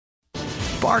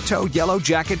Bartow Yellow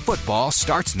Jacket football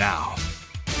starts now.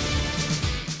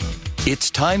 It's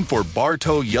time for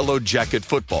Bartow Yellow Jacket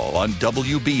football on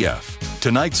WBF.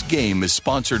 Tonight's game is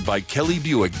sponsored by Kelly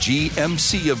Buick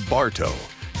GMC of Bartow,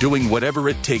 doing whatever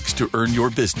it takes to earn your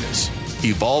business.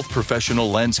 Evolve Professional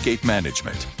Landscape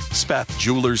Management, Spath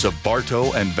Jewelers of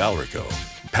Bartow and Valrico,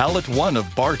 Pallet One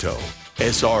of Bartow,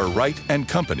 SR Wright and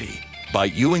Company, by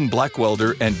Ewing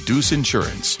Blackwelder and Deuce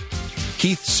Insurance,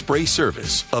 Keith Spray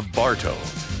Service of Bartow,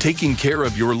 taking care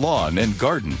of your lawn and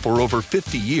garden for over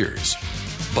 50 years.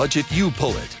 Budget You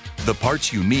Pull It, the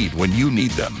parts you need when you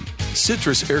need them.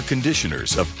 Citrus Air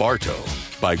Conditioners of Bartow,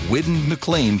 by Whidden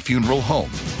McLean Funeral Home,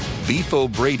 Beef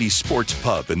O'Brady Sports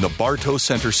Pub in the Bartow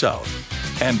Center South,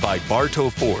 and by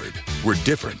Bartow Ford. We're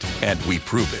different, and we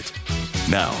prove it.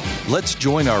 Now, let's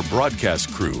join our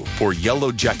broadcast crew for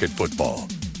Yellow Jacket football.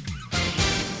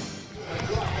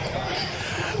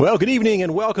 Well, good evening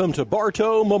and welcome to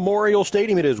Bartow Memorial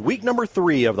Stadium. It is week number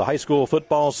 3 of the high school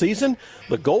football season.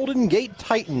 The Golden Gate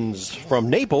Titans from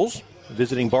Naples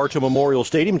visiting Bartow Memorial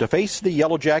Stadium to face the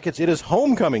Yellow Jackets. It is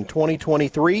homecoming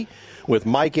 2023 with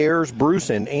Mike Ayers,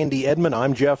 Bruce, and Andy Edmond.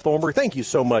 I'm Jeff Thornburg. Thank you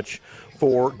so much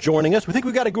for joining us. We think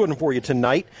we've got a good one for you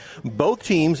tonight. Both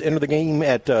teams enter the game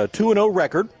at 2-0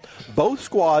 record. Both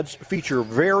squads feature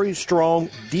very strong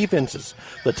defenses.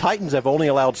 The Titans have only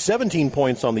allowed 17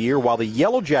 points on the year, while the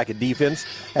Yellow Jacket defense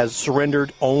has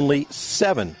surrendered only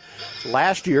 7.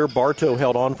 Last year, Bartow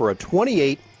held on for a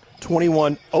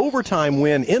 28-21 overtime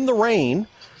win in the rain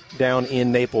down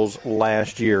in Naples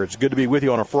last year. It's good to be with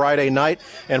you on a Friday night.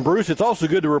 And, Bruce, it's also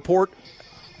good to report,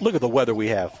 look at the weather we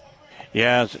have.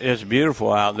 Yeah, it's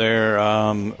beautiful out there.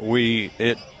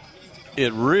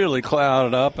 It really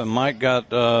clouded up, and Mike got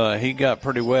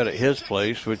pretty wet at his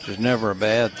place, which is never a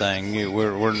bad thing.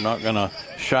 We're not going to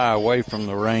shy away from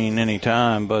the rain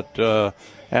anytime, but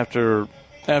after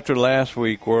last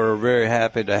week, we're very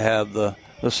happy to have the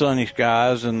sunny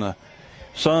skies, and the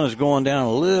sun is going down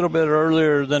a little bit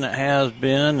earlier than it has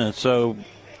been, and so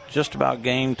just about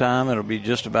game time, it'll be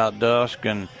just about dusk,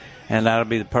 and that'll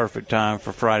be the perfect time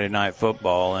for Friday night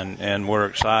football, and we're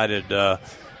excited.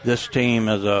 This team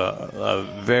is a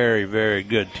very, very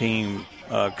good team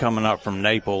coming up from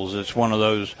Naples. It's one of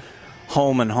those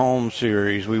home-and-home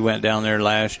series. We went down there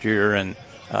last year, and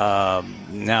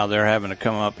now they're having to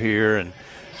come up here, and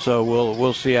so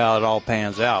we'll see how it all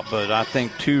pans out. But I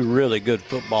think 2 really good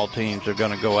football teams are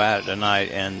going to go at it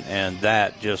tonight, and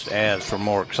that just adds for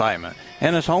more excitement.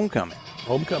 And it's homecoming.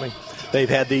 Homecoming. They've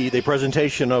had the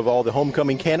presentation of all the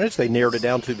homecoming candidates. They narrowed it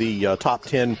down to the top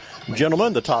 10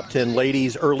 gentlemen, the top 10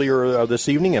 ladies earlier this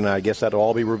evening, and I guess that will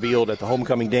all be revealed at the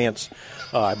homecoming dance.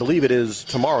 I believe it is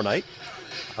tomorrow night.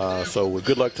 So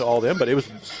good luck to all of them. But it was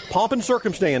pomp and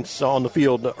circumstance on the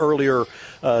field earlier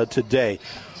today.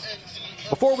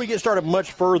 Before we get started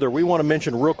much further, we want to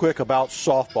mention real quick about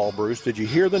softball, Bruce. Did you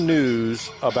hear the news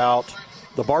about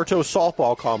the Bartow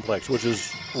softball complex, which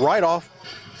is right off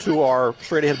to our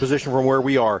straight-ahead position from where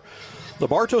we are? The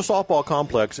Bartow softball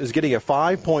complex is getting a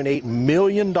 $5.8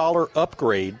 million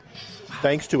upgrade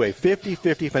thanks to a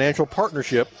 50-50 financial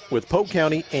partnership with Polk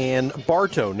County and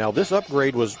Bartow. Now, this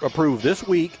upgrade was approved this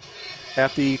week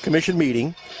at the commission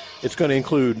meeting. It's going to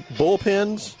include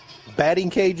bullpens, batting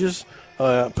cages,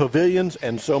 pavilions,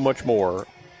 and so much more.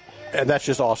 And that's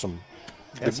just awesome.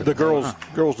 The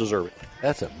girls deserve it.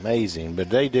 That's amazing,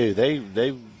 but they do.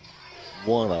 They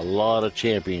won a lot of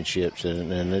championships,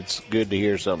 and it's good to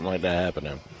hear something like that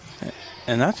happening.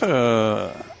 And that's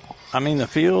the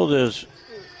field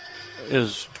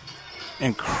is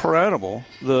incredible.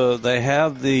 They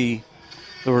have the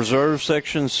reserve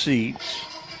section seats.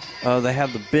 They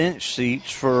have the bench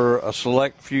seats for a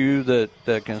select few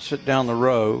that can sit down the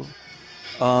row.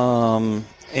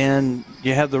 And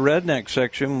you have the redneck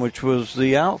section, which was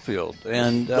the outfield.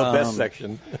 And the best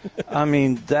section.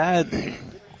 That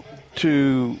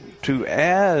to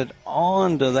add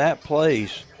on to that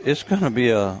place, it's going to be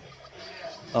a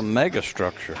mega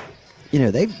structure. You know,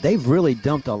 they've really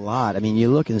dumped a lot. I mean, you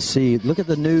look at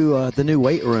the new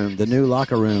weight room, the new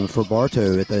locker room for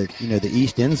Bartow at the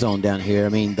east end zone down here. I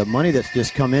mean, the money that's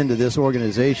just come into this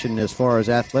organization as far as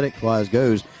athletic-wise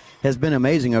goes has been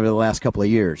amazing over the last couple of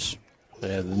years.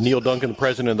 Neil Duncan, the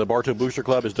president of the Bartow Booster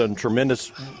Club, has done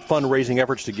tremendous fundraising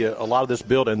efforts to get a lot of this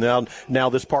built, and now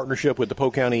this partnership with the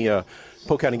Polk County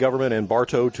government and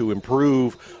Bartow to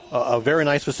improve a very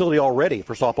nice facility already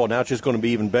for softball. Now it's just going to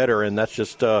be even better, and that's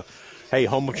just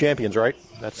home of champions, right?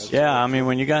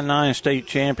 When you got 9 state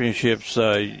championships,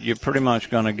 you're pretty much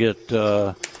going to get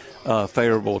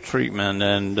favorable treatment,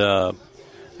 and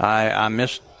I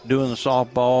miss doing the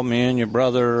softball. Me and your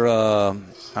brother,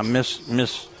 I miss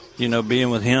being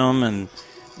with him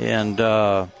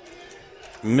and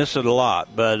miss it a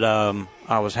lot. But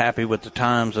I was happy with the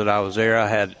times that I was there. I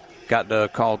had got to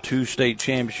call 2 state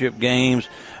championship games.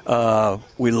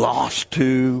 We lost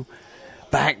 2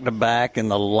 back-to-back in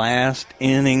the last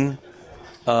inning.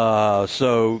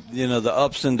 So, the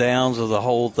ups and downs of the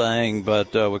whole thing.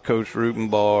 But with Coach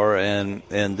Rubenbar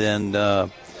and then the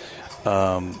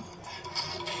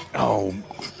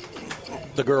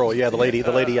girl, the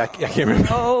lady, I can't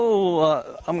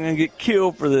remember. I'm going to get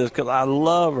killed for this because I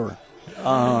love her.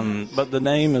 But the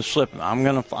name is slipping. I'm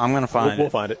gonna find it. We'll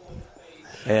find it.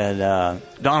 And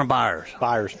Donna Byers.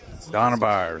 Donna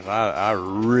Byers. I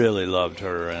really loved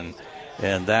her, and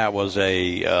that was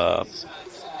a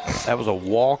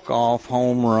walk-off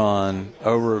home run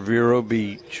over at Vero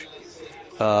Beach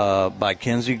by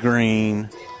Kenzie Green.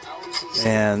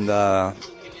 And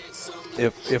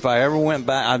if I ever went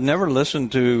back, I've never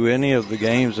listened to any of the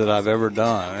games that I've ever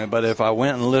done. But if I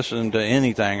went and listened to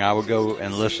anything, I would go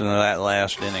and listen to that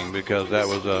last inning because that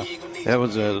was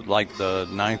like the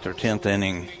 9th or 10th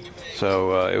inning.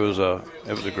 So it was a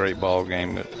great ball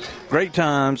game. But great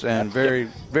times, and very,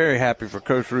 very happy for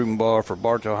Coach Rubenbar, for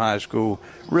Bartow High School.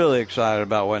 Really excited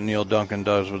about what Neil Duncan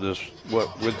does with this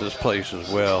place as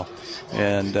well.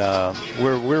 And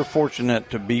we're fortunate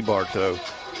to be Bartow.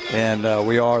 And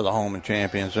we are the home and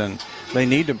champions, and they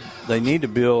need to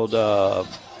build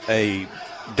a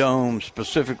dome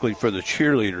specifically for the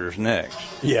cheerleaders next.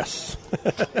 Yes.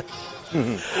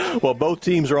 Well, both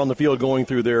teams are on the field going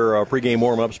through their pregame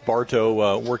warm-ups.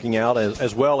 Bartow working out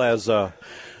as well as the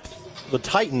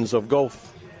Titans of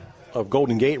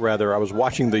Golden Gate. Rather, I was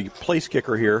watching the place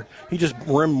kicker here. He just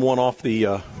rimmed one off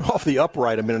the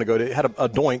upright a minute ago. It had a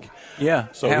doink. Yeah,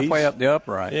 so halfway up the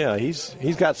upright. Yeah, he's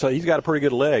got a pretty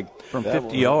good leg from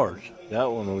 50 yards. That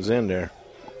one was in there.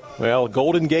 Well,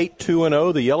 Golden Gate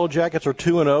 2-0. The Yellow Jackets are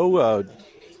 2-0.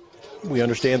 We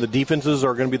understand the defenses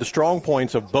are going to be the strong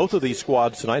points of both of these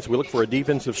squads tonight, so we look for a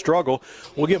defensive struggle.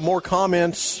 We'll get more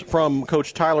comments from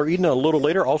Coach Tyler Eden a little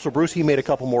later. Also, Bruce, he made a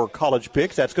couple more college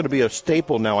picks. That's going to be a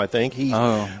staple now, I think. He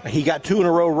got 2 in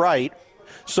a row right,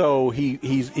 so he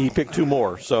picked 2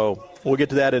 more. So we'll get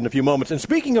to that in a few moments. And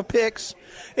speaking of picks,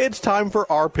 it's time for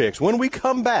our picks. When we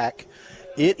come back,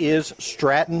 it is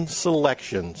Stratton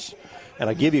Selections. And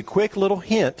I'll give you a quick little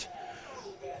hint.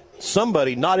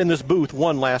 Somebody not in this booth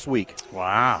won last week.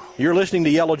 Wow. You're listening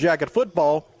to Yellow Jacket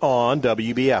Football on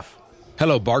WBF.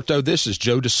 Hello, Bartow. This is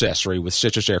Joe DeCesare with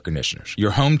Citrus Air Conditioners,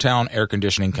 your hometown air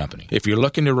conditioning company. If you're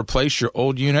looking to replace your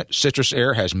old unit, Citrus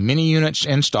Air has many units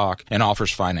in stock and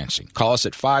offers financing. Call us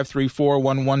at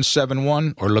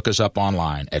 534-1171 or look us up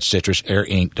online at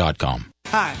citrusairinc.com.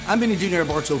 Hi, I'm Benny Jr. at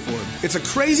Bartow Ford. It's a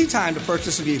crazy time to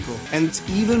purchase a vehicle, and it's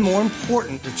even more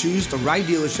important to choose the right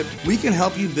dealership. We can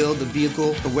help you build the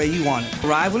vehicle the way you want it.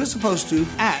 Arrive when it's supposed to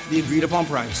at the agreed-upon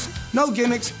price. No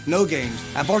gimmicks, no games.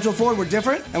 At Bartow Ford, we're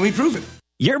different, and we prove it.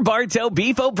 Your Bartow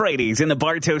Beef O'Brady's in the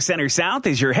Bartow Center South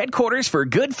is your headquarters for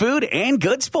good food and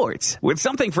good sports. With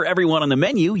something for everyone on the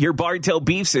menu, your Bartow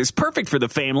Beefs is perfect for the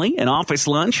family, an office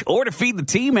lunch, or to feed the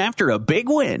team after a big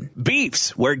win.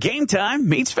 Beefs, where game time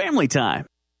meets family time.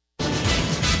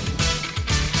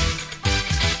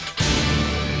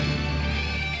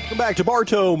 Welcome back to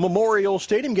Bartow Memorial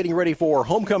Stadium, getting ready for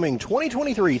Homecoming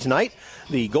 2023 tonight.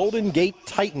 The Golden Gate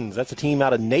Titans, that's a team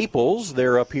out of Naples.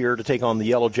 They're up here to take on the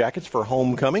Yellow Jackets for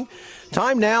Homecoming.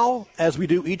 Time now, as we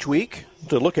do each week,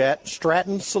 to look at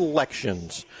Stratton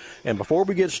Selections. And before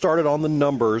we get started on the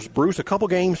numbers, Bruce, a couple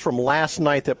games from last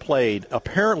night that played.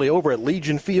 Apparently over at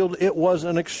Legion Field, it was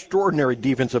an extraordinary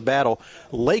defensive battle.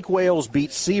 Lake Wales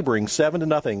beat Sebring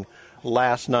 7-0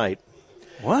 last night.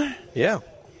 What? Yeah.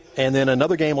 And then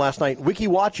another game last night, Weeki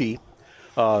Wachee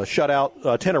shut out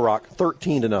Tenorock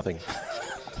 13-0.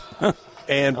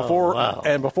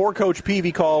 And before Coach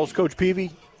Peavy calls, Coach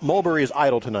Peavy, Mulberry is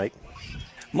idle tonight.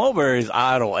 Mulberry's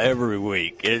idle every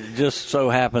week. It just so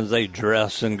happens they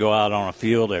dress and go out on a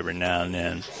field every now and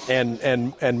then.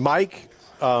 And Mike,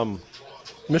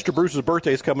 Mr. Bruce's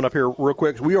birthday is coming up here real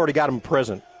quick. We already got him a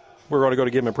present. We're going to go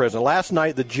to give him a present. Last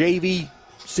night, the JV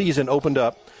season opened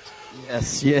up.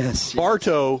 Yes.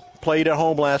 Bartow played at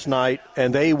home last night,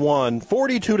 and they won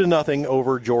 42-0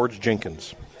 over George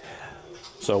Jenkins.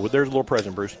 So there's a little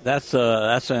present, Bruce. That's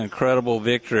an incredible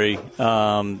victory.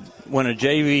 When a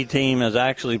JV team is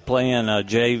actually playing a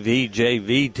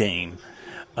JV team,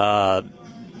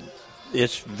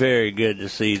 it's very good to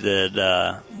see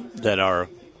that our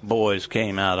boys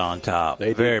came out on top.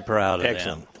 Very proud of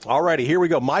them. All righty, here we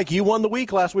go. Mike, you won the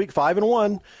week last week,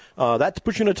 5-1. That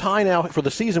puts you in a tie now for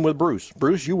the season with Bruce.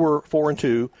 Bruce, you were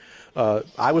 4-2.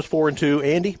 I was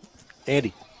 4-2.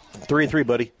 Andy, 3-3,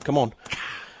 buddy. Come on.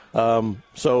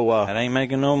 That ain't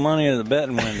making no money at the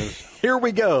betting windows. Here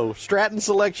we go. Stratton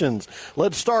selections.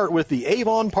 Let's start with the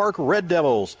Avon Park Red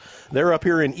Devils. They're up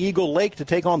here in Eagle Lake to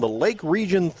take on the Lake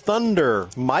Region Thunder.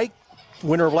 Mike,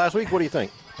 winner of last week, what do you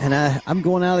think? And I'm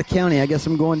going out of the county. I guess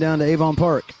I'm going down to Avon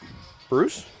Park.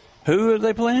 Bruce? Who are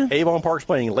they playing? Avon Park's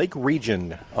playing Lake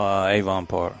Region. Avon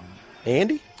Park.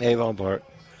 Andy? Avon Park.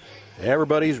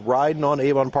 Everybody's riding on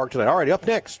Avon Park tonight. All right, up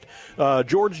next,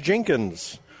 George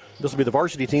Jenkins. This will be the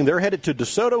varsity team. They're headed to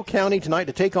DeSoto County tonight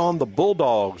to take on the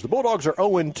Bulldogs. The Bulldogs are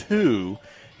 0-2.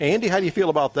 Andy, how do you feel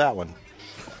about that one?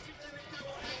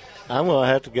 I'm going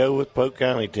to have to go with Polk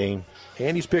County team.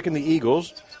 Andy's picking the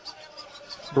Eagles.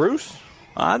 Bruce?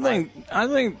 I think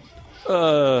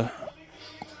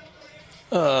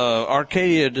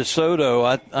Arcadia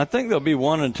DeSoto, I think they'll be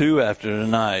 1-2 after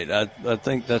tonight. I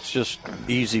think that's just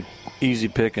easy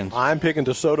pickings. I'm picking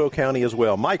DeSoto County as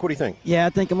well. Mike, what do you think? Yeah, I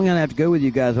think I'm going to have to go with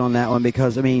you guys on that one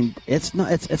because, I mean, it's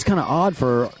kind of odd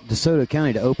for DeSoto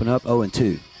County to open up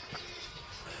 0-2.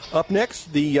 Up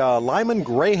next, the Lyman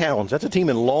Greyhounds. That's a team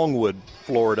in Longwood,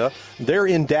 Florida. They're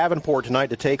in Davenport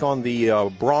tonight to take on the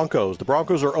Broncos. The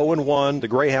Broncos are 0-1. The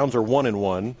Greyhounds are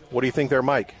 1-1. What do you think there,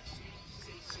 Mike?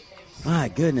 My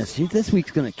goodness, this week's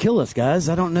going to kill us, guys.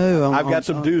 I don't know. I've got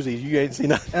some doozies. You ain't seen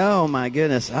nothing. Oh, my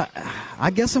goodness.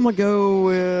 I guess I'm going to go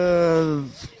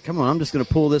with, come on, I'm just going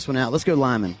to pull this one out. Let's go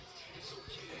Lyman.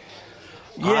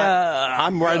 Yeah.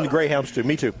 I'm riding the Greyhounds, too.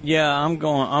 Me, too. Yeah, I'm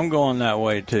going that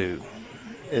way, too.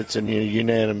 It's a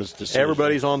unanimous decision.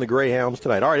 Everybody's on the Greyhounds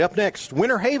tonight. All right, up next,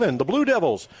 Winter Haven, the Blue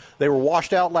Devils. They were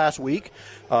washed out last week.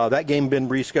 That game been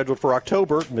rescheduled for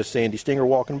October. Miss Sandy Stinger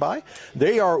walking by.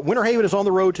 Winter Haven is on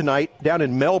the road tonight down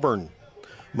in Melbourne.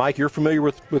 Mike, you're familiar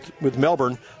with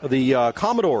Melbourne. The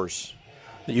Commodores,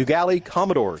 the Ugali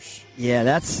Commodores. Yeah,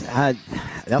 that's going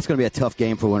to be a tough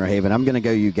game for Winter Haven. I'm going to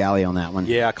go Ugali on that one.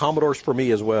 Yeah, Commodores for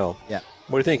me as well. Yeah.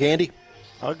 What do you think, Andy?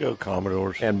 I'll go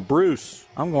Commodores. And Bruce?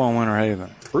 I'm going Winter Haven.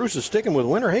 Bruce is sticking with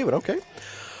Winter Haven. Okay.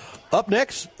 Up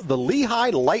next, the Lehigh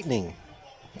Lightning.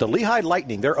 The Lehigh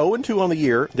Lightning, they're 0-2 on the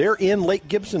year. They're in Lake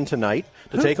Gibson tonight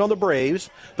to take on the Braves.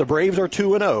 The Braves are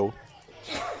 2-0.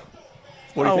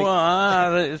 What do you think?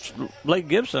 Well, it's Lake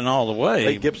Gibson all the way.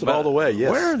 Lake Gibson all the way,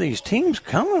 yes. Where are these teams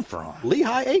coming from?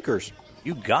 Lehigh Acres.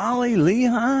 Ugali,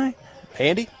 Lehigh?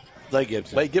 Andy? Lake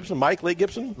Gibson. Lake Gibson. Mike, Lake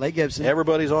Gibson? Lake Gibson.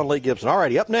 Everybody's on Lake Gibson. All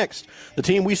righty, up next, the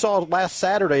team we saw last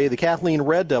Saturday, the Kathleen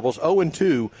Red Devils,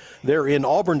 0-2. They're in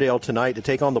Auburndale tonight to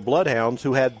take on the Bloodhounds,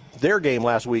 who had their game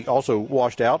last week also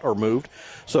washed out or moved.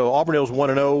 So Auburndale's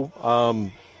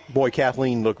 1-0. Boy,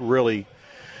 Kathleen looked really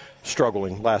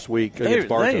struggling last week against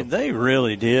Bartow. They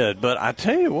really did. But I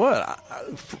tell you what,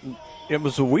 it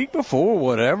was a week before,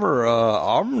 whatever,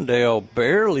 Auburndale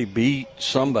barely beat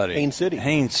somebody.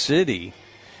 Haines City.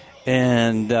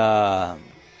 And I'm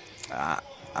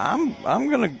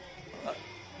gonna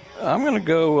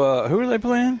go. Who are they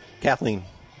playing? Kathleen.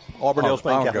 Auburndale's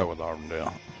playing Kathleen. I'll go with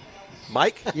Auburndale.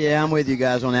 Mike? Yeah, I'm with you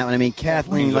guys on that one. I mean,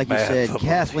 Kathleen, like you said,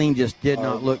 Kathleen just did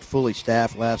not look fully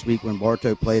staffed last week when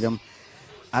Bartow played them.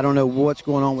 I don't know what's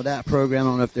going on with that program. I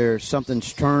don't know if there's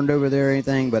something's turned over there or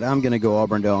anything, but I'm going to go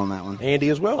Auburndale on that one. Andy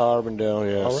as well? Auburndale,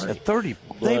 yes. All right. 30.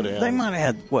 They might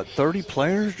have had, 30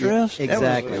 players dressed? Yeah,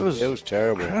 exactly. It was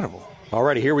terrible. Incredible. All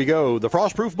righty, here we go. The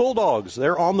Frostproof Bulldogs.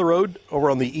 They're on the road over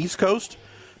on the East Coast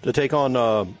to take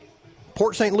on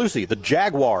Port St. Lucie, the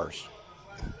Jaguars.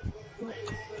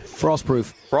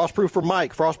 Frostproof. Frostproof for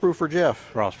Mike. Frostproof for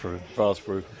Jeff.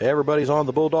 Frostproof. Everybody's on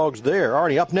the Bulldogs there. All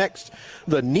righty, up next,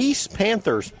 the Nice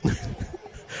Panthers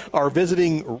are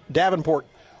visiting Davenport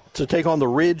to take on the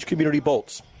Ridge Community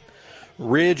Bolts.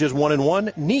 Ridge is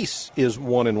 1-1. Nice is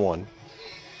 1-1.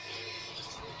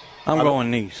 I'm going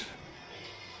Nice.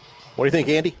 What do you think,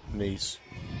 Andy? Nice.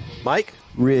 Mike?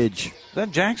 Ridge. Is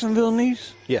that Jacksonville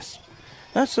Nice? Yes.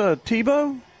 That's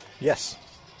Tebow? Yes.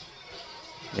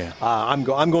 Yeah. I'm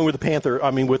going with the Panther.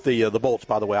 I mean, with the Bolts,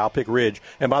 by the way. I'll pick Ridge.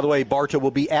 And by the way, Bartow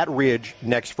will be at Ridge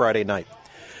next Friday night.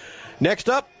 Next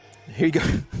up, here you go.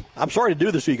 I'm sorry to do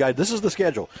this to you guys. This is the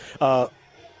schedule.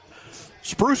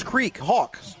 Spruce Creek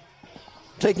Hawks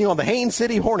taking on the Haines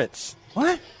City Hornets.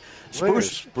 What?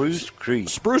 Spruce Creek.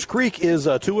 Spruce Creek is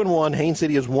 2-1. Haines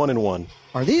City is 1-1.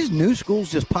 Are these new schools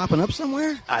just popping up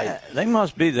somewhere? They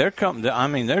must be. They're coming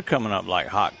up like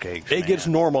hotcakes. It gets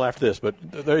normal after this, but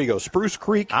there you go. Spruce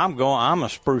Creek. I'm a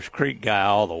Spruce Creek guy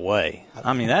all the way.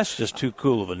 I mean, that's just too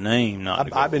cool of a name.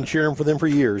 I've been cheering for them for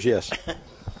years. Yes.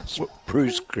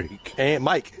 Spruce Creek. And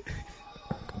Mike.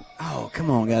 Oh, come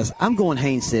on, guys. I'm going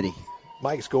Haines City.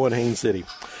 Mike's going Haines City.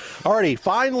 Alrighty,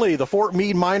 finally, the Fort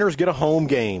Meade Miners get a home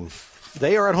game.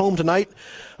 They are at home tonight.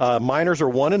 Miners are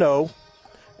 1-0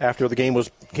 after the game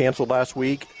was canceled last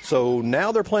week. So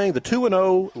now they're playing the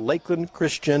 2-0 Lakeland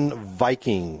Christian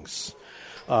Vikings.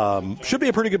 Should be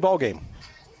a pretty good ball game.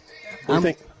 What do you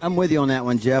think? I'm with you on that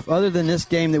one, Jeff. Other than this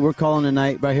game that we're calling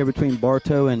tonight right here between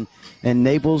Bartow and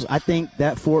Naples, I think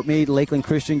that Fort Meade Lakeland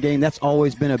Christian game, that's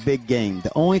always been a big game.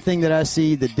 The only thing that I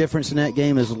see the difference in that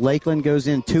game is Lakeland goes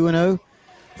in 2-0,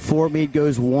 Fort Meade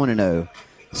goes 1-0.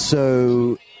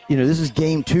 So, this is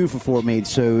game 2 for Fort Meade.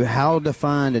 So how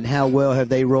defined and how well have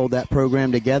they rolled that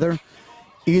program together?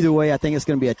 Either way, I think it's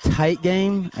going to be a tight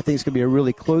game. I think it's going to be a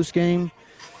really close game.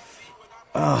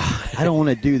 I don't want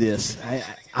to do this.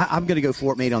 I'm going to go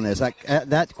Fort Meade on this.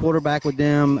 That quarterback with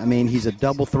them, he's a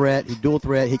dual threat.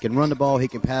 He can run the ball. He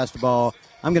can pass the ball.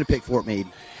 I'm going to pick Fort Meade.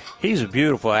 He's a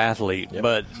beautiful athlete,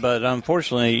 yep. but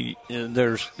unfortunately,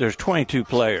 there's 22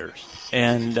 players,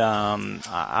 and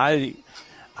I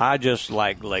just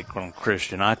like Lakeland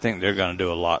Christian. I think they're going to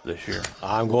do a lot this year.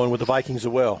 I'm going with the Vikings as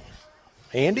well.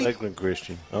 Andy? Lakeland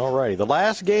Christian. All righty. The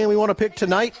last game we want to pick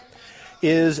tonight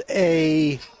is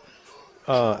a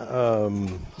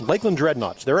Lakeland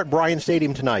Dreadnoughts. They're at Bryan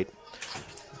Stadium tonight.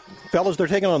 Fellas, they're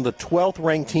taking on the 12th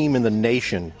ranked team in the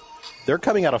nation. They're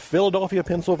coming out of Philadelphia,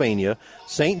 Pennsylvania,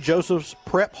 St. Joseph's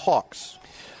Prep Hawks.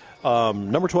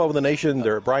 Number 12 in the nation.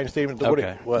 They're at Bryan Stadium.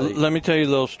 Okay. Let me tell you a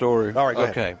little story. All right, go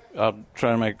ahead. Okay. I'll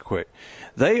try to make it quick.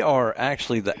 They are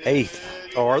actually the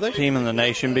 8th team in the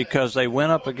nation because they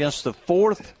went up against the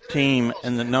 4th team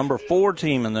and the number 4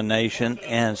 team in the nation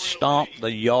and stomped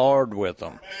the yard with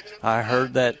them. I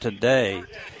heard that today.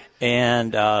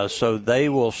 And so they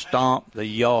will stomp the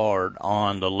yard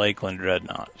on the Lakeland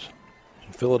Dreadnoughts.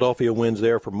 Philadelphia wins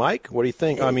there for Mike. What do you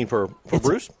think? For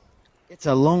Bruce? It's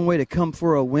a long way to come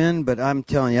for a win, but I'm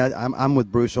telling you, I'm with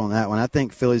Bruce on that one. I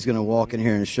think Philly's going to walk in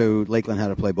here and show Lakeland how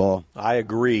to play ball. I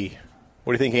agree.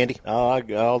 What do you think, Andy?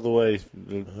 All the way.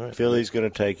 Philly's going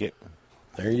to take it.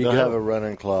 There you They'll go. have a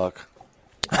running clock.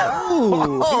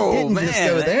 Oh, man. Just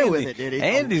go there with it, did he?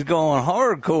 Andy's going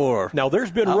hardcore. Now,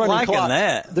 there's been running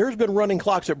clocks. There's been running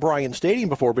clocks at Bryan Stadium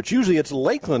before, but usually it's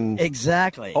Lakeland.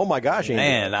 Exactly. Oh, my gosh, Andy.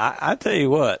 Man, I tell you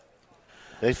what.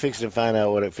 They fix to find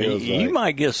out what it feels like. You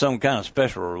might get some kind of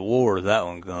special reward if that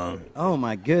one comes. Oh,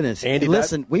 my goodness. Andy,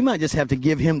 listen, we might just have to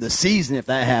give him the season if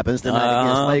that happens tonight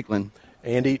against Lakeland.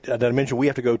 Andy, did I mention we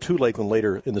have to go to Lakeland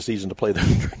later in the season to play them?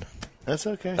 That's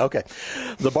okay. Okay.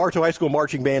 The Bartow High School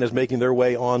Marching Band is making their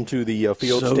way onto the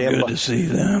field. So good to see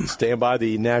them. Stand by.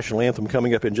 The national anthem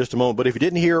coming up in just a moment. But if you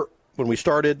didn't hear when we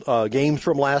started, games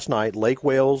from last night, Lake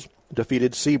Wales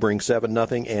defeated Sebring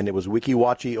 7-0, and it was Weeki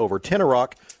Wachee over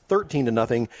Tenorock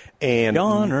 13-0. And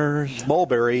Goners.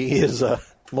 Mulberry is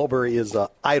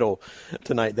idle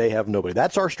tonight. They have nobody.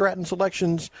 That's our Stratton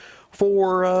selections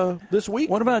for this week.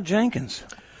 What about Jenkins?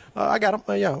 I got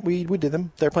them. Yeah, we did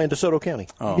them. They're playing DeSoto County.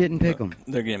 Oh, didn't pick them.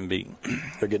 They're getting beaten.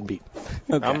 They're getting beat.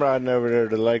 Okay. I'm riding over there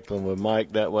to Lakeland with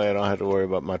Mike. That way I don't have to worry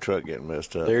about my truck getting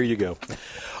messed up. There you go.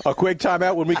 A quick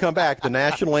timeout when we come back. The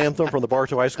national anthem from the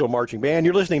Bartow High School Marching Band.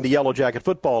 You're listening to Yellow Jacket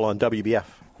Football on WBF.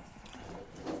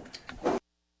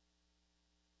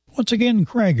 Once again,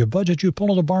 Craig, a budget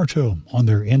Upolo to Bartow on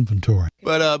their inventory.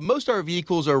 But most of our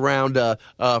vehicles are around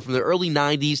from the early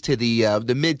 90s to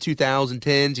the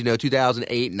mid-2010s,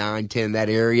 2008, 9, 10, that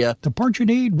area. The part you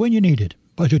need when you need it.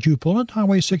 Budget Upolo,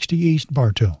 Highway 60 East,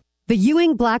 Bartow. The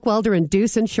Ewing, Blackwelder, and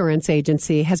Deuce Insurance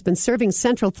Agency has been serving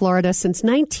Central Florida since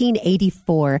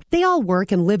 1984. They all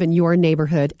work and live in your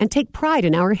neighborhood and take pride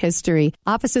in our history.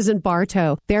 Offices in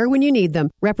Bartow, there when you need them,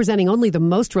 representing only the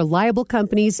most reliable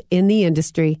companies in the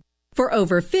industry. For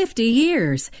over 50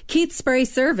 years, Keith Spray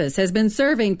Service has been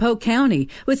serving Polk County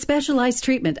with specialized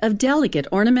treatment of delicate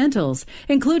ornamentals,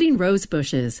 including rose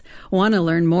bushes. Want to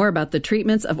learn more about the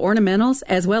treatments of ornamentals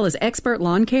as well as expert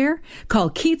lawn care? Call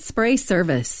Keith Spray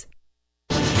Service.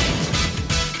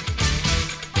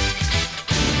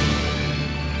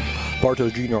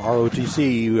 Bartow's Junior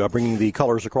ROTC bringing the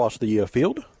colors across the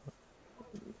field.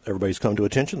 Everybody's come to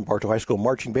attention. The Bartow High School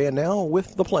Marching Band now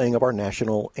with the playing of our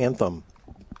national anthem.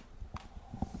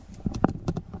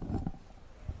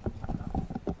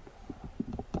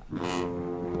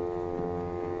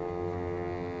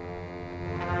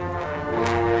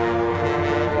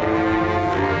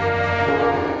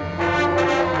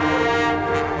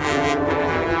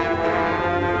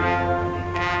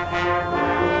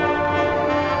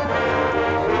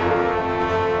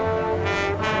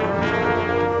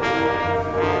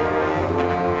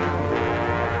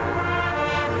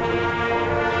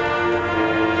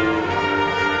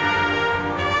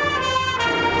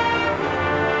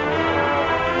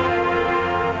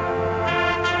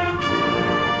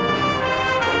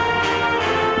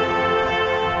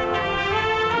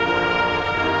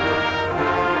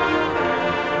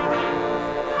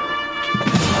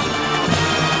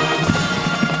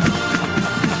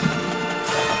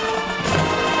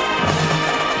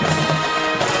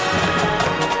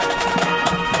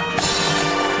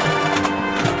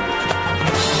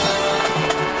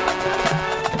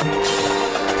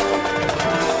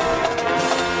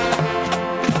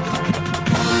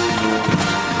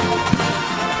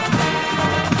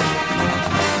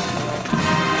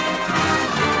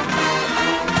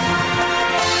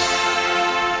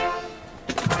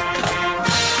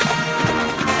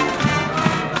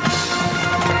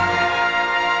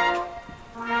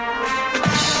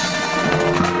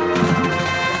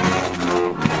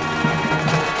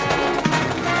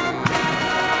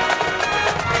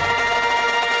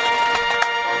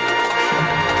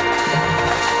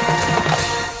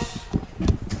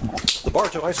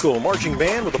 Bartow High School Marching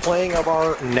Band with the playing of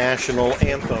our national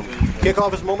anthem.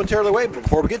 Kickoff is momentarily away, but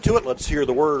before we get to it, let's hear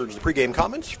the words, the pregame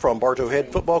comments from Bartow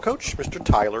head football coach, Mr.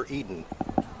 Tyler Eden.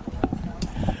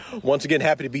 Once again,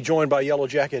 happy to be joined by Yellow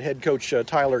Jacket head coach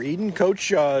Tyler Eden. Coach,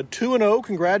 2-0,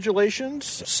 congratulations.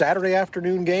 Saturday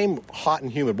afternoon game, hot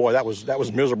and humid. Boy, that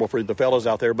was miserable for the fellas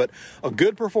out there, but a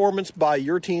good performance by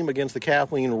your team against the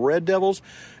Kathleen Red Devils.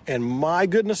 And my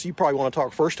goodness, you probably want to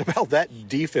talk first about that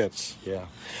defense. Yeah.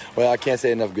 Well, I can't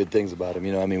say enough good things about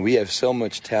them. We have so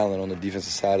much talent on the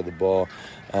defensive side of the ball.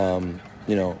 I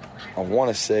want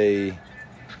to say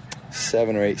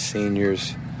 7 or 8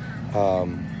 seniors,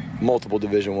 multiple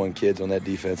Division I kids on that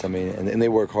defense. And they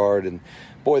work hard, and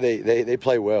boy, they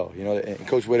play well. And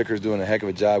Coach Whitaker's doing a heck of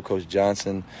a job. Coach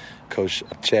Johnson, Coach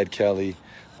Chad Kelly,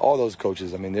 all those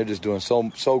coaches. They're just doing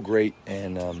so great,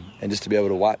 and just to be able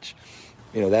to watch,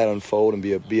 that unfold and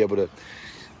be able to.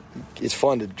 It's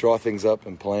fun to draw things up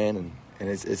and plan, and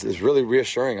it's really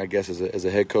reassuring, I guess, as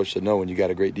a head coach to know when you got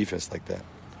a great defense like that.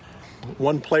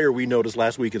 One player we noticed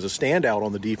last week as a standout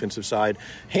on the defensive side,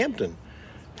 Hampton.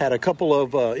 Had a couple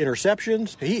of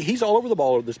interceptions. He's all over the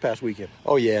ball this past weekend.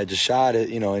 Oh, yeah, just shot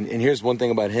it, and here's one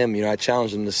thing about him. I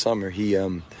challenged him this summer.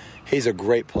 He's a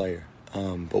great player.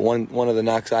 But one of the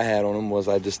knocks I had on him was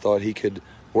I just thought he could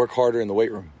work harder in the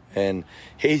weight room. And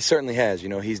he certainly has.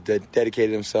 He's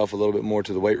dedicated himself a little bit more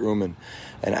to the weight room.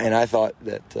 And I thought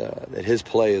that his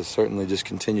play has certainly just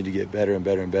continued to get better and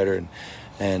better and better.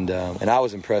 And I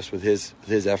was impressed with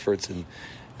his efforts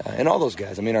and all those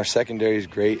guys. Our secondary is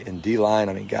great, and D-line,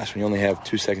 when you only have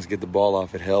 2 seconds to get the ball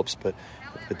off, it helps. But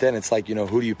then it's like,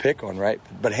 who do you pick on, right?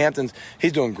 But Hampton's,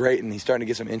 he's doing great, and he's starting to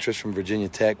get some interest from Virginia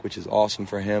Tech, which is awesome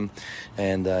for him.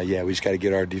 And, we just got to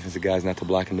get our defensive guys not to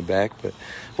block in the back. But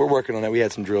we're working on that. We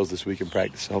had some drills this week in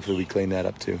practice, so hopefully we clean that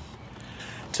up too.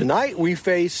 Tonight we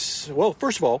face,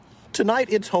 first of all, tonight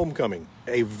it's homecoming.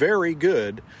 A very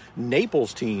good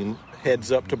Naples team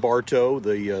heads up to Bartow,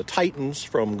 the Titans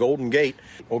from Golden Gate.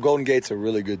 Well, Golden Gate's a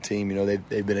really good team.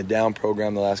 They've been a down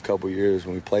program the last couple of years.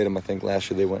 When we played them, I think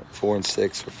last year they went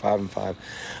 4-6 or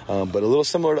 5-5. But a little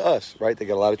similar to us, right? They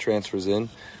got a lot of transfers in.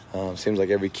 Seems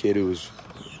like every kid who was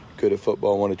good at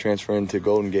football wanted to transfer into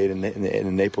Golden Gate in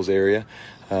the Naples area.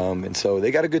 And so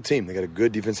they got a good team. They got a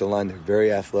good defensive line. They're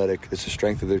very athletic. It's the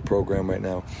strength of their program right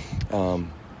now.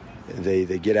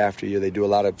 They get after you. They do a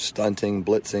lot of stunting,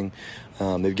 blitzing.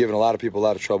 They've given a lot of people a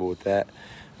lot of trouble with that.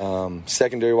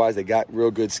 Secondary-wise, they got real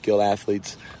good skilled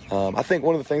athletes. I think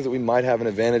one of the things that we might have an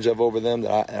advantage of over them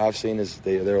that I've seen is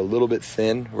they're a little bit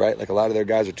thin, right? Like a lot of their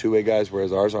guys are two-way guys,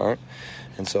 whereas ours aren't.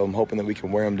 And so I'm hoping that we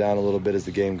can wear them down a little bit as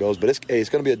the game goes. But it's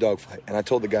going to be a dogfight. And I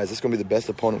told the guys, it's going to be the best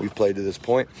opponent we've played to this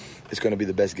point. It's going to be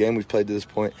the best game we've played to this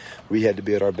point. We had to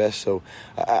be at our best. So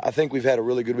I think we've had a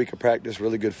really good week of practice,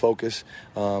 really good focus.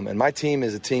 And my team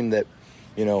is a team that,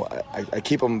 I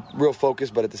keep them real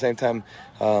focused, but at the same time,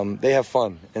 they have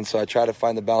fun. And so I try to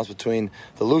find the balance between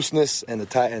the looseness and the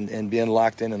tight and being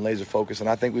locked in and laser focused. And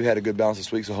I think we've had a good balance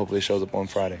this week, so hopefully it shows up on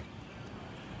Friday.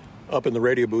 Up in the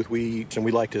radio booth, we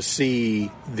like to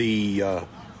see the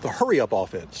hurry-up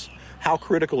offense. How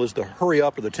critical is the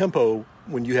hurry-up or the tempo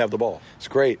when you have the ball? It's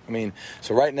great.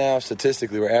 So right now,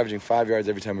 statistically, we're averaging 5 yards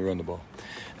every time we run the ball.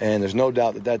 And there's no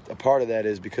doubt that a part of that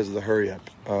is because of the hurry-up.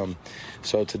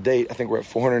 So to date, I think we're at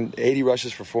 480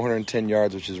 rushes for 410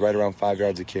 yards, which is right around 5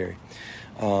 yards a carry.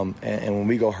 And when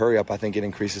we go hurry up, I think it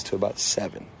increases to about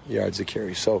 7 yards a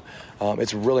carry. So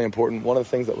it's really important. One of the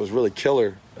things that was really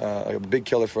killer, a big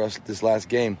killer for us this last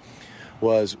game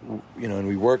was, and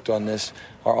we worked on this,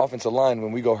 our offensive line,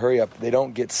 when we go hurry up, they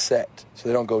don't get set. So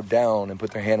they don't go down and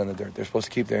put their hand on the dirt. They're supposed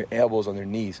to keep their elbows on their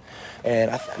knees.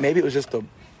 And maybe it was just a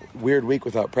weird week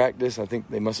without practice. I think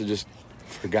they must have just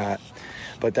forgot.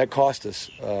 But that cost us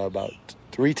about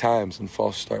 3 times in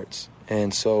false starts.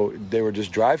 And so they were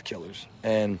just drive killers.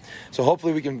 And so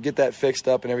hopefully we can get that fixed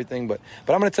up and everything. But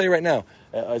I'm going to tell you right now,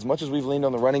 as much as we've leaned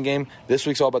on the running game, this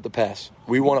week's all about the pass.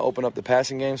 We want to open up the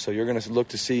passing game, so you're going to look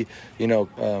to see,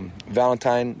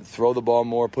 Valentine throw the ball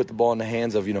more, put the ball in the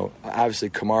hands of, obviously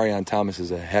Kamarion Thomas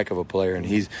is a heck of a player, and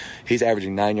he's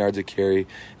averaging 9 yards a carry.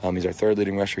 He's our third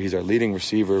leading rusher. He's our leading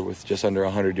receiver with just under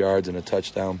 100 yards and a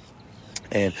touchdown.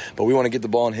 But we want to get the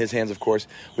ball in his hands, of course.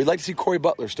 We'd like to see Corey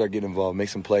Butler start getting involved, make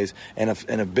some plays. And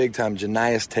a big-time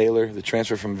Janias Taylor, the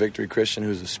transfer from Victory Christian,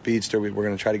 who's a speedster. We're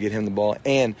going to try to get him the ball.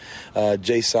 And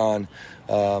Jason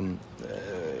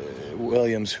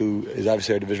Williams, who is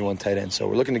obviously our Division I tight end. So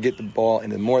we're looking to get the ball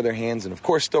into more of their hands and, of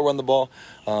course, still run the ball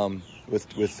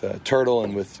with Turtle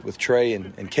and with Trey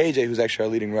and KJ, who's actually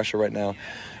our leading rusher right now.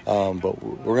 But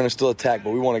we're going to still attack, but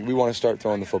we want to start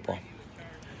throwing the football.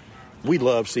 we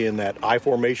love seeing that I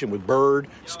formation with Bird,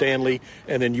 Stanley,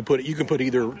 and then you can put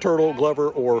either Turtle, Glover,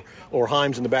 or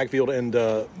Himes in the backfield. And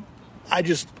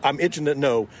I'm itching to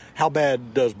know, how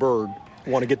bad does Bird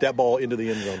want to get that ball into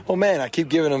the end zone? Oh man, I keep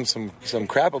giving him some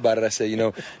crap about it. I say,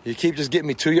 you keep just getting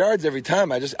me 2 yards every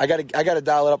time. I got to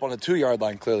dial it up on the 2 yard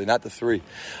line, clearly, not the 3.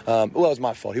 Well, it was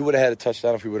my fault. He would have had a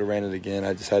touchdown if he would have ran it again.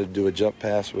 I just had to do a jump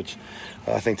pass, which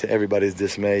I think to everybody's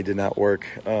dismay did not work.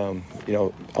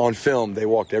 On film, they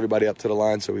walked everybody up to the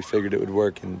line, so we figured it would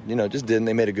work, and just didn't.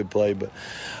 They made a good play, but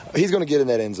he's going to get in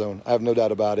that end zone. I have no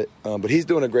doubt about it. But he's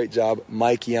doing a great job.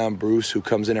 Mikey Bruce, who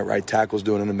comes in at right tackle, is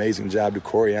doing an amazing job.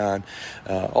 DeCorian,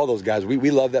 all those guys.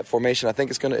 We love that formation. I think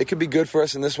it could be good for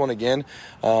us in this one again.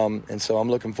 And so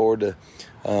I'm looking forward to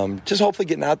just hopefully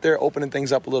getting out there, opening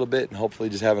things up a little bit, and hopefully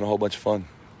just having a whole bunch of fun.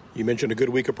 You mentioned a good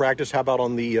week of practice. How about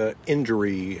on the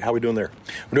injury? How are we doing there?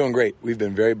 We're doing great. We've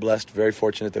been very blessed, very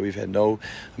fortunate that we've had no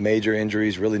major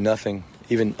injuries, really nothing,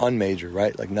 even unmajor,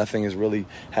 right? Like nothing has really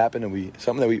happened, and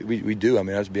something that we do. I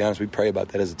mean, let's be honest, we pray about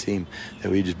that as a team, that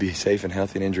we just be safe and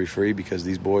healthy and injury-free, because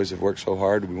these boys have worked so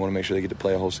hard. We want to make sure they get to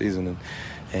play a whole season,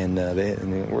 and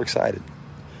we're excited.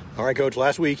 All right, Coach,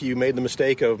 last week you made the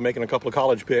mistake of making a couple of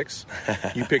college picks.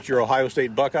 You picked your Ohio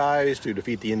State Buckeyes to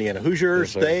defeat the Indiana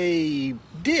Hoosiers. Yes, they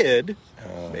did,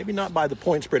 maybe not by the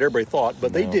point spread everybody thought,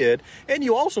 but they did. And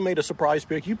you also made a surprise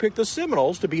pick. You picked the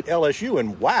Seminoles to beat LSU,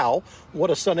 and wow,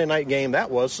 what a Sunday night game that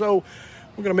was. So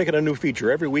we're going to make it a new feature.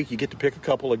 Every week you get to pick a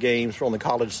couple of games from the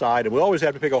college side, and we always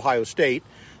have to pick Ohio State.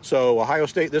 So Ohio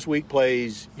State this week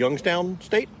plays Youngstown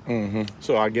State. Mm-hmm.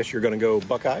 So I guess you're going to go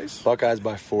Buckeyes? Buckeyes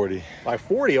by 40. By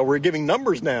 40? Oh, we're giving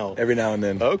numbers now. Every now and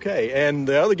then. Okay, and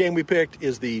the other game we picked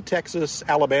is the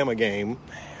Texas-Alabama game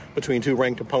between two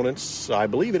ranked opponents. I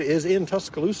believe it is in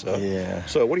Tuscaloosa. Yeah.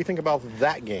 So what do you think about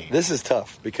that game? This is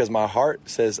tough because my heart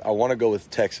says I want to go with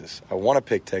Texas. I want to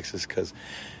pick Texas because,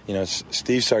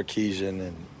 Steve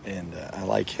Sarkisian and I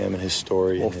like him and his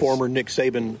story. Well, former Nick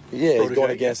Saban. Yeah, he's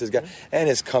going against his guy. And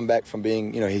his comeback from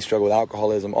being, he struggled with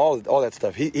alcoholism, all that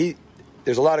stuff.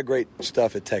 There's a lot of great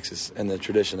stuff at Texas and the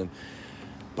tradition.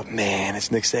 But, man, it's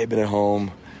Nick Saban at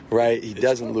home, right? He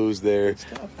doesn't lose there.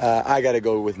 I got to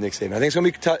go with Nick Saban. I think it's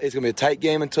going to be a tight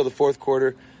game until the fourth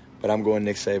quarter, but I'm going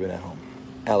Nick Saban at home.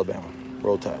 Alabama,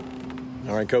 Roll Tide.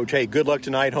 All right, Coach. Hey, good luck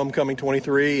tonight, Homecoming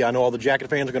 23. I know all the Jacket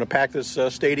fans are going to pack this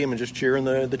stadium and just cheering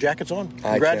the Jackets on.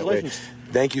 Congratulations.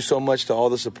 Thank you so much to all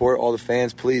the support, all the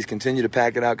fans. Please continue to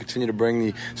pack it out. Continue to bring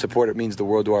the support. It means the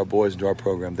world to our boys and to our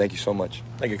program. Thank you so much.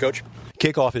 Thank you, Coach.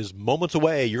 Kickoff is moments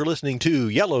away. You're listening to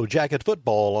Yellow Jacket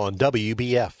Football on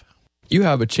WBF. You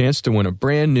have a chance to win a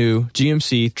brand new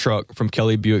GMC truck from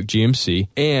Kelly Buick GMC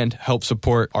and help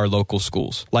support our local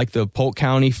schools, like the Polk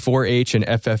County 4-H and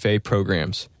FFA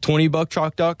programs.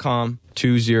 20bucktruck.com,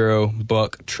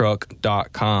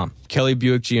 20bucktruck.com. Kelly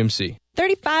Buick GMC.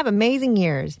 35 amazing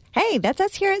years. Hey, that's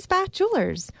us here at Spath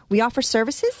Jewelers. We offer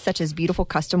services such as beautiful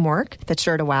custom work that's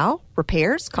sure to wow,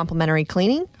 repairs, complimentary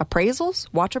cleaning,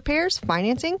 appraisals, watch repairs,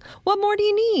 financing. What more do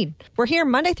you need? We're here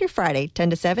Monday through Friday, 10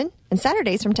 to 7, and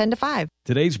Saturdays from 10 to 5.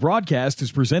 Today's broadcast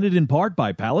is presented in part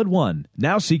by Pallet One,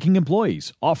 now seeking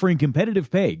employees, offering competitive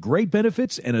pay, great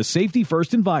benefits, and a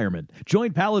safety-first environment.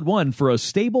 Join Pallet One for a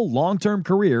stable, long-term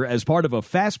career as part of a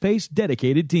fast-paced,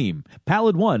 dedicated team.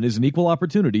 Pallet One is an equal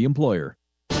opportunity employer.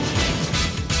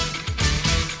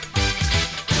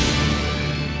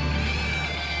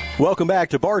 Welcome back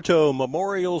to Bartow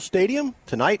Memorial Stadium.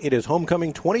 Tonight it is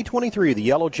Homecoming 2023. The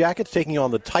Yellow Jackets taking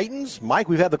on the Titans. Mike,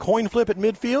 we've had the coin flip at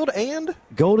midfield, and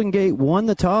Golden Gate won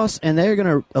the toss, and they're going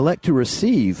to elect to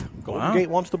receive. Golden Gate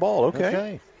wants the ball.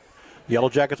 Okay. Yellow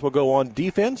Jackets will go on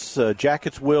defense.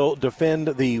 Jackets will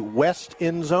defend the west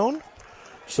end zone.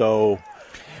 So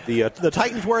the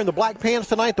Titans wearing the black pants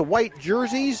tonight, the white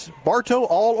jerseys. Bartow,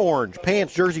 all orange.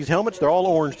 Pants, jerseys, helmets, they're all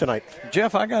orange tonight.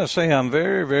 Jeff, I got to say I'm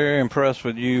very, very impressed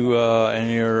with you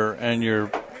and your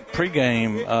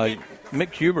pregame.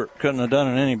 Mick Hubert couldn't have done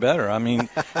it any better. I mean,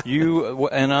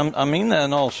 I mean that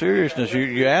in all seriousness.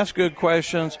 You ask good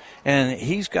questions, and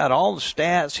he's got all the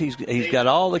stats. He's got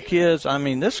all the kids. I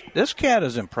mean, this cat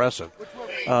is impressive.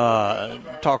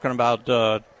 Talking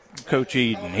about Coach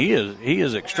Eden, he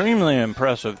is extremely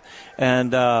impressive.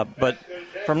 And but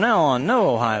from now on,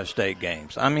 no Ohio State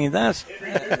games. I mean, that's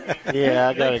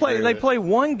yeah. They play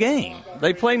one game.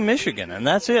 They play Michigan, and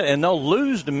that's it. And they'll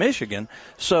lose to Michigan.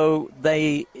 So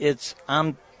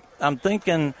I'm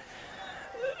thinking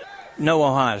no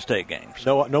Ohio State games.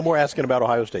 No more asking about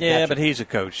Ohio State. Yeah, gotcha. but he's a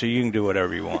coach, so you can do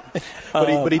whatever you want.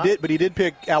 But he did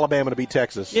pick Alabama to beat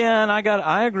Texas. Yeah, and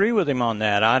I agree with him on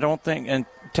that. I don't think, and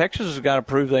Texas has got to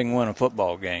prove they can win a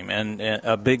football game and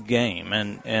a big game,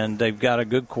 and they've got a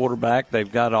good quarterback.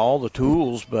 They've got all the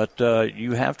tools, but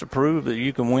you have to prove that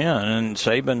you can win. And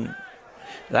Saban,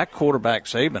 that quarterback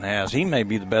Saban has, he may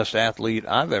be the best athlete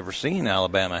I've ever seen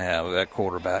Alabama have, that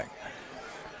quarterback.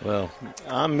 Well,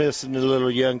 I'm missing the little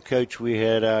young coach we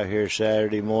had out here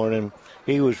Saturday morning.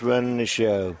 He was running the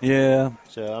show. Yeah.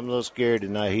 So I'm a little scared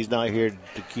tonight. He's not here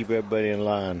to keep everybody in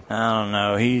line. I don't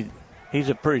know. He's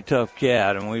a pretty tough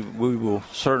cat, and we will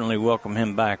certainly welcome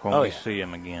him back when we see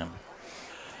him again.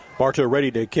 Bartow ready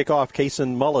to kick off.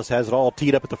 Kason Mullis has it all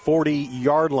teed up at the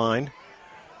 40-yard line.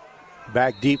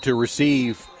 Back deep to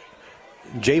receive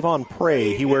Javon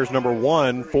Prey. He wears number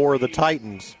 1 for the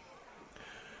Titans.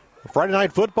 Friday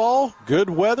night football, good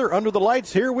weather under the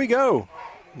lights. Here we go.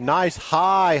 Nice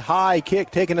high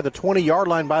kick taken at the 20-yard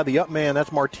line by the up man.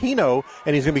 That's Martino,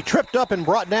 and he's going to be tripped up and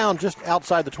brought down just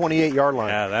outside the 28-yard line.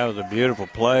 Yeah, that was a beautiful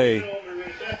play.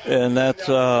 And that's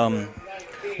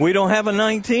we don't have a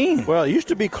 19. Well, it used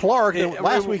to be Clark.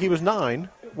 Last week he was 9.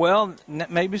 Well,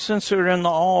 maybe since they're in the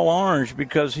all-orange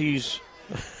because he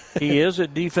is a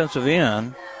defensive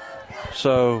end.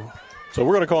 So we're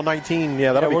going to call 19.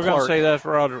 Yeah, that'll be Clark. We're going to say that's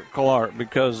Roderick Clark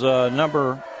because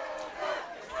number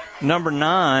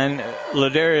 9,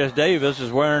 Ladarius Davis, is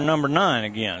wearing number 9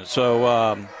 again.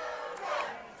 So,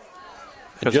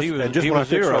 because he was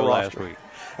 0 last week.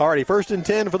 All righty, 1st and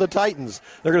 10 for the Titans.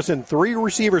 They're going to send 3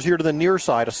 receivers here to the near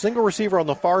side, a single receiver on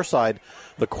the far side.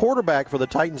 The quarterback for the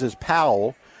Titans is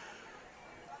Powell.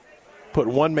 Put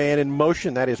one man in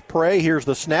motion. That is Prey. Here's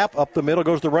the snap. Up the middle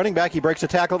goes the running back. He breaks a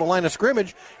tackle at the line of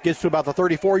scrimmage. Gets to about the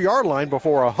 34-yard line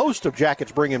before a host of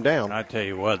Jackets bring him down. I tell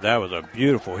you what, that was a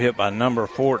beautiful hit by number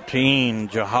 14,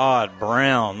 Jihad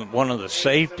Brown, one of the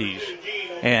safeties.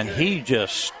 And he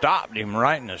just stopped him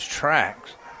right in his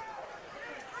tracks.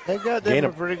 They got them a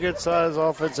pretty good-sized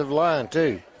offensive line,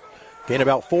 too. Gain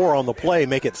about 4 on the play.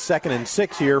 Make it 2nd and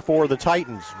 6 here for the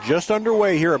Titans. Just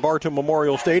underway here at Bartow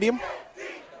Memorial Stadium.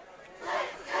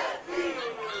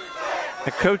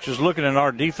 The coach is looking at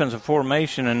our defensive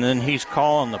formation, and then he's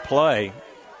calling the play.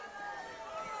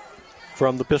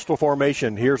 From the pistol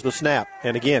formation, here's the snap.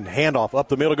 And again, handoff up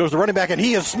the middle goes the running back, and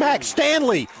he is smacked.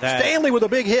 Stanley with a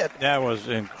big hit. That was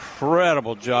an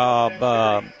incredible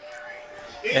job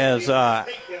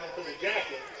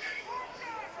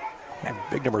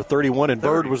big number 31, and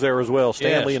Bird was there as well.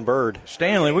 Stanley and Bird.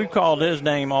 Stanley, we've called his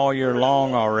name all year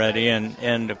long already,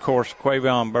 and of course,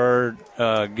 Quavion Bird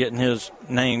getting his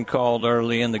name called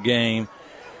early in the game.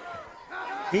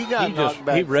 He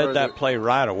read that play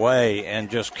right away and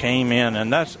just came in,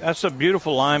 and that's a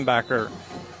beautiful linebacker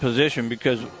position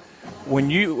because the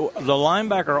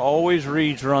linebacker always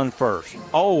reads run first,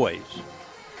 always.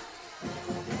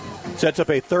 Sets up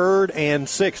a 3rd and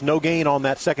 6. No gain on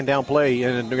that second down play.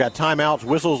 And we got timeouts.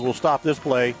 Whistles will stop this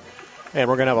play. And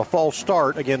we're going to have a false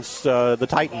start against the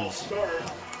Titans.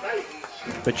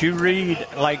 But you read,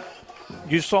 like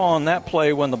you saw on that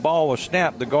play when the ball was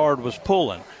snapped, the guard was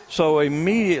pulling. So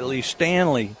immediately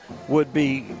Stanley would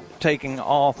be taking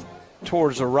off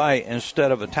towards the right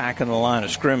instead of attacking the line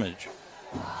of scrimmage.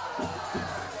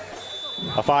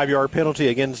 A 5-yard penalty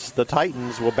against the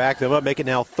Titans will back them up. Make it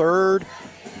now 3rd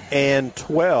and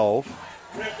 12.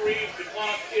 Referee, the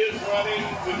clock is running.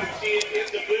 We can see it in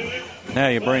the booth. Now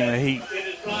you bring the heat. It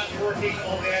is not working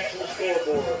on the actual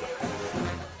scoreboard.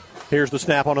 Here's the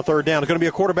snap on a 3rd down. It's going to be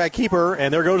a quarterback keeper,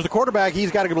 and there goes the quarterback.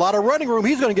 He's got a lot of running room.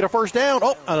 He's going to get a 1st down.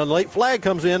 Oh, and a late flag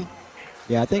comes in.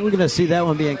 Yeah, I think we're going to see that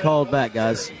one being called back,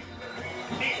 guys.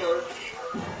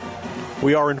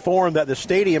 We are informed that the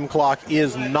stadium clock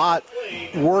is not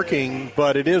working,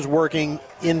 but it is working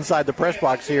inside the press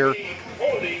box here.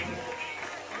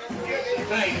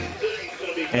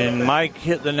 And Mike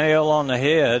hit the nail on the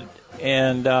head,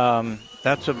 and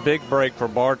that's a big break for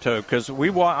Bartow because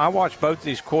I watched both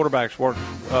these quarterbacks work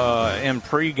in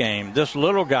pregame. This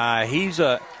little guy, he's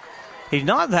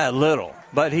not that little,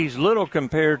 but he's little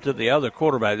compared to the other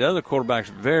quarterback. The other quarterback's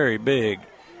very big,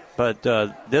 but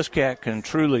this cat can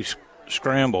truly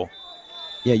scramble.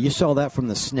 Yeah, you saw that from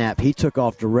the snap. He took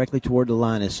off directly toward the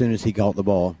line as soon as he got the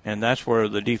ball. And that's where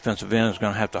the defensive end is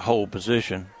going to have to hold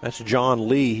position. That's John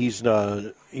Lee. He's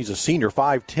a senior,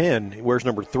 5'10". He wears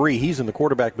number 3. He's in the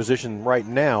quarterback position right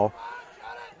now.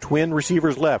 Twin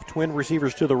receivers left, twin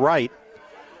receivers to the right.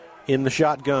 In the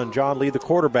shotgun, John Lee, the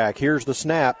quarterback. Here's the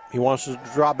snap. He wants to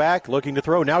drop back, looking to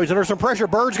throw. Now he's under some pressure.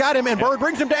 Bird's got him, and Bird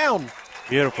brings him down.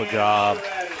 Beautiful job.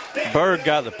 Bird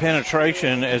got the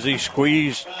penetration as he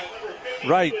squeezed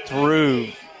right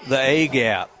through the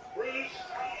A-gap,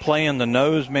 playing the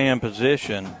nose man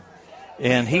position,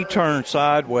 and he turned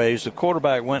sideways. The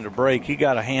quarterback went to break. He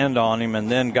got a hand on him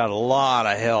and then got a lot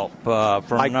of help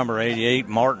from number 88,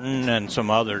 Martin, and some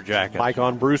other Jackets. Mike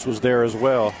on Bruce was there as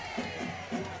well.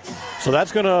 So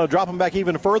that's going to drop him back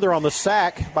even further on the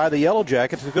sack by the Yellow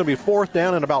Jackets. It's going to be 4th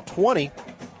down and about 20.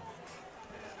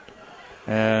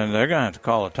 And they're going to have to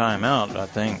call a timeout, I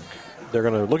think. They're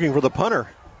going to looking for the punter.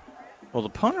 Well, the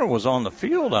punter was on the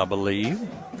field, I believe.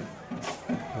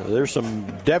 There's some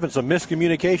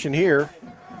miscommunication here.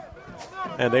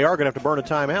 And they are going to have to burn a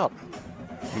timeout.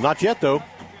 Not yet, though.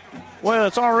 Well,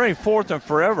 it's already 4th and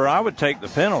forever. I would take the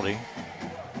penalty.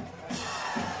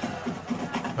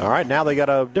 All right, now they got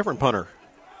a different punter.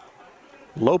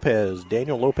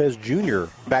 Daniel Lopez Jr.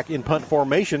 back in punt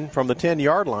formation from the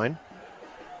 10-yard line.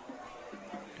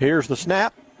 Here's the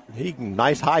snap.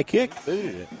 Nice high kick.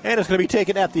 And it's going to be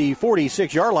taken at the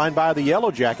 46-yard line by the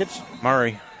Yellow Jackets.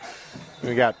 Murray.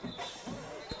 There's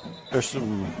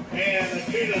some.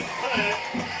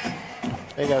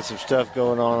 They got some stuff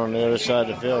going on the other side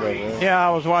of the field over there. Yeah, I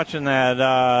was watching that.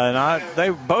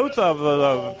 And both of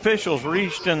the officials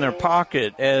reached in their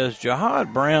pocket as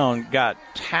Jihad Brown got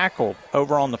tackled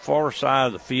over on the far side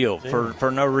of the field for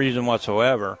no reason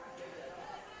whatsoever.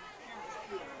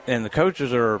 And the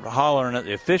coaches are hollering at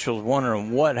the officials,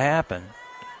 wondering what happened.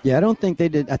 Yeah, I don't think they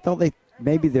did. I thought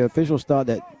maybe the officials thought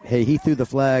that, hey, he threw the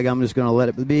flag, I'm just going to let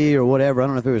it be or whatever. I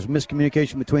don't know if there was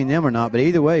miscommunication between them or not, but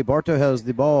either way, Bartow has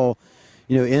the ball,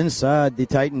 inside the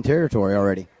Titan territory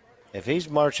already. If he's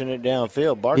marching it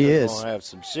downfield, Bartow's going to have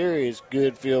some serious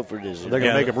good field for this. They're going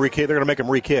to make him re-kick. They're going to make him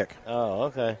re-kick. Oh,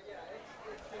 okay.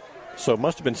 So it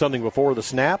must have been something before the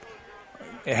snap.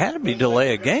 It had to be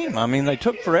delay a game. I mean, they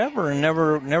took forever and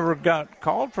never got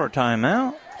called for a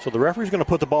timeout. So the referee's going to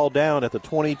put the ball down at the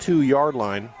 22-yard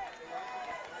line,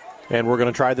 and we're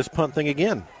going to try this punt thing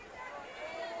again.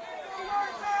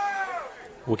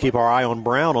 We'll keep our eye on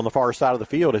Brown on the far side of the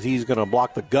field as he's going to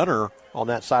block the gunner on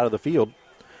that side of the field.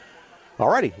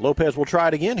 All righty, Lopez will try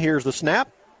it again. Here's the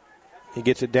snap. He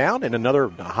gets it down, and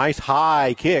another nice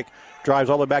high kick.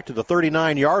 Drives all the way back to the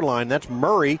 39-yard line. That's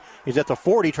Murray. He's at the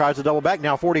 40, tries to double back.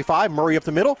 Now 45, Murray up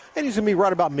the middle, and he's going to be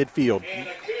right about midfield.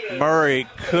 Murray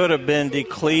could have been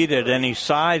decleated, and he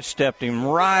sidestepped him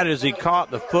right as he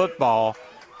caught the football.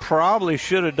 Probably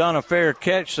should have done a fair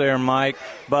catch there, Mike,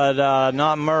 but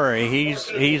not Murray. He's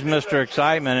Mr.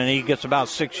 Excitement, and he gets about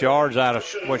 6 yards out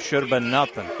of what should have been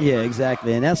nothing. Yeah,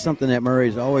 exactly, and that's something that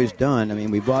Murray's always done. I mean,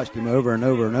 we've watched him over and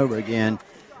over and over again.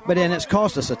 But then it's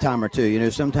cost us a time or two.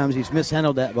 Sometimes he's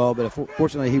mishandled that ball, but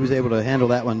fortunately he was able to handle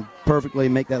that one perfectly,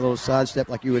 make that little sidestep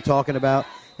like you were talking about,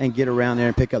 and get around there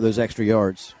and pick up those extra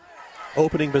yards.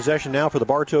 Opening possession now for the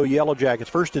Bartow Yellow Jackets.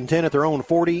 1st and 10 at their own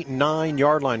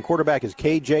 49-yard line. Quarterback is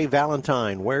K.J.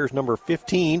 Valentine. Wears number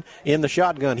 15 in the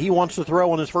shotgun. He wants to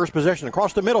throw on his first possession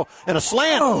across the middle and a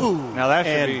slant. Oh, now that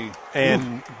should be.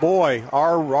 And boy,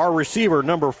 our receiver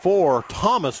number 4,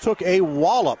 Thomas, took a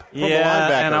wallop from the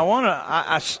linebacker.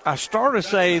 And I start to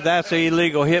say that's an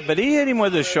illegal hit, but he hit him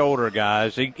with his shoulder,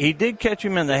 guys. He did catch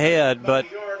him in the head, but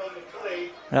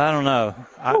I don't know.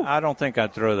 I don't think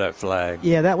I'd throw that flag.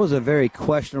 Yeah, that was a very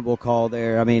questionable call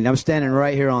there. I mean, I'm standing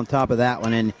right here on top of that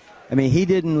one, and I mean, he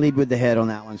didn't lead with the head on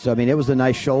that one. So I mean, it was a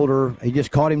nice shoulder. He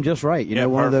just caught him just right.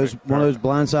 One of those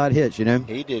blindside hits.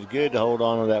 He did good to hold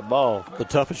on to that ball. The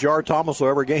toughest yard Thomas will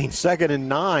ever gain. 2nd and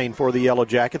 9 for the Yellow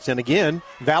Jackets. And again,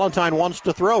 Valentine wants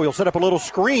to throw. He'll set up a little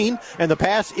screen, and the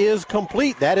pass is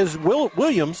complete. That is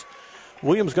Williams.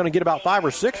 Williams going to get about 5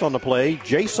 or 6 on the play.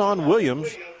 Jason Williams.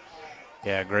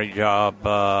 Yeah, great job.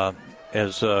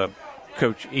 As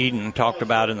Coach Eden talked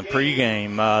about in the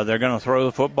pregame, they're going to throw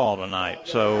the football tonight.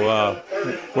 So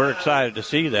we're excited to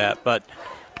see that. But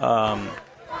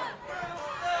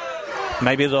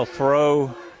maybe they'll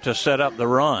throw to set up the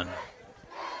run.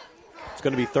 It's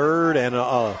going to be third and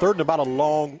about a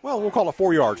long, we'll call it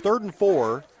 4 yards. 3rd and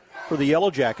 4 for the Yellow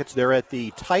Jackets. They're at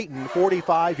the Titan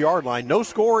 45-yard line. No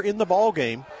score in the ball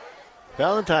game.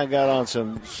 Valentine got on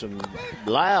some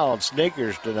loud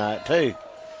sneakers tonight, too.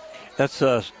 That's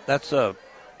a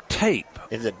tape.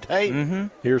 Is it tape? Mm-hmm.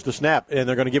 Here's the snap, and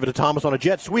they're going to give it to Thomas on a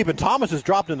jet sweep, and Thomas is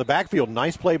dropped in the backfield.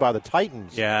 Nice play by the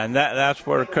Titans. Yeah, and that's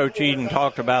where Coach Eden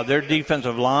talked about. Their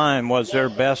defensive line was their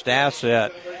best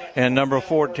asset, and number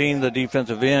 14, the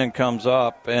defensive end, comes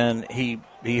up, and he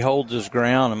holds his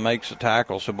ground and makes a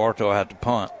tackle, so Bartow had to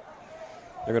punt.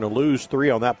 They're going to lose 3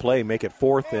 on that play, make it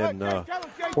 4th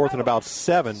and about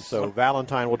 7. So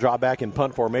Valentine will drop back in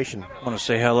punt formation. I want to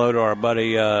say hello to our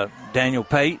buddy Daniel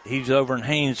Pate. He's over in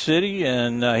Haines City,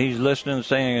 and he's listening,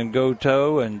 saying "Go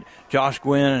Toe," and Josh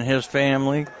Gwynn and his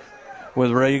family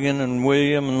with Reagan and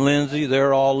William and Lindsay.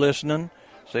 They're all listening.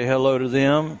 Say hello to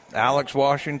them. Alex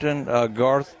Washington,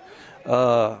 Garth,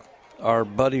 our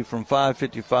buddy from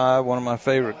 555, one of my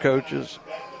favorite coaches.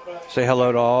 Say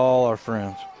hello to all our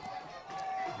friends.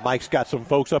 Mike's got some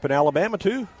folks up in Alabama,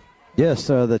 too. Yes,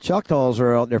 the Choctaws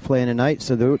are out there playing tonight,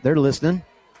 so they're listening.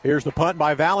 Here's the punt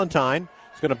by Valentine.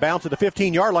 It's going to bounce at the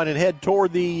 15-yard line and head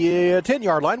toward the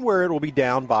 10-yard line, where it will be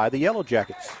down by the Yellow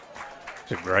Jackets.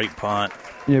 It's a great punt.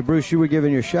 Yeah, Bruce, you were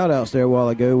giving your shout-outs there a while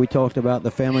ago. We talked about the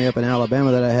family up in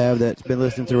Alabama that I have that's been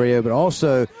listening to the radio. But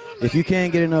also, if you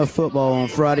can't get enough football on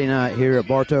Friday night here at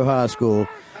Bartow High School,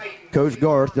 Coach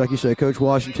Garth, like you said, Coach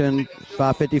Washington,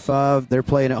 555, they're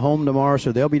playing at home tomorrow,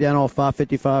 so they'll be down all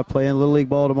 555 playing Little League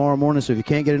ball tomorrow morning. So if you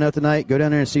can't get enough tonight, go down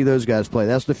there and see those guys play.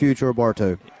 That's the future of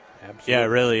Bartow. Absolutely. Yeah, it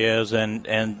really is.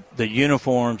 And the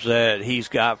uniforms that he's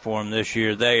got for them this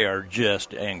year, they are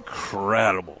just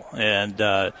incredible. And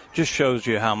just shows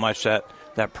you how much that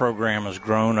program has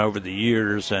grown over the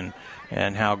years and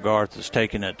how Garth has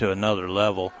taken it to another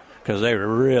level, because they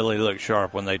really look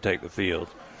sharp when they take the field.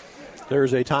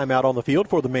 There's a timeout on the field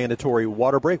for the mandatory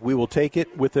water break. We will take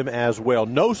it with them as well.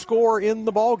 No score in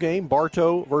the ball game.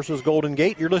 Bartow versus Golden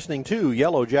Gate. You're listening to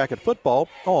Yellow Jacket Football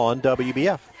on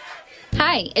WBF.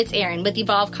 Hi, it's Erin with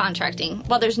Evolve Contracting.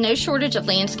 While there's no shortage of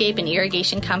landscape and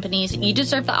irrigation companies, you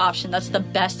deserve the option that's the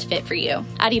best fit for you.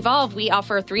 At Evolve, we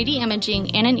offer 3D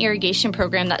imaging and an irrigation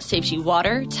program that saves you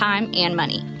water, time, and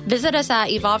money. Visit us at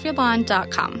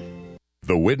evolveyourlawn.com.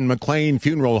 The Whidden McLean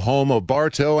Funeral Home of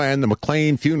Bartow and the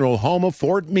McLean Funeral Home of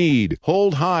Fort Meade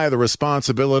hold high the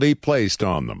responsibility placed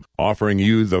on them, offering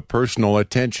you the personal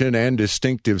attention and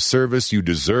distinctive service you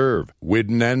deserve.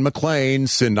 Whidden and McLean,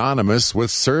 synonymous with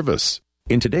service.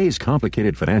 In today's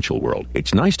complicated financial world,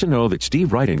 it's nice to know that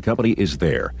Steve Wright & Company is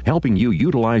there, helping you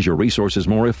utilize your resources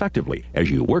more effectively as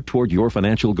you work toward your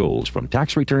financial goals, from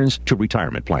tax returns to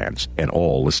retirement plans and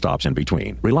all the stops in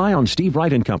between. Rely on Steve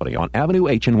Wright & Company on Avenue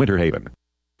H in Winter Haven.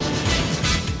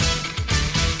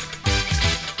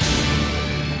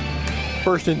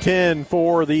 First and 10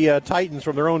 for the Titans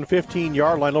from their own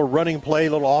 15-yard line. Little running play,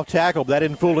 little off tackle. That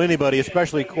didn't fool anybody,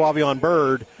 especially Quavion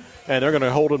Bird. And they're going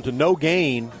to hold him to no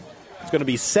gain. It's going to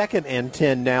be 2nd and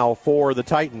 10 now for the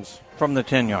Titans. From the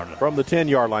 10-yard line. From the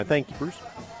 10-yard line. Thank you, Bruce.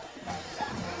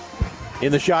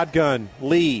 In the shotgun,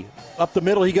 Lee. Up the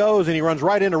middle he goes, and he runs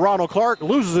right into Ronald Clark,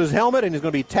 loses his helmet, and he's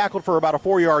going to be tackled for about a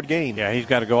 4-yard gain. Yeah, he's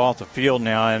got to go off the field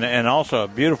now, and also a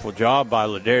beautiful job by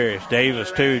Ladarius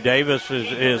Davis, too. Davis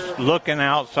is looking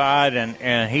outside,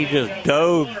 and he just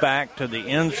dove back to the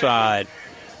inside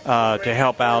to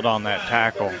help out on that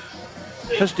tackle.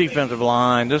 This defensive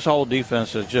line, this whole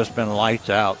defense has just been lights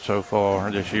out so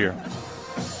far this year.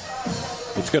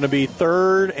 It's going to be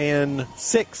 3rd and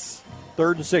 6.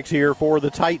 3rd and 6 here for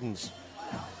the Titans.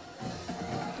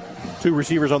 2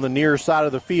 receivers on the near side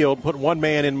of the field, put one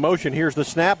man in motion. Here's the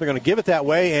snap. They're going to give it that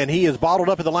way, and he is bottled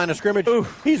up at the line of scrimmage.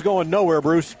 Oof. He's going nowhere,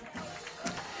 Bruce.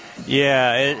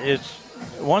 Yeah, it's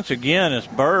once again, it's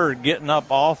Bird getting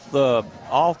up off the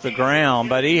ground,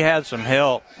 but he had some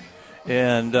help.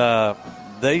 And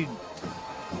they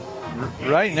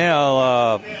right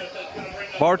now,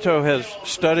 Bartow has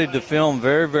studied the film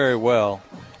very, very well,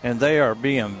 and they are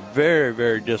being very,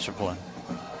 very disciplined.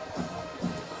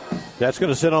 That's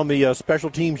going to sit on the special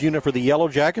teams unit for the Yellow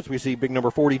Jackets. We see big number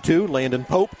 42, Landon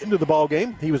Pope, into the ball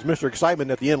game. He was Mr.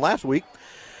 Excitement at the end last week.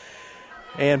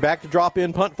 And back to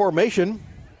drop-in punt formation.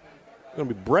 Going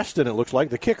to be Breston, it looks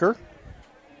like, the kicker.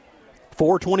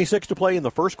 4:26 to play in the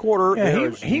first quarter.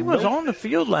 Yeah, he was on the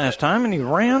field last time, and he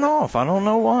ran off. I don't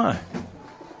know why.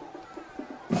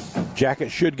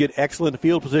 Jackets should get excellent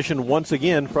field position once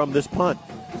again from this punt.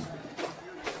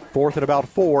 4th and about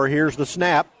 4. Here's the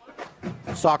snap.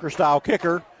 Soccer-style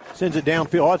kicker. Sends it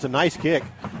downfield. Oh, that's a nice kick.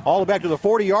 All the way back to the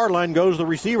 40-yard line goes the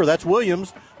receiver. That's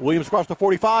Williams. Williams across the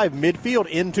 45, midfield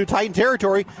into Titan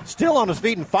territory. Still on his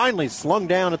feet and finally slung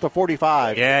down at the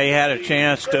 45. Yeah, he had a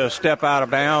chance to step out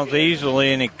of bounds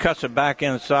easily, and he cuts it back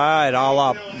inside, a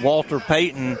la Walter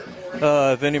Payton.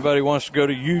 If anybody wants to go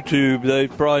to YouTube,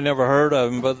 they've probably never heard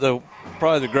of him, but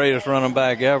probably the greatest running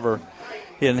back ever.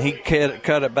 And he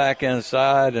cut it back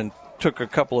inside and took a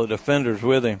couple of defenders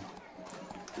with him.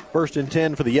 1st and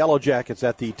 10 for the Yellow Jackets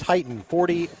at the Titan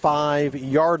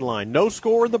 45-yard line. No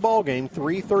score in the ballgame.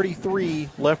 3:33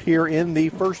 left here in the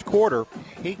first quarter.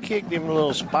 He kicked him a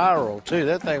little spiral, too.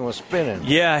 That thing was spinning.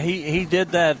 Yeah, he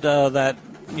did that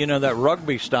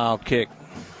rugby-style kick.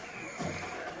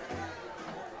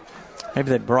 Maybe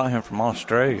they brought him from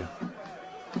Australia.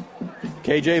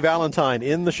 KJ Valentine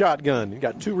in the shotgun. You've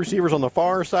got 2 receivers on the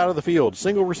far side of the field.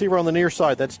 Single receiver on the near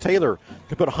side. That's Taylor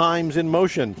to put Himes in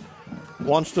motion.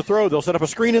 Wants to throw. They'll set up a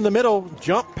screen in the middle.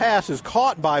 Jump pass is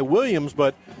caught by Williams,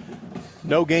 but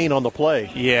No gain on the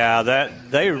play. Yeah,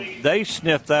 they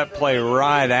sniffed that play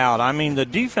right out. I mean, the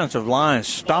defensive line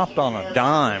stopped on a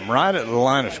dime right at the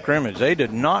line of scrimmage. They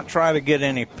did not try to get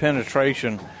any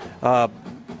penetration. I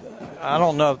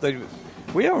don't know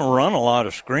if we haven't run a lot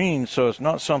of screens, so it's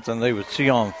not something they would see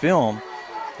on film.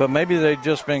 But maybe they've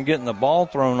just been getting the ball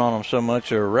thrown on them so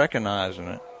much they're recognizing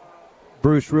it.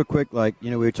 Bruce, real quick, we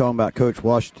were talking about Coach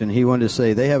Washington. He wanted to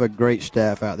say they have a great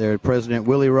staff out there. President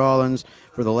Willie Rollins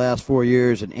for the last 4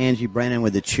 years and Angie Brannon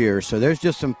with the cheer. So there's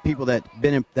just some people that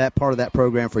been in that part of that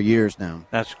program for years now.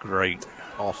 That's great.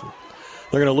 Awesome.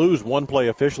 They're going to lose 1 play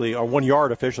officially, or 1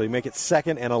 yard officially, make it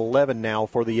 2nd and 11 now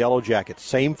for the Yellow Jackets.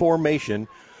 Same formation.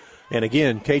 And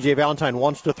again, KJ Valentine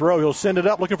wants to throw. He'll send it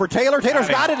up looking for Taylor. Taylor's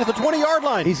got it at the 20-yard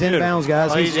line. He's inbounds,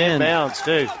 guys. He's inbounds,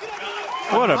 too.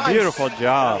 What a beautiful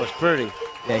job. That was pretty.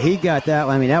 Yeah, he got that.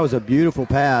 I mean, that was a beautiful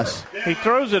pass. He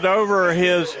throws it over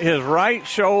his right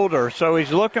shoulder, so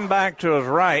he's looking back to his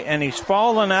right, and he's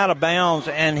falling out of bounds,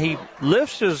 and he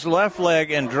lifts his left leg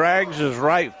and drags his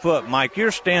right foot. Mike,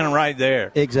 you're standing right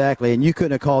there. Exactly, and you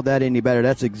couldn't have called that any better.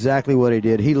 That's exactly what he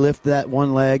did. He lifted that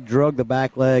one leg, drug the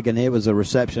back leg, and it was a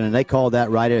reception, and they called that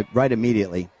right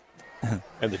immediately.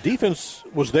 And the defense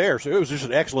was there, so it was just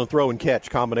an excellent throw and catch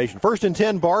combination. 1st and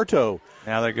 10, Bartow.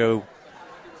 Now they go.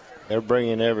 They're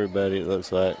bringing everybody, it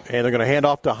looks like. And they're going to hand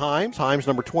off to Himes. Himes,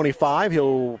 number 25.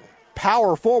 He'll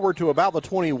power forward to about the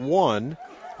 21.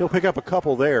 He'll pick up a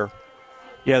couple there.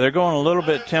 Yeah, they're going a little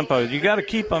bit tempo. You got to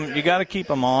keep them. You got to keep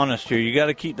them honest here. You got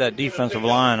to keep that defensive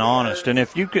line honest. And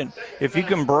if you can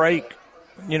break,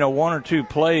 1 or 2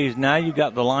 plays, now you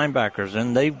got the linebackers,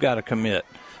 and they've got to commit.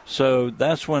 So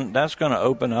that's going to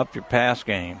open up your pass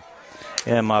game.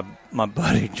 And my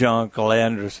buddy John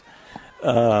Calandras,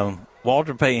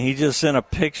 Walter Payton, he just sent a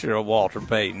picture of Walter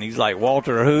Payton. He's like,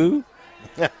 Walter who?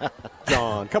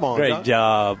 John, come on. Great John.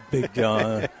 job, Big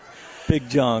John. Big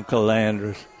John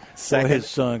Calandras. His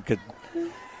son could.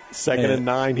 2nd and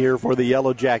 9 here for the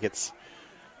Yellow Jackets.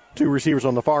 2 receivers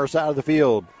on the far side of the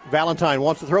field. Valentine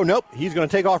wants to throw. Nope. He's going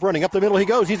to take off running. Up the middle he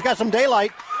goes. He's got some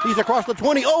daylight. He's across the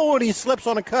 20. Oh, and he slips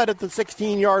on a cut at the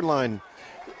 16-yard line.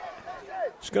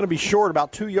 It's going to be short,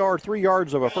 about 3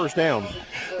 yards of a first down.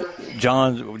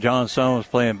 John's son was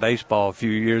playing baseball a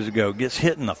few years ago. Gets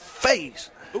hit in the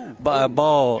face by a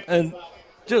ball and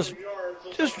just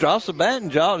drops the bat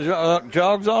and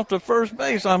jogs off to first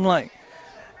base. I'm like,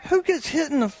 who gets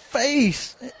hit in the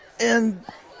face and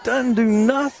doesn't do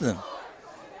nothing?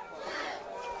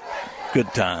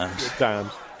 Good times. Good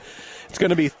times. It's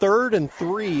going to be 3rd and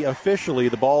 3 officially.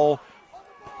 The ball,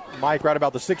 Mike, right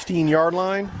about the 16-yard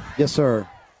line. Yes, sir.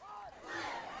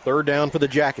 3rd down for the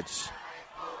Jackets.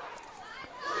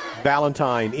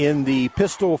 Valentine in the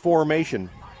pistol formation.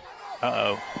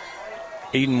 Uh-oh.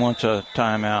 Eden wants a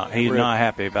timeout. He's not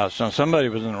happy about something. Somebody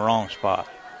was in the wrong spot.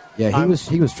 Yeah,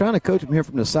 he was trying to coach him here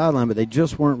from the sideline, but they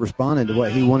just weren't responding to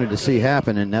what he wanted to see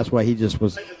happen, and that's why he just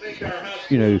was,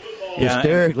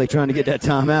 hysterically trying to get that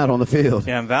timeout on the field.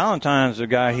 Yeah, and Valentine's the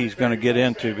guy he's going to get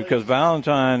into because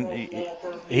Valentine,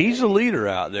 he's a leader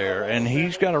out there, and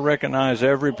he's got to recognize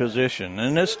every position.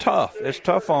 And it's tough. It's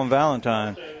tough on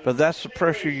Valentine, but that's the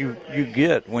pressure you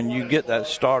get when you get that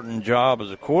starting job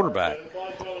as a quarterback.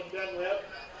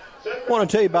 I want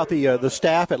to tell you about the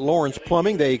staff at Lawrence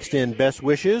Plumbing. They extend best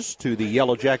wishes to the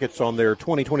Yellow Jackets on their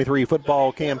 2023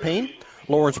 football campaign.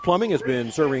 Lawrence Plumbing has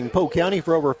been serving Polk County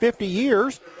for over 50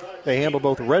 years. They handle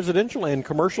both residential and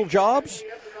commercial jobs.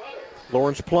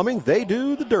 Lawrence Plumbing, they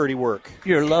do the dirty work.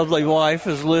 Your lovely wife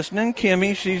is listening,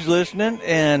 Kimmy. She's listening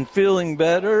and feeling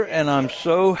better, and I'm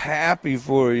so happy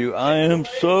for you. I am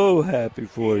so happy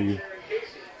for you.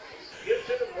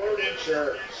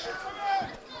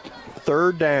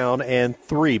 3rd down and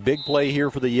 3. Big play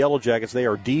here for the Yellow Jackets. They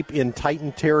are deep in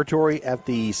Titan territory at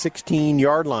the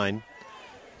 16-yard line.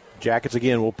 Jackets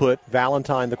again will put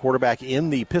Valentine, the quarterback,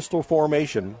 in the pistol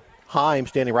formation. Himes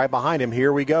standing right behind him.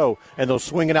 Here we go. And they'll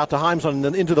swing it out to Himes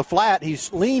into the flat. He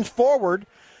leans forward.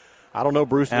 I don't know,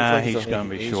 Bruce. He's going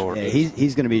to be short. Yeah,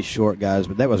 he's going to be short, guys,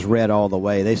 but that was red all the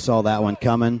way. They saw that one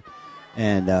coming,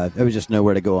 and there was just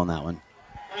nowhere to go on that one.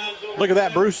 Look at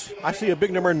that, Bruce. I see a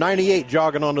big number 98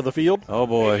 jogging onto the field. Oh,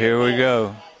 boy, here we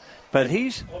go. But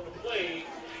he's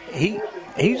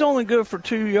only good for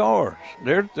 2 yards.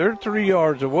 They're 3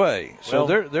 yards away. So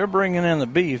they're bringing in the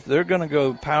beef. They're going to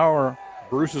go power.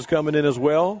 Bruce is coming in as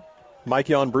well.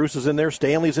 Mike-Yon Bruce is in there.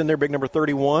 Stanley's in there, big number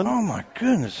 31. Oh, my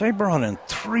goodness. They brought in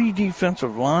 3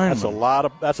 defensive linemen.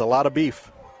 That's a lot of beef.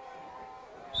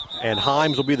 And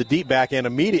Himes will be the deep back end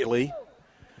immediately.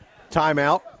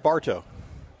 Timeout, Bartow.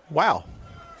 Wow.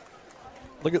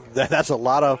 Look at that. That's a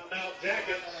lot of.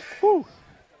 Whew.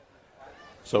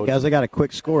 So guys, I got a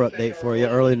quick score update for you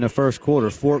early in the first quarter.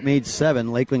 Fort Meade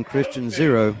 7, Lakeland Christian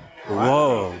 0.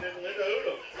 Whoa.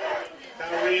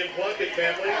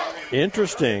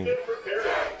 Interesting.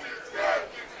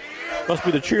 Must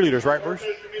be the cheerleaders, right, Bruce?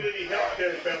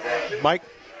 Mike?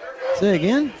 Say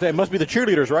again? Say it must be the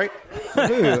cheerleaders, right?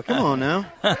 Ooh, come on now.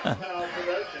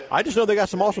 I just know they got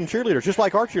some awesome cheerleaders, just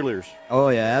like our cheerleaders. Oh,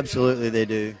 yeah, absolutely they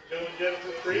do.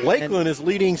 Lakeland is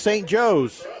leading St.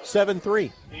 Joe's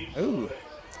 7-3. Ooh.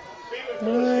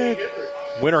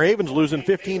 Winter Haven's losing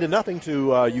 15-0 to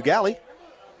Ugali.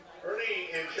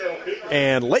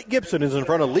 And Lake Gibson is in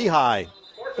front of Lehigh,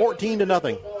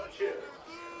 14-0.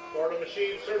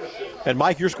 And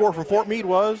Mike, your score from Fort Meade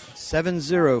was?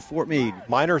 7-0, Fort Meade.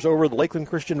 Miners over the Lakeland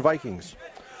Christian Vikings.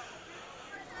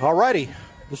 All righty.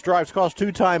 This drive's cost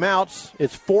 2 timeouts.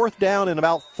 It's 4th down and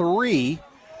about 3.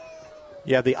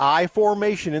 You have the I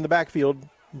formation in the backfield.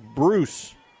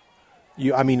 Bruce.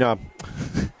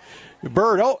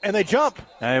 Bird. Oh, and they jump.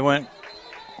 They went.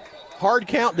 Hard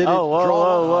count. Did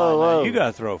whoa. You got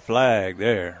to throw a flag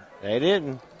there. They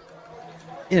didn't.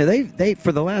 You know, they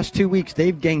for the last 2 weeks,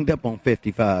 they've ganged up on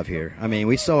 55 here. I mean,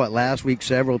 we saw it last week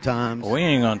several times. We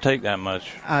ain't going to take that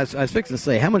much. I was fixing to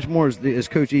say, how much more is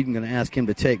Coach Eden going to ask him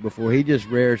to take before he just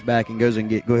rears back and goes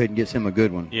and go ahead and gets him a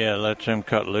good one? Yeah, lets him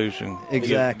cut loose and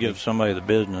exactly give somebody the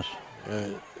business.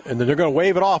 And then they're going to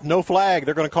wave it off. No flag.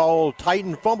 They're going to call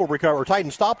Titan fumble recover. Titan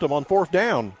stopped him on 4th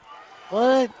down.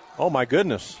 What? Oh, my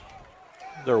goodness.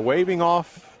 They're waving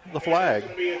off the flag.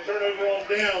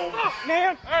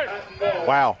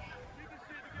 Wow.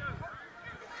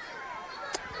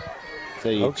 So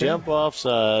you jump off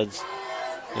sides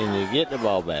and you get the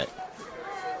ball back.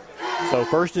 So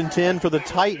 1st and 10 for the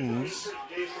Titans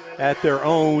at their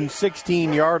own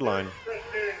 16-yard line.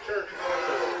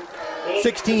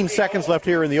 16 seconds left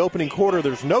here in the opening quarter.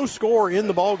 There's no score in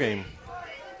the ballgame.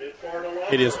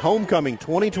 It is homecoming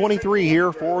 2023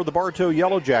 here for the Bartow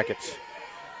Yellow Jackets.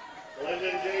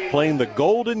 Playing the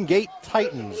Golden Gate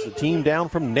Titans, the team down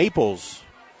from Naples.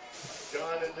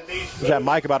 Is that,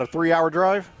 Mike, about a 3-hour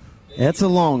drive? That's a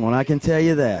long one, I can tell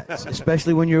you that,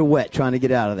 especially when you're wet trying to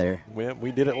get out of there.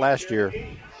 We did it last year.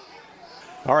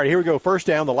 All right, here we go. 1st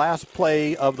down, the last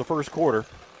play of the first quarter.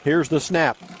 Here's the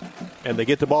snap, and they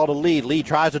get the ball to Lee. Lee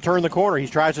tries to turn the corner. He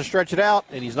tries to stretch it out,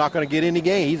 and he's not going to get any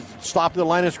gain. He's stopped at the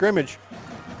line of scrimmage.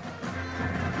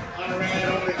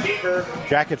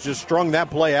 Jackets just strung that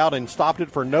play out and stopped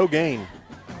it for no gain.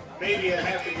 Maybe a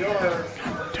half a yard.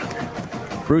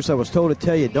 Bruce, I was told to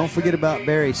tell you, don't forget about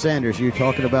Barry Sanders. You were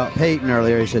talking about Peyton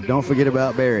earlier. He said, don't forget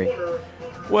about Barry.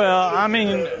 Well, I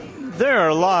mean, there are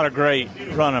a lot of great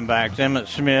running backs. Emmett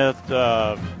Smith,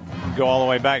 go all the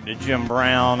way back to Jim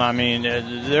Brown. I mean,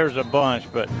 there's a bunch,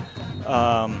 but,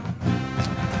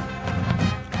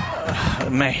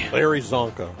 man. Larry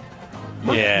Zonka.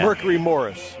 Yeah. Mercury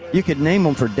Morris. You could name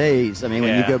them for days, when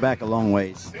you go back a long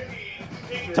ways.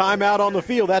 Timeout on the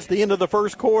field. That's the end of the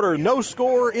first quarter. No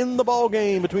score in the ball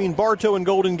game between Bartow and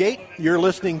Golden Gate. You're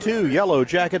listening to Yellow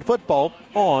Jacket Football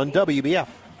on WBF.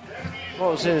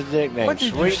 What was his nickname? What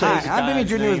did you say? Hi, I'm Benny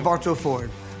Jr. with Bartow Ford.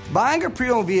 Buying a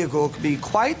pre-owned vehicle can be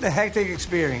quite the hectic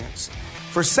experience.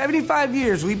 For 75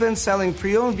 years, we've been selling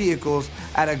pre-owned vehicles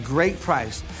at a great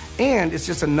price. And it's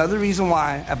just another reason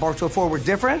why at Bartow Ford we're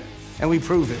different, and we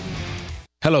prove it.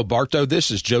 Hello, Bartow. This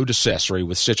is Joe DeCesare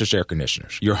with Citrus Air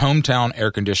Conditioners, your hometown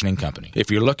air conditioning company. If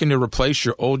you're looking to replace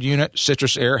your old unit,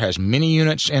 Citrus Air has many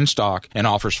units in stock and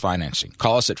offers financing.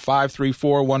 Call us at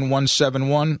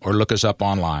 534-1171 or look us up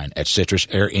online at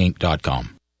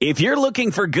citrusairinc.com. If you're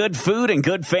looking for good food and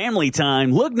good family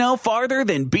time, look no farther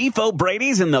than Beef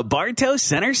O'Brady's in the Bartow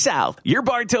Center South. Your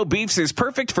Bartow Beefs is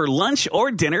perfect for lunch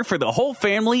or dinner for the whole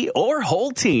family or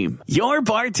whole team. Your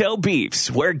Bartow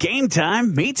Beefs, where game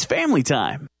time meets family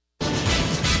time.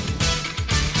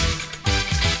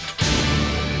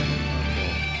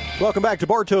 Welcome back to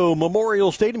Bartow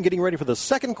Memorial Stadium, getting ready for the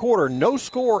second quarter. No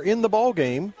score in the ball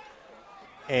game.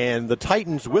 And the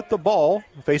Titans with the ball,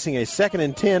 facing a 2nd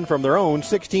and 10 from their own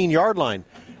 16-yard line.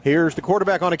 Here's the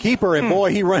quarterback on a keeper, and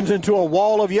boy, he runs into a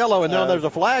wall of yellow, and now there's a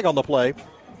flag on the play.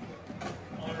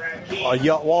 A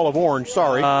wall of orange,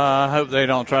 sorry. I hope they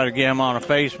don't try to get him on a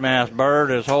face mask.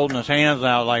 Bird is holding his hands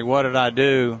out like, what did I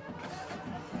do?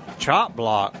 Chop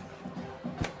block.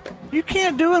 You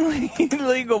can't do an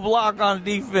illegal block on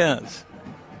defense.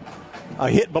 A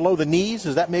hit below the knees,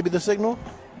 is that maybe the signal?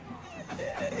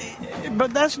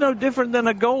 But that's no different than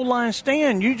a goal line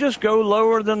stand. You just go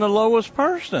lower than the lowest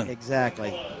person. Exactly.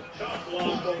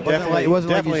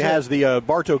 Definitely has the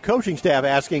Bartow coaching staff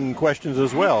asking questions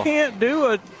as well. You can't do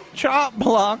a chop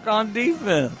block on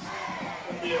defense.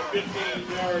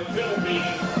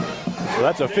 So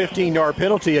that's a 15-yard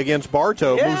penalty against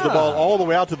Bartow. Yeah. Moves the ball all the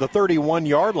way out to the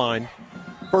 31-yard line.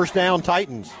 First down,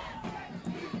 Titans.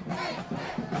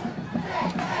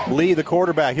 Lee, the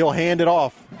quarterback, he'll hand it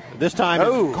off. This time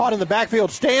it's caught in the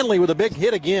backfield. Stanley with a big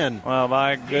hit again. Well,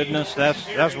 my goodness,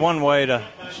 that's one way to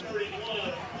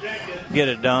get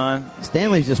it done.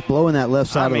 Stanley's just blowing that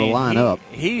left side of the line up.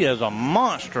 He is a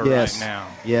monster Yes. right now.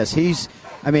 Yes, he's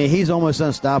almost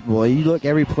unstoppable. You look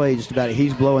every play just about it,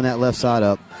 he's blowing that left side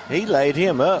up. He laid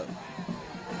him up.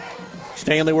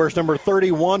 Stanley wears number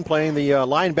 31, playing the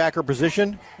linebacker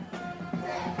position.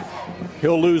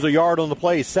 He'll lose a yard on the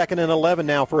play. 2nd and 11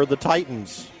 now for the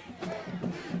Titans.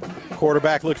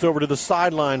 Quarterback looks over to the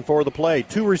sideline for the play.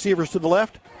 2 receivers to the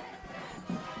left.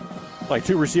 Like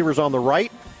 2 receivers on the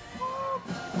right.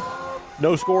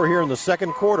 No score here in the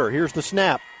second quarter. Here's the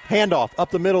snap. Handoff. Up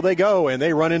the middle they go, and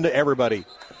they run into everybody.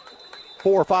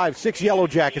 4, 5, 6 Yellow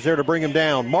Jackets there to bring him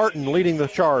down. Martin leading the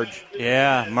charge.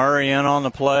 Yeah, Murray in on the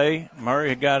play.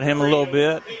 Murray got him a little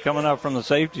bit coming up from the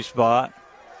safety spot.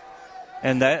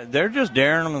 And they're just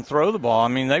daring them to throw the ball. I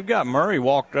mean, they've got Murray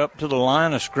walked up to the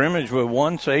line of scrimmage with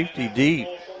 1 safety deep.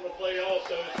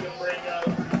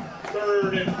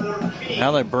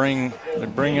 Now they bring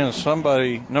in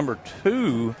somebody, number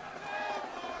 2,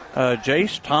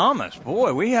 Jace Thomas.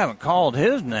 Boy, we haven't called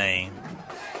his name.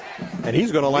 And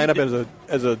he's going to line up as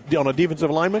a on a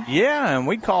defensive lineman? Yeah, and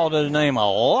we called his name a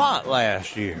lot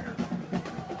last year.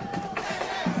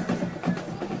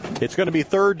 It's going to be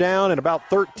 3rd down and about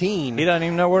 13. He doesn't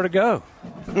even know where to go.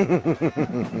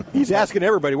 He's asking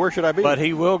everybody, where should I be? But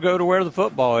he will go to where the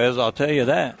football is, I'll tell you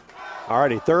that. All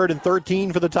righty, 3rd and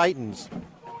 13 for the Titans.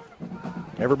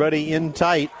 Everybody in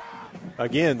tight.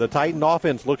 Again, the Titan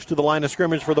offense looks to the line of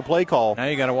scrimmage for the play call. Now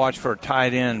you got to watch for a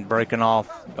tight end breaking off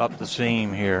up the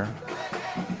seam here.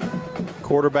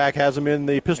 Quarterback has him in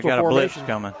the pistol got formation. A blitz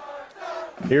coming.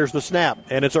 Here's the snap,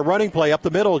 and it's a running play up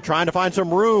the middle, trying to find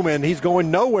some room, and he's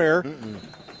going nowhere.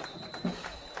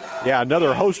 Yeah,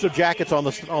 another host of Jackets on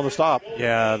the stop.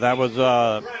 Yeah, that was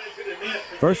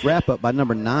first wrap up by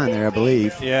number 9 there, I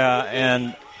believe. Yeah,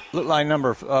 and looked like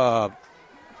number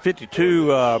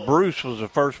 52 Bruce was the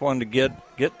first one to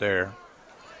get there.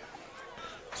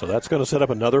 So that's going to set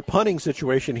up another punting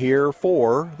situation here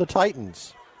for the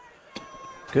Titans.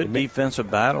 Good defensive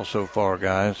battle so far,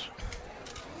 guys.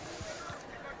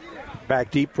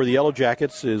 Back deep for the Yellow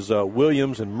Jackets is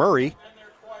Williams and Murray.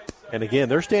 And again,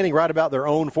 they're standing right about their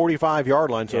own 45-yard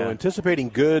line, so anticipating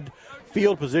good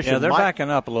field position. Yeah, they're backing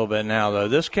up a little bit now, though.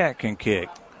 This cat can kick.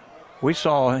 We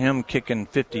saw him kicking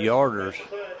 50-yarders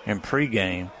in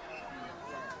pregame.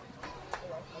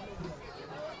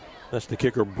 That's the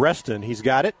kicker, Breston. He's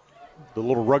got it. The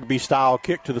little rugby-style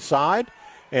kick to the side.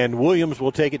 And Williams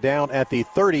will take it down at the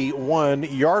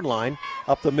 31-yard line.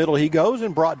 Up the middle he goes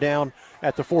and brought down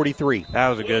at the 43. That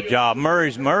was a good job.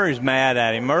 Murray's mad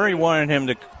at him. Murray wanted him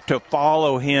to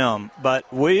follow him,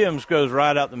 but Williams goes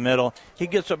right up the middle. He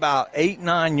gets about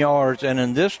 8-9 yards, and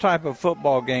in this type of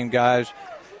football game, guys,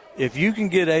 if you can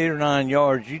get 8 or 9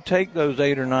 yards, you take those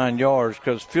 8 or 9 yards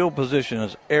because field position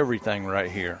is everything right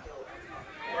here.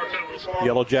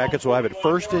 Yellow Jackets will have it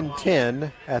 1st and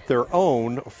 10 at their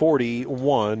own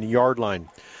 41-yard line.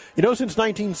 You know, since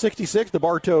 1966, the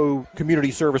Bartow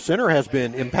Community Service Center has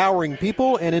been empowering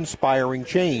people and inspiring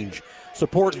change.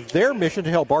 Support their mission to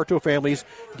help Bartow families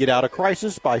get out of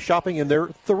crisis by shopping in their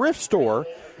thrift store.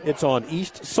 It's on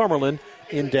East Summerlin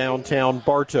in downtown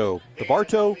Bartow. The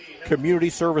Bartow Community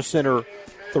Service Center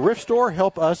thrift store,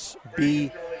 help us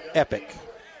be epic.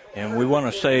 And we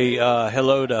want to say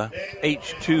hello to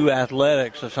H2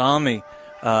 Athletics, Asami.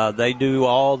 They do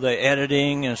all the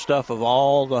editing and stuff of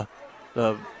all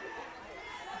the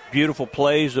beautiful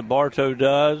plays that Bartow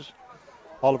does.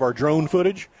 All of our drone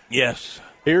footage? Yes.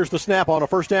 Here's the snap on a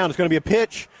first down. It's going to be a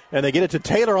pitch, and they get it to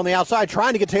Taylor on the outside,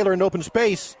 trying to get Taylor in open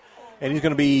space, and he's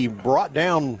going to be brought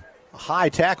down high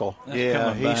tackle.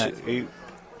 There's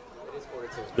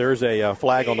a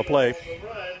flag on the play.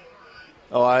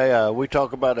 Oh, we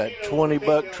talk about that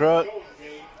 $20 truck.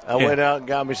 I went out and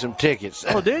got me some tickets.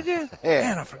 Oh, did you? Yeah.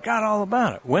 Man, I forgot all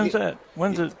about it. When's that?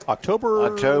 When's it? October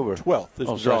 12th.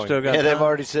 Is so I still got time? They've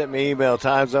already sent me email.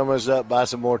 Time's almost up. Buy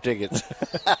some more tickets.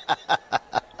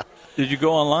 Did you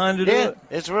go online to do it?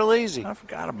 It's real easy. I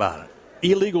forgot about it.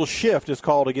 Illegal shift is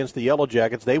called against the Yellow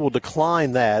Jackets. They will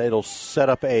decline that. It'll set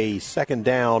up a second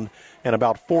down and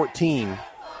about 14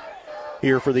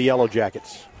 here for the Yellow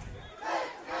Jackets.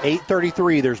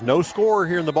 8:33. There's no score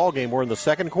here in the ballgame. We're in the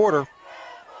second quarter.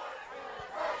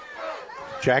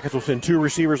 Jackets will send 2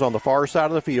 receivers on the far side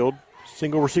of the field.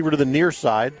 Single receiver to the near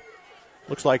side.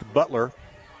 Looks like Butler.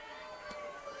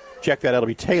 Check that. That'll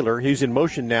be Taylor. He's in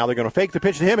motion now. They're going to fake the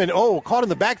pitch to him. And, caught in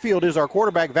the backfield is our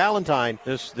quarterback, Valentine.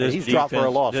 He's dropped for a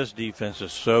loss. This defense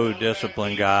is so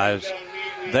disciplined, guys.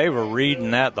 They were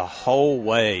reading that the whole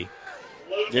way.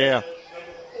 Yeah.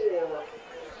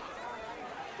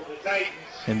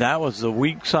 And that was the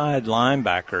weak side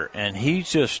linebacker, and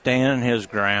he's just standing his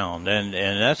ground, and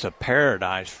that's a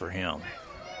paradise for him.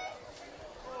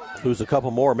 Lose a couple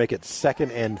more, make it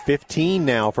 2nd and 15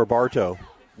 now for Bartow.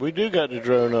 We do got the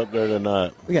drone up there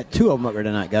tonight. We got 2 of them up there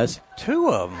tonight, guys. 2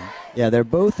 of them? Yeah, they're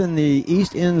both in the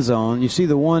east end zone. You see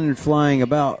the one flying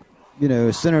about,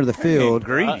 center of the field.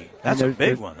 Greedy. That's a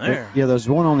big one there. Yeah, there's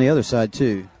one on the other side,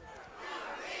 too.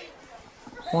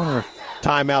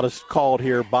 Timeout is called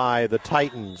here by the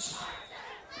Titans.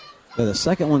 But the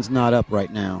second one's not up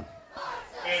right now.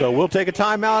 So we'll take a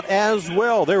timeout as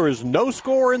well. There is no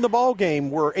score in the ball game.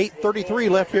 We're 8:33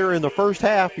 left here in the first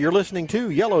half. You're listening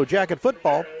to Yellow Jacket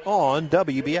Football on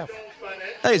WBF.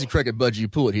 Hey, it's Cricket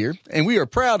Budgie Pullet here, and we are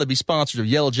proud to be sponsors of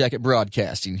Yellow Jacket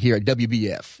Broadcasting here at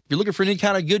WBF. If you're looking for any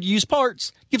kind of good used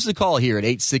parts, give us a call here at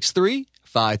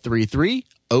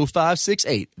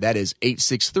 863-533-0568. That is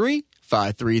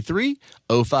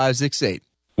 863-533-0568.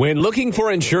 When looking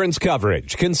for insurance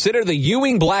coverage, consider the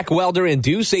Ewing Black Welder and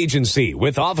Deuce Agency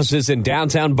with offices in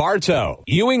downtown Bartow.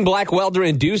 Ewing Black Welder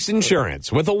and Deuce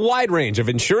Insurance with a wide range of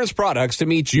insurance products to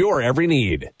meet your every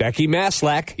need. Becky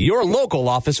Maslak, your local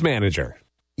office manager.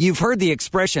 You've heard the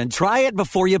expression, try it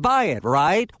before you buy it,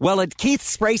 right? Well, at Keith's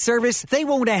Spray Service, they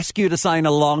won't ask you to sign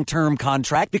a long-term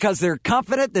contract because they're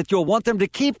confident that you'll want them to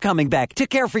keep coming back to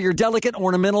care for your delicate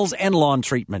ornamentals and lawn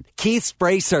treatment. Keith's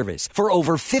Spray Service for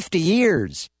over 50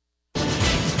 years.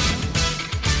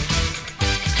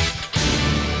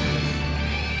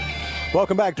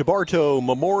 Welcome back to Bartow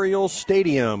Memorial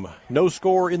Stadium. No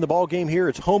score in the ball game here.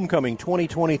 It's homecoming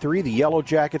 2023, the Yellow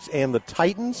Jackets and the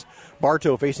Titans.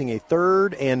 Bartow facing a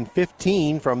 3rd and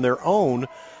 15 from their own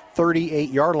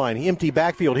 38-yard line. Empty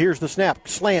backfield. Here's the snap.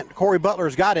 Slant. Corey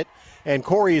Butler's got it, and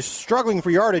Corey is struggling for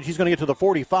yardage. He's going to get to the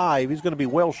 45. He's going to be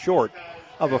well short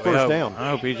of a first down. I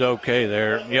hope he's okay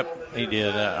there. Yep, he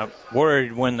did. I'm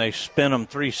worried when they spin him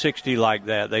 360 like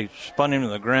that. They spun him to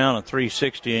the ground at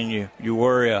 360, and you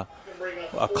worry a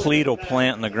cleat will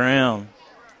plant in the ground.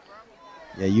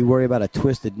 Yeah, you worry about a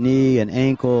twisted knee, an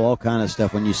ankle, all kind of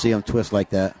stuff when you see them twist like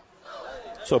that.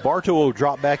 So Bartow will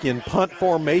drop back in punt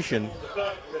formation.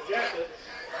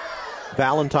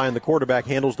 Valentine, the quarterback,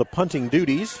 handles the punting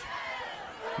duties.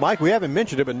 Mike, we haven't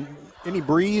mentioned it, but any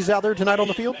breeze out there tonight on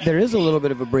the field? There is a little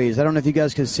bit of a breeze. I don't know if you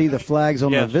guys can see the flags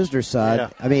on the visitor side. Yeah.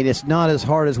 I mean, it's not as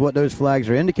hard as what those flags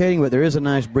are indicating, but there is a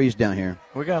nice breeze down here.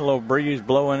 We got a little breeze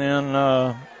blowing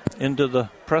in into the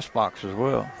press box as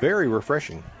well. Very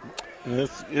refreshing.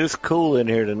 It's cool in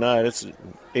here tonight. It's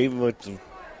even with the...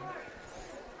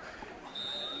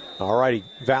 All righty,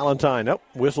 Valentine.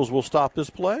 Whistles will stop this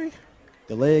play.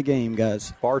 Delay a game,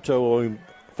 guys. Bartow,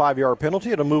 5-yard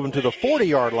penalty. It'll move him to the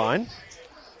 40-yard line.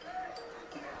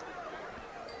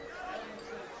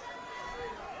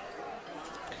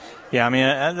 Yeah, I mean,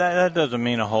 that doesn't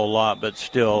mean a whole lot, but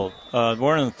still,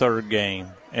 we're in the 3rd game,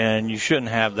 and you shouldn't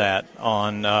have that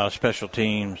on special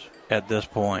teams at this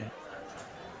point.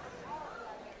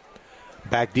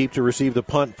 Back deep to receive the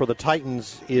punt for the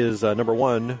Titans is number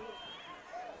 1,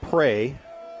 Prey,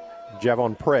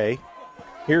 Javon Prey.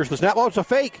 Here's the snap. Oh, it's a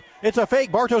fake. It's a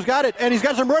fake. Bartow's got it, and he's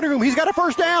got some running room. He's got a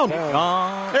first down.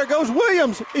 There goes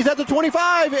Williams. He's at the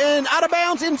 25 and out of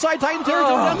bounds inside Titan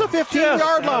territory down the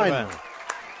 15-yard line.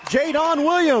 Jadon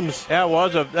Williams. That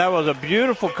was a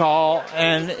beautiful call,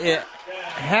 and it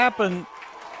happened.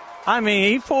 I mean,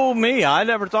 he fooled me. I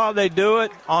never thought they'd do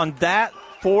it on that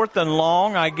 4th and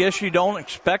long. I guess you don't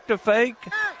expect a fake.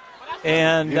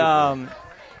 And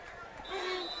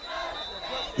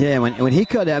yeah, when he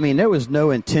cut it, I mean, there was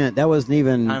no intent. There was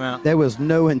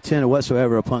no intent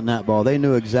whatsoever upon that ball. They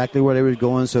knew exactly where they were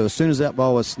going. So as soon as that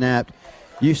ball was snapped,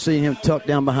 you see him tuck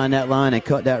down behind that line and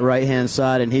cut that right-hand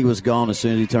side, and he was gone as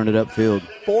soon as he turned it upfield.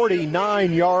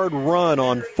 49-yard run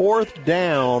on 4th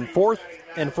down, 4th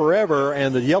and forever,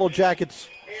 and the Yellow Jackets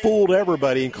fooled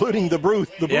everybody, including the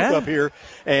booth up here,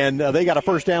 and they got a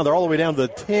first down. They're all the way down to the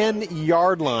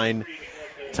 10-yard line.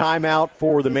 Timeout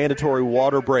for the mandatory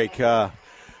water break.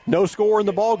 No score in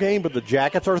the ball game, but the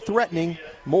Jackets are threatening.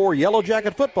 More Yellow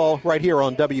Jacket football right here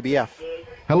on WBF.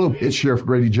 Hello, it's Sheriff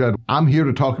Grady Judd. I'm here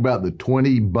to talk about the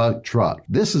 20-buck truck.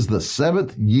 This is the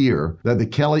 7th year that the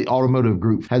Kelly Automotive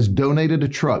Group has donated a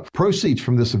truck. Proceeds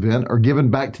from this event are given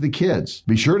back to the kids.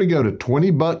 Be sure to go to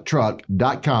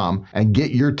 20bucktruck.com and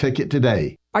get your ticket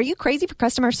today. Are you crazy for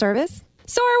customer service?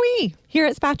 So are we. Here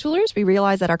at Spath Jewelers, we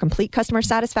realize that our complete customer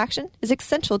satisfaction is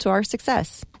essential to our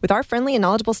success. With our friendly and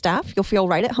knowledgeable staff, you'll feel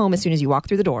right at home as soon as you walk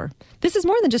through the door. This is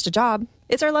more than just a job.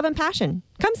 It's our love and passion.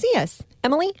 Come see us.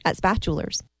 Emily at Spath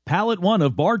Jewelers. Pallet One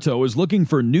of Bartow is looking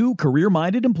for new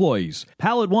career-minded employees.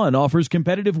 Pallet One offers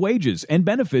competitive wages and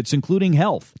benefits including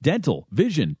health, dental,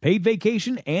 vision, paid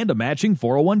vacation, and a matching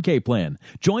 401k plan.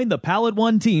 Join the Pallet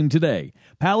One team today.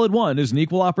 Pallet One is an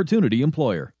equal opportunity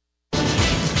employer.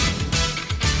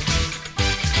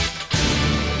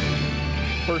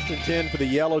 First and 10 for the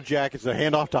Yellow Jackets. A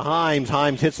handoff to Himes.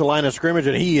 Himes hits the line of scrimmage,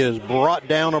 and he is brought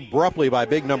down abruptly by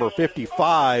big number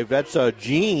 55. That's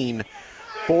Gene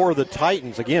for the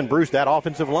Titans. Again, Bruce, that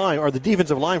offensive line, or the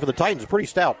defensive line for the Titans is pretty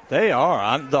stout. They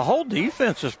are. The whole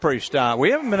defense is pretty stout.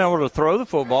 We haven't been able to throw the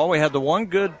football. We had the one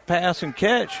good pass and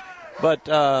catch, but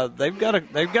they've got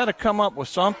to come up with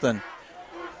something.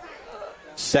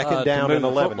 Second down and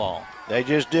 11. Football. They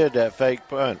just did that fake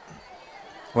punt.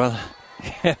 Well,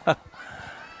 yeah.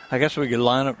 I guess we could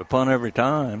line up to punt every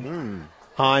time.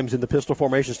 Himes in the pistol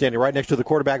formation, standing right next to the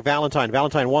quarterback, Valentine.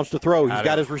 Valentine wants to throw. He's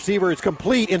got his receiver. It's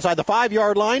complete inside the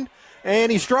 5-yard line,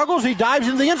 and he struggles. He dives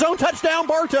into the end zone. Touchdown,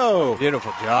 Bartow.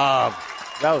 Beautiful job.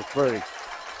 That was pretty.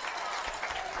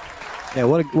 Yeah,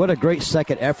 what a great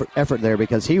second effort there,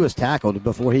 because he was tackled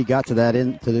before he got to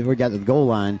the goal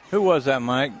line. Who was that,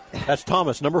 Mike? That's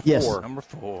Thomas, number 4. Yes. Number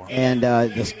 4. And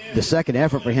the second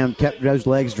effort for him kept those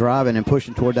legs driving and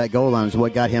pushing toward that goal line is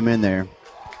what got him in there.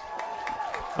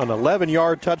 An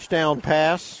 11-yard touchdown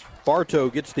pass. Bartow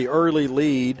gets the early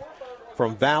lead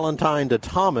from Valentine to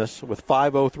Thomas with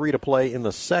 5:03 to play in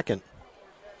the second.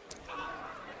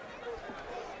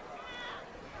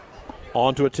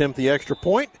 On to attempt the extra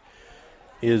point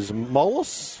is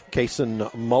Mullis,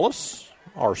 Kason Mullis,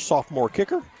 our sophomore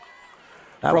kicker.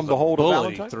 That from was the hold a of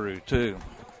bully Valentine. through, too.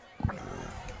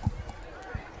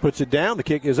 Puts it down. The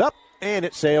kick is up, and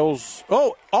it sails,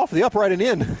 off the upright and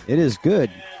in. It is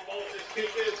good.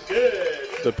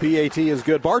 The PAT is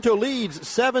good. Bartow leads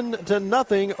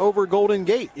 7-0 over Golden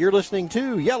Gate. You're listening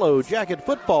to Yellow Jacket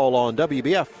Football on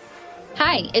WBF.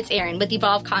 Hi, it's Erin with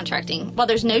Evolve Contracting. While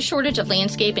there's no shortage of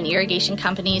landscape and irrigation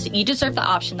companies, you deserve the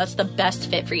option that's the best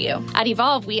fit for you. At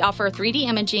Evolve, we offer 3D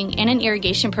imaging and an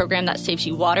irrigation program that saves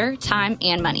you water, time,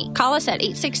 and money. Call us at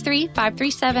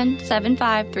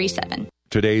 863-537-7537.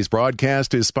 Today's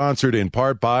broadcast is sponsored in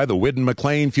part by the Whidden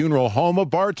McLean Funeral Home of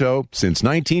Bartow since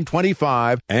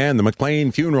 1925 and the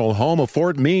McLean Funeral Home of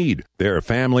Fort Meade. They're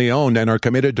family-owned and are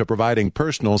committed to providing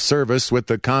personal service with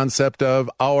the concept of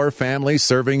our family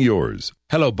serving yours.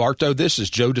 Hello, Bartow. This is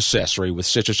Joe DeCessory with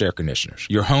Citrus Air Conditioners,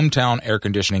 your hometown air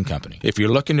conditioning company. If you're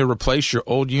looking to replace your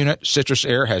old unit, Citrus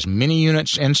Air has many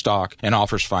units in stock and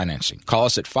offers financing. Call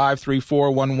us at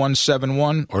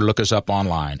 534-1171 or look us up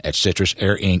online at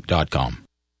citrusairinc.com.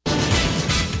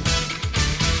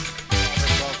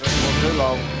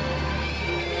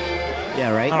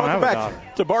 Yeah, right. Welcome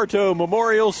back to Bartow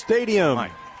Memorial Stadium.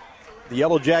 The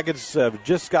Yellow Jackets have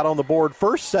just got on the board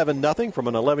first, 7-0 from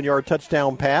an 11-yard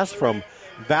touchdown pass from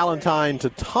Valentine to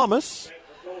Thomas.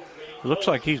 Looks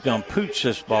like he's going to pooch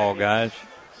this ball, guys.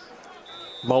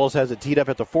 Mullis has it teed up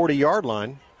at the 40-yard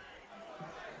line.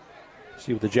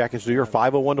 See what the Jackets do here.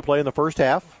 5:01 to play in the first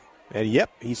half. And, yep,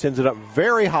 he sends it up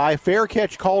very high. Fair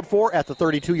catch called for at the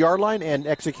 32-yard line and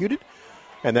executed.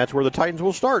 And that's where the Titans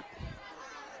will start.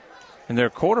 And their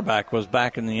quarterback was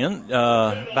back in the end,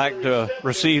 back to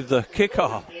receive the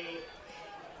kickoff.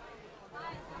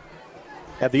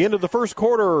 At the end of the first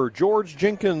quarter, George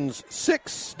Jenkins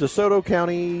 6, DeSoto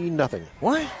County nothing.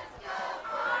 What?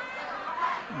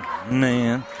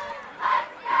 Man.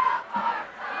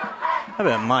 I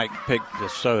bet Mike picked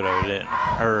DeSoto, didn't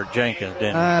he? Or Jenkins,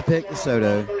 didn't he? I picked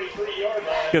DeSoto.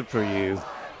 Good for you.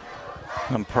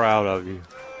 I'm proud of you.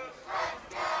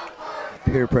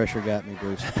 Peer pressure got me,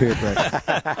 Bruce. Peer pressure.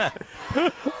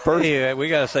 Hey, we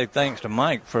got to say thanks to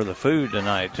Mike for the food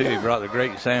tonight, too. He brought the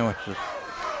great sandwiches.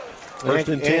 First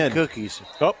and 10. Cookies.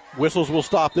 Oh, whistles will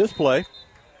stop this play.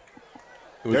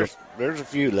 There's a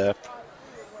few left.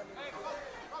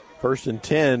 First and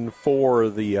 10 for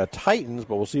the Titans,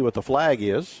 but we'll see what the flag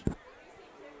is.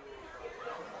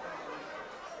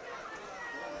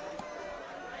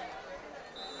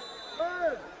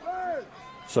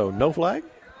 So no flag?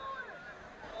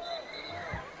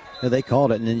 No, they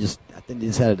called it, and then I think they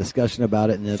just had a discussion about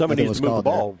it. And somebody needs was to move the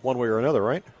ball there. one way or another,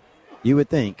 right? You would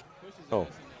think. Oh.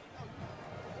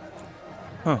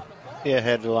 Huh. Yeah,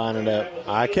 had to line it up.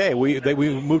 Okay, we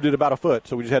moved it about a foot,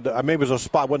 so we just had to. Maybe it was a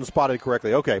spot, wasn't spotted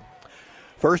correctly. Okay.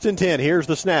 First and 10. Here's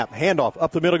the snap. Handoff.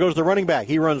 Up the middle goes the running back.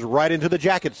 He runs right into the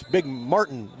Jackets. Big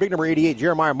number 88,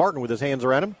 Jeremiah Martin, with his hands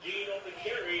around him.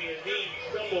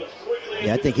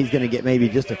 Yeah, I think he's going to get maybe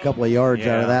just a couple of yards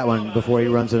out of that one before he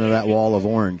runs into that wall of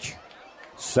orange.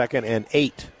 2nd and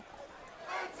 8.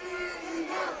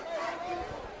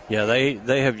 Yeah,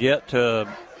 they have yet to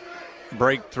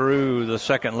break through the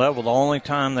second level. The only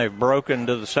time they've broken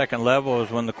to the second level is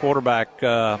when the quarterback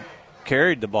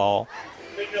carried the ball,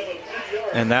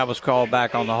 and that was called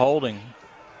back on the holding.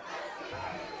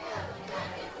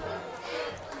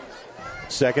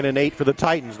 2nd and 8 for the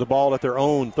Titans. The ball at their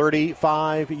own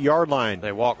 35-yard line.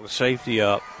 They walk the safety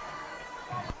up.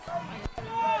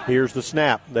 Here's the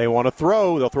snap. They want to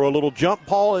throw. They'll throw a little jump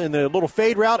ball in the little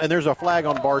fade route, and there's a flag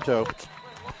on Bartow.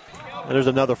 And there's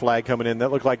another flag coming in.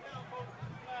 That looked like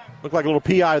a little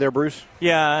PI there, Bruce.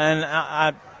 Yeah,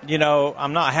 and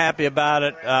I'm not happy about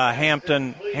it.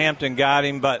 Hampton got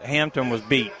him, but Hampton was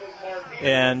beat.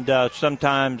 And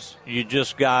sometimes you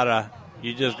just gotta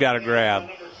grab.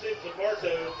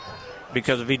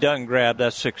 Because if he doesn't grab,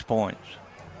 that's 6 points.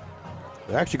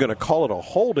 They're actually going to call it a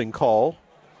holding call.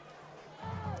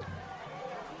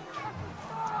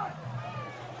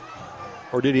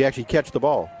 Or did he actually catch the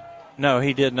ball? No,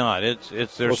 he did not. It's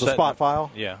a spot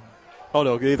foul? Yeah. Oh,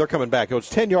 no, they're coming back. It was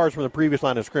 10 yards from the previous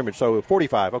line of scrimmage, so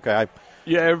 45. Okay.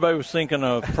 Yeah, everybody was thinking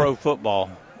of pro football.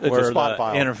 It's where a spot the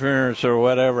foul. Interference or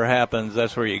whatever happens,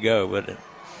 that's where you go with it.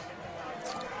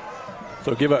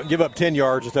 So give up 10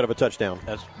 yards instead of a touchdown.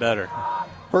 That's better.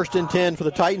 1st and 10 for the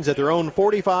Titans at their own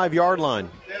 45-yard line.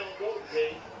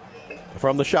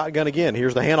 From the shotgun again.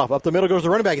 Here's the handoff. Up the middle goes the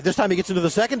running back. This time he gets into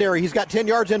the secondary. He's got 10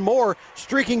 yards and more.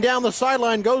 Streaking down the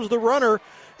sideline goes the runner,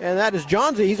 and that is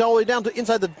Johnsey. He's all the way down to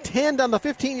inside the 10, down the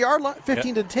 15-yard line,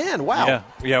 15 to 10. Wow.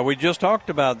 Yeah, we just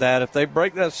talked about that. If they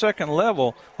break that second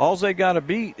level, all they got to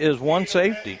beat is one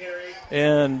safety.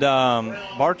 And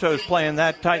Bartow's playing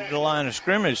that tight to the line of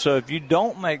scrimmage. So if you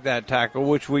don't make that tackle,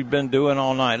 which we've been doing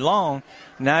all night long,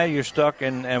 now you're stuck,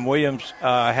 and Williams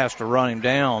has to run him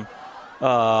down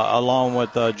along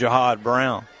with Jihad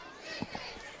Brown.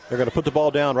 They're going to put the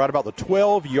ball down right about the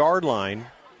 12-yard line.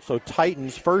 So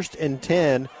Titans 1st and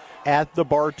 10 at the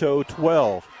Bartow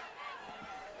 12.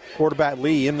 Quarterback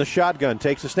Lee in the shotgun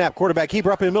takes the snap. Quarterback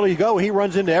keeper up in the middle. You go. He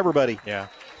runs into everybody. Yeah.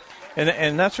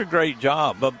 And that's a great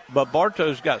job. But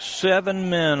Bartow's got 7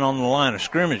 men on the line of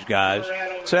scrimmage, guys.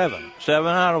 7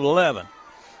 out of 11.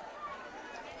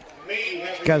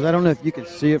 Guys, I don't know if you can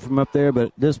see it from up there,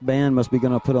 but this band must be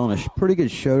going to put on a pretty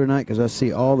good show tonight, because I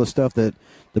see all the stuff that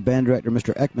the band director,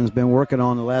 Mr. Ekman's been working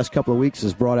on the last couple of weeks,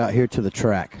 is brought out here to the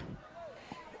track.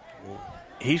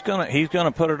 He's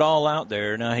gonna put it all out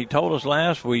there. Now, he told us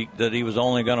last week that he was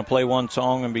only going to play one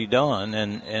song and be done,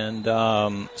 and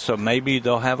so maybe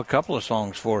they'll have a couple of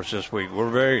songs for us this week.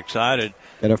 We're very excited.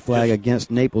 Got a flag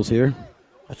against Naples here.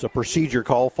 That's a procedure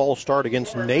call, false start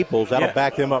against Naples. That'll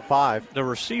back them up 5. The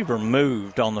receiver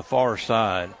moved on the far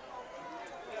side.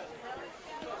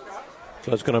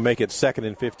 So it's going to make it 2nd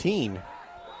and 15.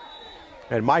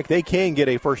 And, Mike, they can get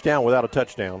a first down without a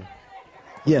touchdown.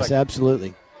 Yes,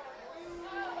 absolutely.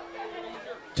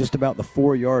 Just about the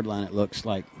 4-yard line, it looks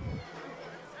like.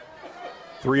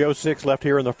 3:06 left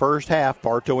here in the first half.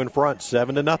 Bartow in front,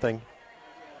 7-0.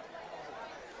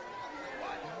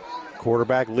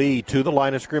 Quarterback Lee to the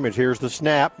line of scrimmage. Here's the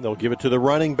snap. They'll give it to the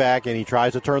running back, and he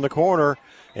tries to turn the corner.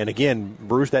 And again,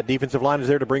 Bruce, that defensive line is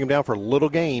there to bring him down for a little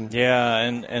gain. Yeah,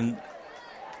 and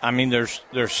I mean, there's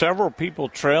several people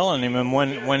trailing him, and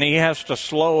when he has to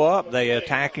slow up, they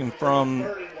attack him from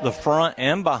the front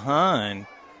and behind.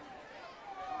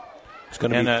 It's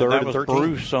going to be 3rd that and was 13.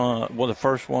 Bruce, the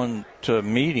first one to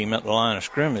meet him at the line of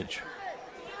scrimmage.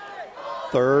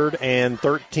 3rd and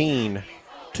 13.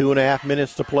 2.5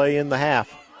 minutes to play in the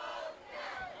half.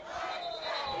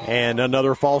 And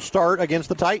another false start against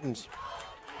the Titans.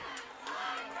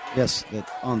 Yes,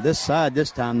 on this side this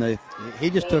time, he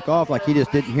just took off like he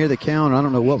just didn't hear the count. I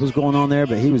don't know what was going on there,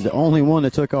 but he was the only one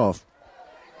that took off.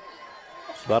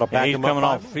 So that'll back he's him up. Coming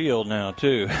off the field now,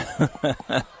 too.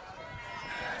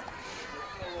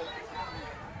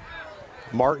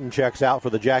 Martin checks out for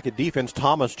the Jacket defense.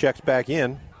 Thomas checks back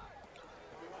in.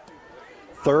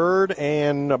 3rd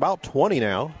and about 20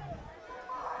 now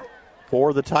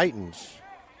for the Titans.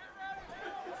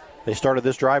 They started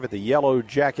this drive at the Yellow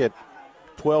Jacket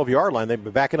 12-yard line. They've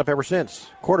been backing up ever since.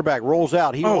 Quarterback rolls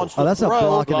out. He wants to that's throw. A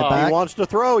block in the back. He wants to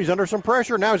throw. He's under some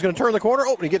pressure. Now he's going to turn the corner.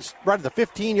 Oh, and he gets right at the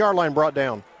 15-yard line, brought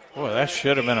down. Boy, that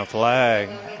should have been a flag.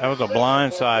 That was a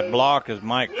blindside block, as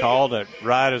Mike called it,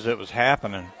 right as it was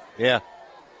happening. Yeah.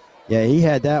 Yeah, he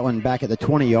had that one back at the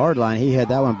 20-yard line. He had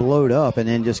that one blowed up and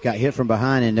then just got hit from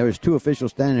behind, and there was 2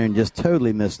 officials standing there and just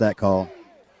totally missed that call.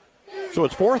 So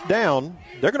it's 4th down.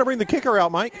 They're going to bring the kicker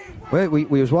out, Mike. Well, we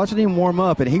was watching him warm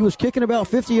up, and he was kicking about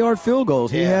 50-yard field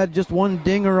goals. He had just one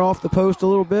dinger off the post a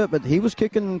little bit, but he was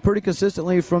kicking pretty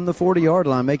consistently from the 40-yard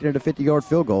line, making it a 50-yard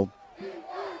field goal.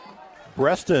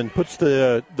 Breaston puts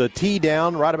the tee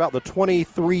down right about the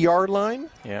 23-yard line.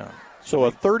 Yeah. So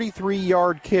a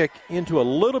 33-yard kick into a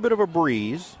little bit of a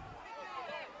breeze.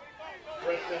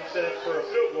 Preston set for a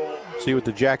field goal. See what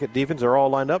the Jacket defense are all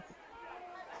lined up.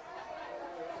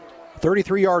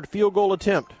 33-yard field goal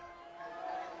attempt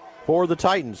for the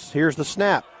Titans. Here's the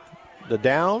snap. The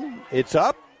down, it's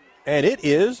up, and it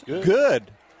is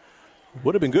good.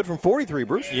 Would have been good from 43,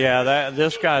 Bruce. Yeah,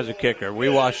 this guy's a kicker. We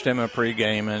watched him in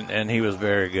pregame, and he was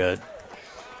very good.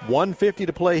 1:50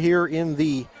 to play here in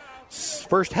the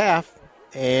first half,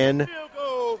 and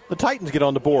the Titans get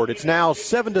on the board. It's now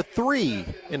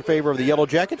 7-3 in favor of the Yellow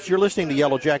Jackets. You're listening to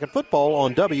Yellow Jacket Football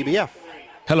on WBF.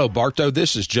 Hello, Bartow.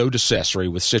 This is Joe DeCesare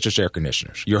with Citrus Air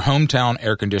Conditioners, your hometown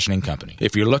air conditioning company.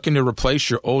 If you're looking to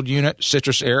replace your old unit,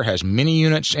 Citrus Air has many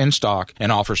units in stock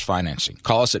and offers financing.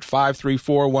 Call us at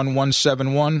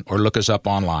 534-1171 or look us up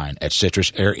online at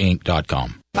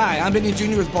citrusairinc.com. Hi, I'm Benny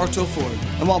Jr. with Bartow Ford.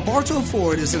 And while Bartow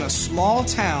Ford is in a small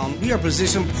town, we are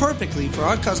positioned perfectly for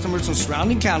our customers in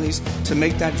surrounding counties to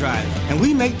make that drive. And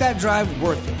we make that drive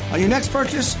worth it. On your next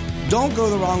purchase, don't go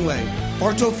the wrong way.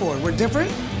 Bartow Ford, we're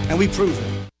different, and we prove it.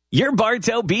 Your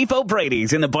Bartow Beef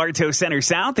O'Brady's in the Bartow Center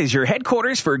South is your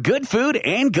headquarters for good food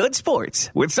and good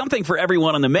sports. With something for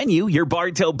everyone on the menu, your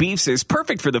Bartow Beefs is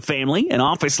perfect for the family, an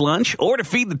office lunch, or to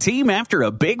feed the team after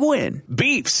a big win.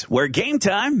 Beefs, where game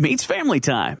time meets family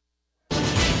time. Well,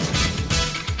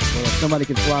 if somebody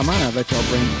can fly mine, I bet y'all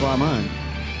bring fly mine.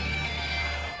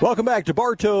 Welcome back to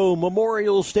Bartow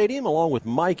Memorial Stadium, along with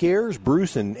Mike Ayers,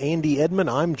 Bruce, and Andy Edmond.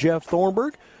 I'm Jeff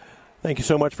Thornburg. Thank you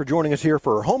so much for joining us here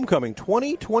for Homecoming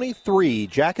 2023.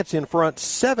 Jackets in front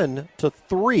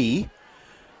 7-3.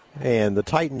 And the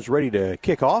Titans ready to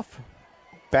kick off.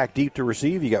 Back deep to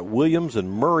receive. You got Williams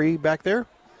and Murray back there.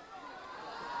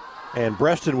 And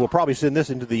Breaston will probably send this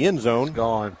into the end zone. It's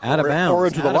gone. Out of bounds. Or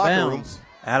into the locker room.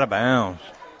 Out of bounds.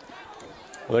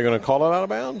 Are they going to call it out of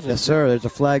bounds? Yes, sir. There's a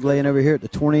flag laying over here at the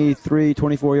 23,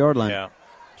 24-yard line. Yeah.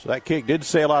 So that kick did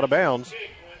sail out of bounds.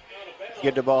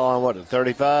 Get the ball on, what, the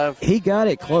 35? He got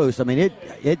it close. I mean,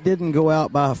 it didn't go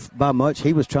out by much.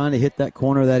 He was trying to hit that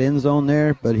corner of that end zone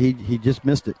there, but he just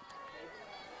missed it.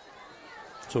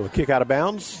 So a kick out of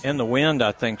bounds. And the wind,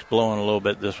 I think, is blowing a little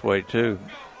bit this way, too.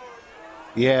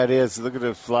 Yeah, it is. Look at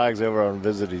the flags over on the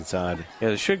visiting side. Yeah,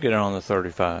 they should get it on the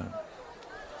 35.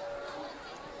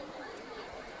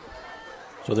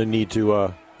 So they need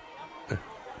to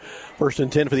first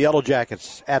and 10 for the Yellow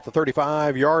Jackets at the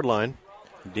 35-yard line.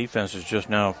 Defense is just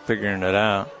now figuring it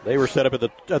out. They were set up at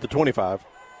the 25.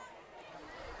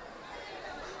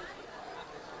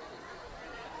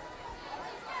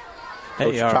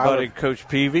 Hey, our buddy Coach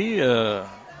Peavy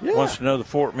wants to know the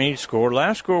Fort Meade score.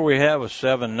 Last score we had was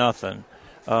 7-0.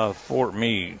 Fort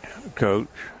Meade, Coach.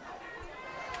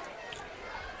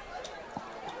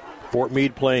 Fort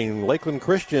Meade playing Lakeland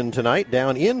Christian tonight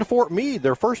down in Fort Meade,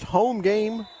 their first home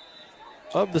game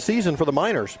of the season for the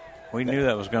Miners. We knew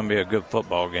that was going to be a good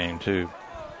football game, too.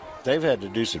 They've had to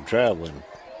do some traveling.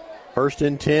 First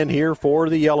and 10 here for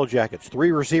the Yellow Jackets.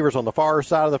 3 receivers on the far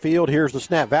side of the field. Here's the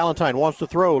snap. Valentine wants to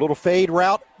throw. A little fade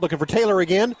route. Looking for Taylor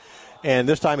again. And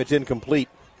this time it's incomplete.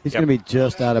 He's going to be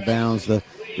just out of bounds. Yeah,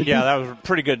 that was a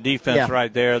pretty good defense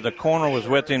right there. The corner was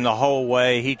with him the whole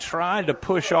way. He tried to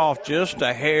push off just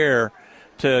a hair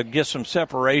to get some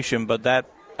separation, but that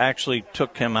actually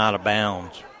took him out of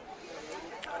bounds.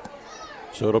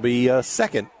 So it'll be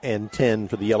second and 10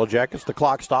 for the Yellow Jackets. The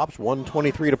clock stops.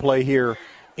 1:23 to play here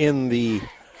in the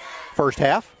first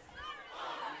half.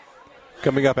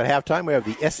 Coming up at halftime, we have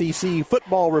the SEC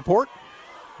football report.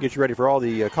 Get you ready for all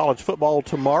the college football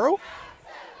tomorrow.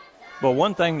 Well,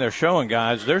 one thing they're showing,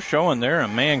 guys, they're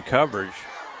in man coverage.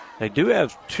 They do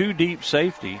have 2 deep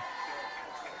safety.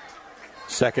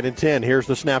 Second and 10. Here's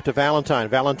the snap to Valentine.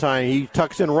 Valentine, he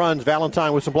tucks and runs.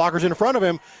 Valentine with some blockers in front of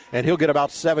him, and he'll get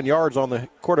about 7 yards on the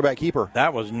quarterback keeper.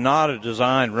 That was not a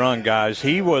designed run, guys.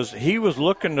 He was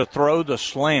looking to throw the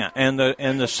slant, and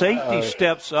the safety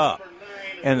steps up,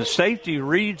 and the safety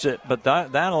reads it, but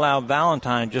that allowed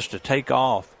Valentine just to take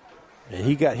off. And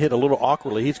he got hit a little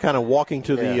awkwardly. He's kind of walking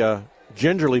to the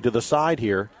gingerly to the side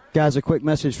here. Guys, a quick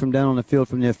message from down on the field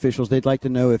from the officials. They'd like to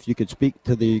know if you could speak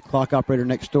to the clock operator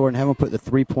next door and have him put the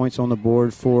 3 points on the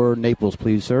board for Naples,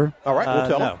 please, sir. All right, we'll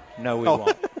tell him. No, we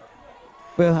won't.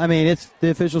 Well, I mean, the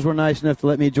officials were nice enough to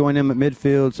let me join them at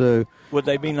midfield. So would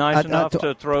they be nice enough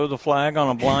to throw the flag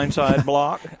on a blindside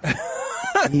block?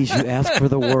 Please, you ask for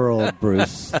the world,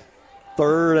 Bruce.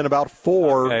 3rd and about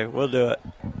 4. Okay, we'll do it.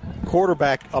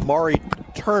 Quarterback Amari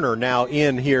Turner now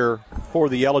in here for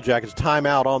the Yellow Jackets.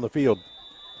 Timeout on the field.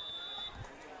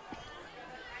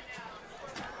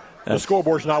 The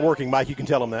scoreboard's not working, Mike. You can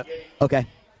tell them that. Okay.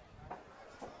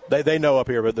 They know up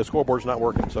here, but the scoreboard's not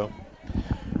working, so.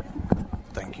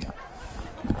 Thank you.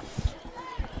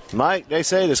 Mike, they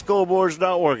say the scoreboard's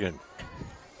not working.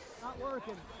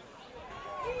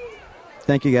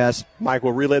 Thank you, guys. Mike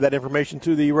will relay that information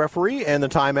to the referee and the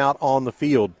timeout on the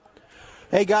field.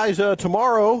 Hey, guys,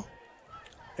 tomorrow,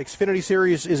 Xfinity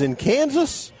Series is in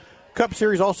Kansas. Cup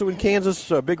Series also in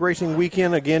Kansas. Big racing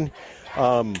weekend. Again,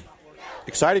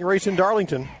 exciting race in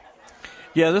Darlington.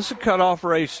 Yeah, this is a cutoff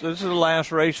race. This is the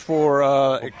last race for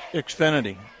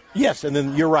Xfinity. Yes, and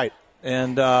then you're right.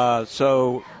 And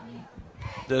so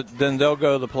then they'll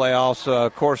go to the playoffs.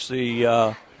 Of course,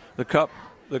 the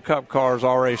Cup cars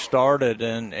already started,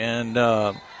 and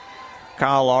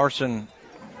Kyle Larson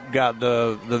got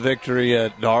the victory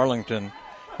at Darlington,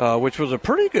 which was a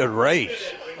pretty good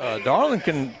race.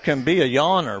 Darlington can be a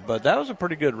yawner, but that was a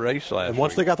pretty good race last And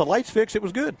once week. they got the lights fixed, it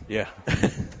was good. Yeah.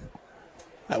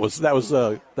 That was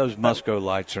those Musco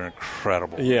lights are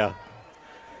incredible. Yeah.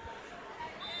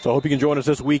 So I hope you can join us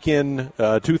this weekend,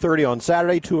 2:30 on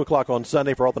Saturday, 2 o'clock on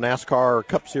Sunday for all the NASCAR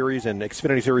Cup Series and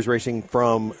Xfinity Series racing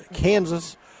from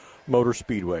Kansas Motor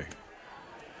Speedway.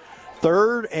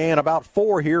 3rd and about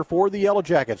 4 here for the Yellow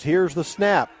Jackets. Here's the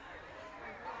snap.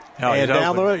 And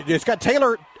down the road, it's got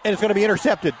Taylor, and it's going to be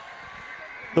intercepted.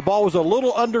 The ball was a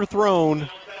little underthrown,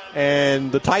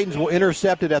 and the Titans will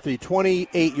intercept it at the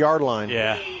 28-yard line.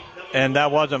 Yeah, and that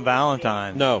wasn't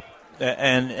Valentine. No.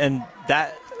 And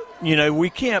that, we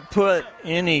can't put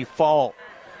any fault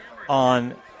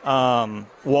on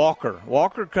Walker.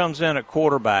 Walker comes in at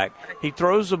quarterback. He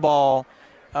throws the ball.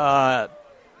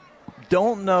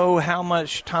 Don't know how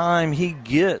much time he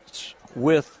gets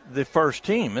with the first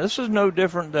team. This is no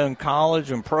different than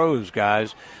college and pros,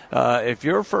 guys. If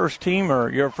you're a first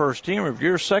teamer, you're a first teamer. If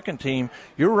you're a second team,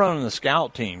 you're running the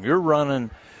scout team. You're running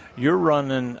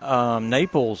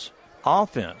Naples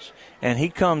offense. And he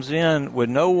comes in with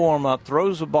no warm-up,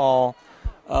 throws the ball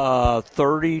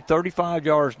 30, 35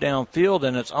 yards downfield,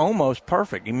 and it's almost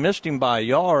perfect. He missed him by a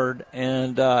yard,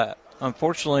 and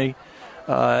unfortunately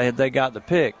they got the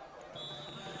pick.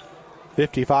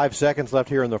 55 seconds left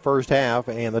here in the first half,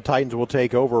 and the Titans will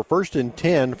take over 1st and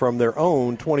 10 from their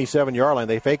own 27-yard line.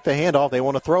 They fake the handoff. They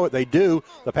want to throw it. They do.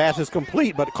 The pass is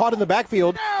complete, but caught in the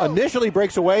backfield. Initially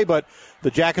breaks away, but the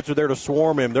Jackets are there to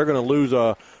swarm him. They're going to lose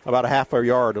about a half a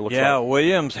yard, it looks like.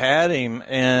 Williams had him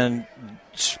and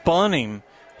spun him.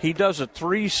 He does a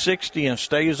 360 and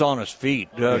stays on his feet.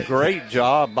 Great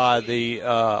job by the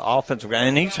offensive guy,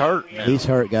 and he's hurt now. He's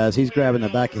hurt, guys. He's grabbing the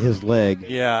back of his leg.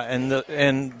 Yeah,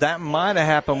 and that might have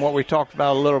happened what we talked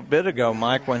about a little bit ago,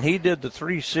 Mike. When he did the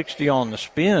 360 on the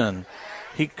spin,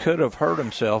 he could have hurt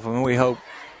himself, and we hope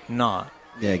not.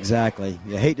 Yeah, exactly.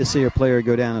 You hate to see a player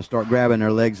go down and start grabbing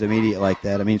their legs immediately like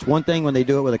that. I mean, it's one thing when they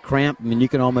do it with a cramp. I mean, you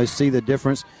can almost see the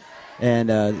difference. And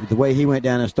the way he went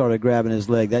down and started grabbing his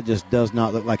leg, that just does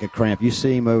not look like a cramp. You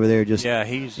see him over there just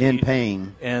in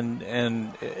pain. And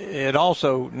it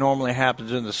also normally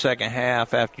happens in the second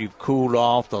half after you've cooled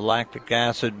off. The lactic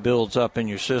acid builds up in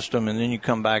your system, and then you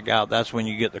come back out. That's when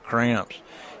you get the cramps.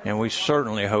 And we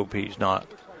certainly hope he's not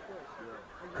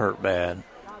hurt bad.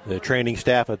 The training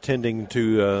staff attending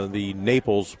to the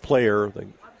Naples player, the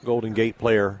Golden Gate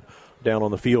player, down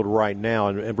on the field right now.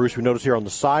 And Bruce, we notice here on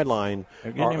the sideline,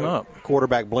 they're getting him up.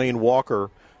 Quarterback Blaine Walker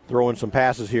throwing some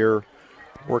passes here,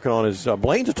 working on his.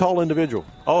 Blaine's a tall individual.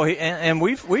 Oh, and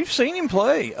we've seen him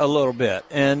play a little bit,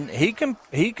 and he can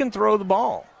throw the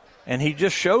ball, and he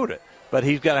just showed it. But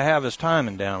he's got to have his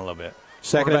timing down a little bit.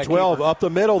 2nd and 12, keeper. Up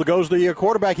the middle goes the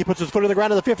quarterback. He puts his foot in the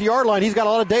ground at the 50-yard line. He's got a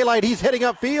lot of daylight. He's heading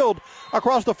upfield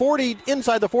across the 40,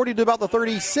 inside the 40 to about the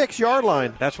 36-yard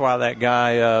line. That's why that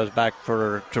guy is back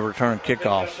to return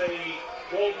kickoffs.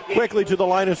 Quickly to the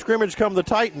line of scrimmage come the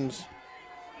Titans.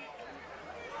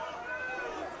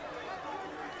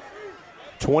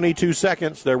 22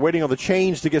 seconds. They're waiting on the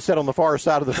chains to get set on the far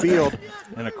side of the field.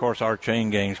 And, of course, our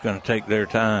chain gang is going to take their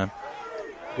time.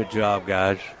 Good job,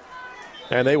 guys.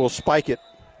 And they will spike it.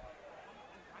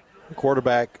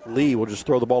 Quarterback Lee will just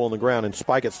throw the ball on the ground and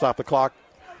spike it, stop the clock,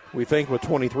 we think, with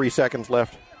 23 seconds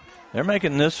left. They're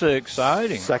making this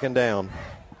exciting. 2nd down.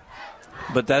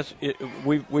 But that's it.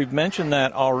 We've mentioned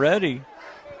that already.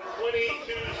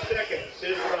 22 seconds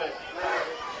is right.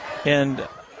 And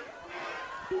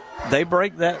they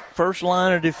break that first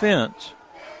line of defense,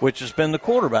 which has been the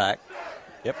quarterback.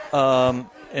 Yep.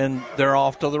 And they're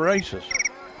off to the races.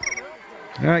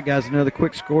 All right, guys, another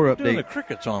quick score update. Doing the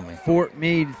crickets on me. Fort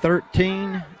Meade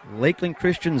 13, Lakeland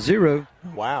Christian 0.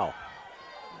 Wow.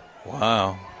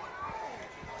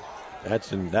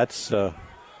 That's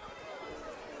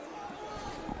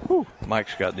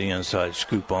Mike's got the inside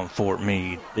scoop on Fort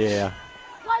Meade. Yeah.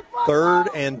 3rd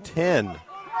and 10.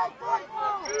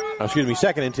 Excuse me,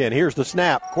 2nd and 10. Here's the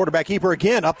snap. Quarterback keeper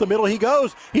again. Up the middle he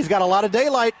goes. He's got a lot of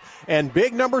daylight. And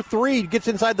big number 3 gets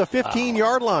inside the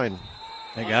 15-yard line.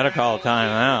 They got to call a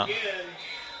timeout.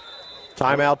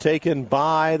 Timeout taken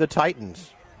by the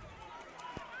Titans.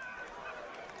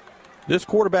 This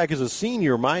quarterback is a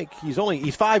senior, Mike. He's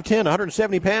 5'10",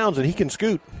 170 pounds, and he can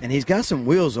scoot. And he's got some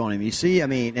wheels on him. You see, I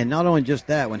mean, and not only just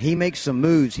that, when he makes some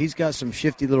moves, he's got some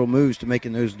shifty little moves to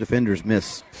making those defenders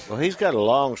miss. Well, he's got a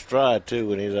long stride, too,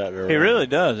 when he's out there. He really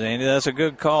does, Andy. That's a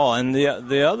good call. And the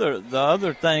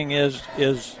other thing is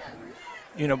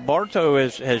Bartow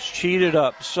has cheated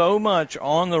up so much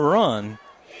on the run,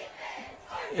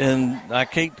 and I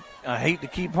hate to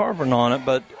keep harping on it,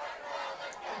 but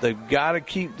they've got to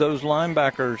keep those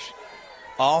linebackers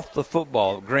off the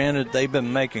football. Granted, they've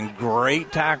been making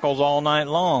great tackles all night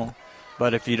long,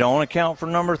 but if you don't account for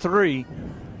number 3,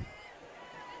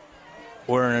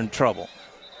 we're in trouble.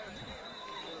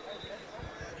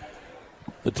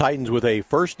 The Titans with a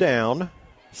first down,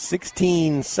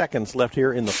 16 seconds left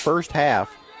here in the first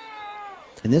half.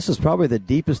 And this is probably the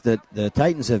deepest that the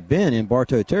Titans have been in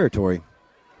Bartow territory.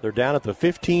 They're down at the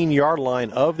 15-yard line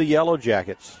of the Yellow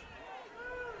Jackets.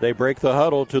 They break the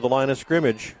huddle to the line of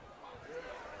scrimmage.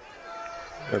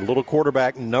 Their little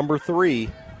quarterback, number 3.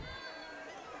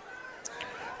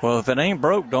 Well, if it ain't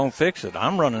broke, don't fix it.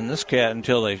 I'm running this cat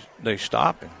until they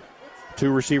stop him.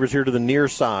 2 receivers here to the near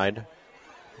side.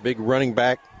 Big running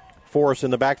back for us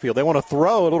in the backfield. They want to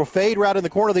throw a little fade route in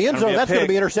the corner of the end zone. That's going to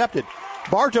be intercepted.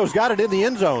 Bartow's got it in the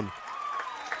end zone.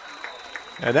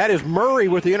 And that is Murray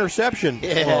with the interception.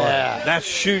 Yeah. Boy, that's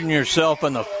shooting yourself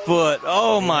in the foot.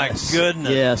 Oh, my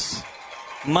goodness. Yes.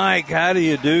 Mike, how do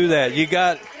you do that? You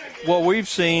got what we've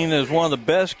seen as one of the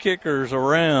best kickers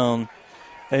around,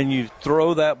 and you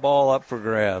throw that ball up for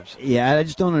grabs. Yeah, I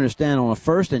just don't understand. On a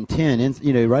 1st and 10,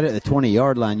 right at the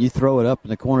 20-yard line, you throw it up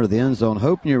in the corner of the end zone,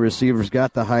 hoping your receivers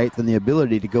got the height and the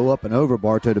ability to go up and over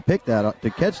Bartow to pick that up, to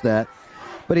catch that.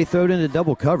 But he threw it into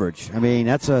double coverage. I mean,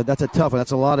 that's a tough one.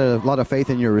 That's a lot of faith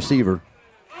in your receiver.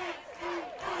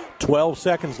 12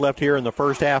 seconds left here in the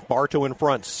first half. Bartow in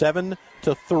front,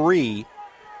 7-3.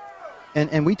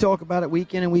 And we talk about it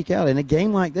week in and week out. In a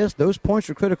game like this, those points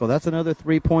are critical. That's another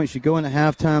 3 points. You go into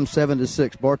halftime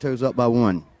 7-6. Bartow's up by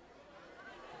 1.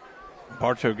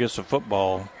 Bartow gets the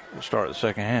football to start the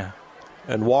second half.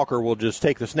 And Walker will just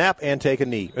take the snap and take a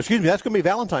knee. Excuse me, that's going to be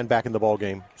Valentine back in the ball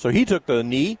game. So he took the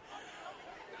knee.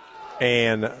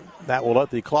 And that will let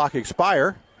the clock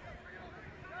expire.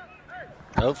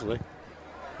 Hopefully.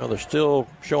 Well, they're still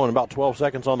showing about 12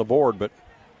 seconds on the board, but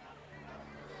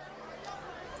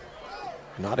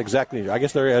not exactly. I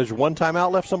guess there is one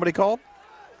timeout left somebody called.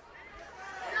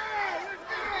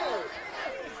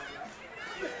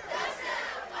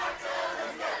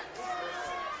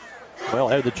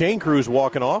 Well, the chain crew's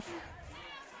walking off.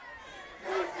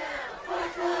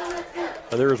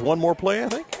 There is one more play, I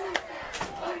think.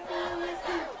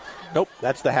 Nope,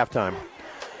 that's the halftime.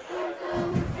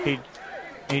 He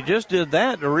just did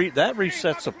that that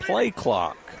resets the play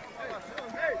clock.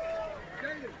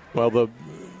 Well,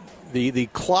 the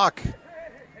clock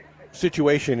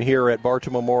situation here at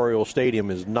Bartow Memorial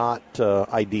Stadium is not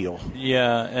ideal.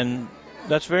 Yeah, and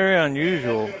that's very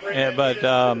unusual. But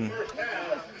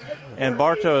and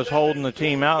Bartow is holding the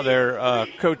team out there.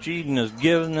 Coach Eden is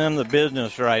giving them the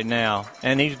business right now,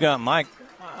 and he's got Mike.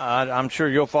 I'm sure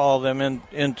you'll follow them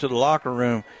into the locker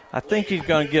room. I think he's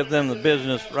going to give them the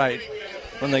business right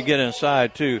when they get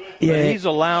inside, too. Yeah. But he's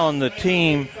allowing the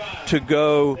team to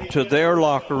go to their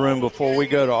locker room before we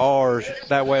go to ours.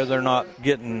 That way they're not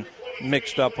getting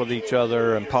mixed up with each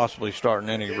other and possibly starting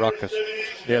any ruckus.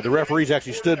 Yeah, the referees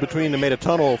actually stood between them, made a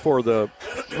tunnel for the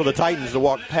Titans to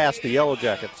walk past the Yellow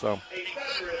Jackets. So.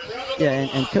 Yeah,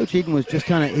 and Coach Eden was just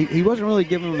kind of, he wasn't really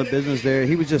giving them the business there.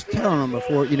 He was just telling them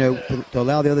before, to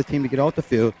allow the other team to get off the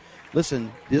field.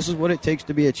 Listen, this is what it takes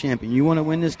to be a champion. You want to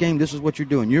win this game, this is what you're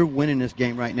doing. You're winning this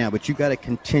game right now, but you got to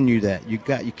continue that. You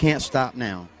can't stop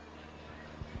now.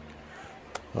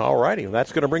 All righty,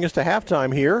 that's going to bring us to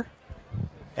halftime here.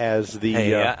 As the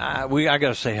I got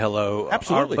to say hello.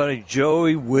 Absolutely. Our buddy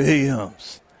Joey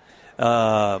Williams.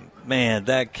 Man,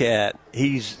 that cat,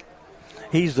 he's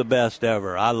the best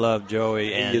ever. I love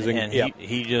Joey, and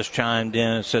he just chimed in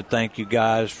and said thank you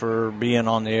guys for being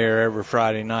on the air every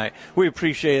Friday night. We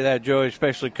appreciate that, Joey,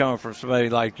 especially coming from somebody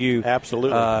like you.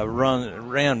 Absolutely.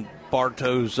 Ran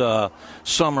Bartow's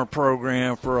summer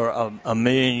program for a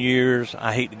million years.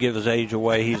 I hate to give his age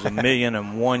away. He's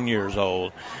 1,000,001 years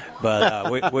old.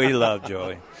 But we love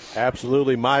Joey.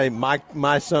 Absolutely.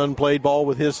 My son played ball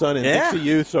with his son in Dixie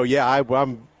Youth. So,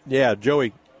 I'm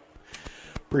Joey.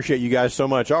 Appreciate you guys so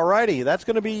much. All righty, that's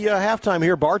going to be halftime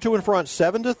here. Bartow in front,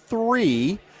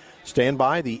 7-3. Stand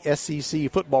by. The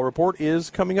SEC football report is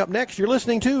coming up next. You're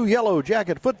listening to Yellow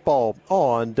Jacket Football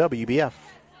on WBF.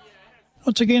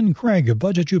 Once again, Craig, a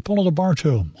budget you pull at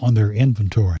Bartow on their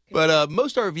inventory. But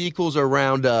most of our vehicles are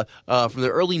around from the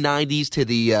early 90s to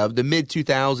the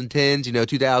mid-2010s,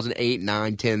 2008,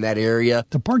 9, 10, that area.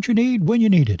 The part you need when you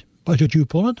need it. Budget you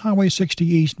pull at Highway 60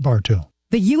 East, Bartow.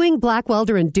 The Ewing,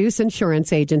 Blackwelder, and Deuce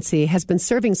Insurance Agency has been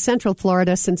serving Central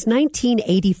Florida since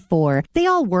 1984. They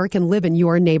all work and live in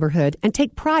your neighborhood and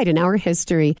take pride in our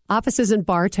history. Offices in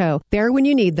Bartow, there when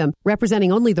you need them,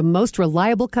 representing only the most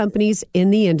reliable companies in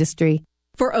the industry.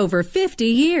 For over 50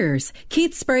 years,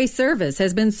 Keith Spray Service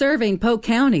has been serving Polk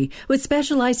County with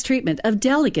specialized treatment of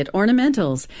delicate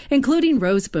ornamentals, including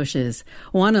rose bushes.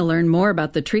 Want to learn more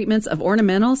about the treatments of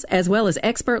ornamentals as well as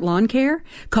expert lawn care?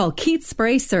 Call Keith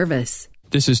Spray Service.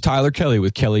 This is Tyler Kelly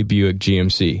with Kelly Buick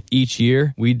GMC. Each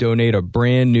year, we donate a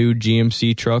brand new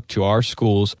GMC truck to our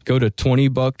schools. Go to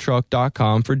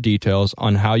 20bucktruck.com for details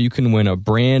on how you can win a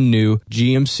brand new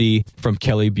GMC from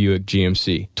Kelly Buick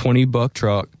GMC.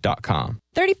 20bucktruck.com.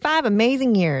 35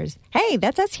 amazing years. Hey,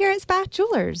 that's us here at Spath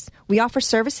Jewelers. We offer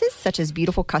services such as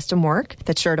beautiful custom work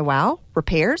that's sure to wow,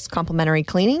 repairs, complimentary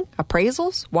cleaning,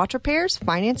 appraisals, watch repairs,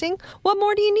 financing. What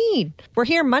more do you need? We're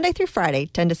here Monday through Friday,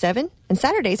 10 to 7, and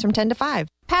Saturdays from 10 to 5.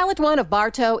 Pallet One of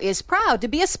Bartow is proud to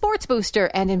be a sports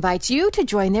booster and invites you to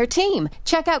join their team.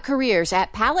 Check out careers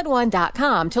at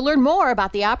pallet1.com to learn more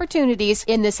about the opportunities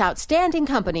in this outstanding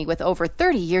company with over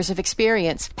 30 years of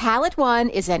experience. Pallet One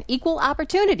is an equal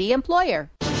opportunity employer.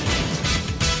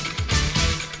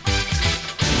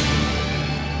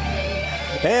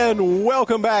 And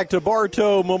welcome back to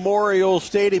Bartow Memorial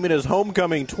Stadium. It is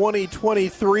Homecoming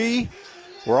 2023.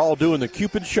 We're all doing the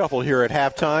Cupid Shuffle here at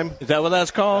halftime. Is that what that's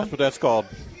called? That's what that's called.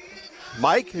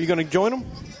 Mike, are you going to join them?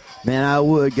 Man, I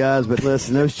would, guys, but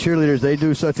listen, those cheerleaders, they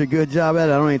do such a good job at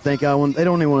it. I don't even think they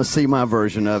don't even want to see my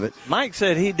version of it. Mike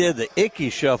said he did the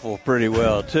Icky Shuffle pretty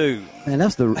well, too. Man,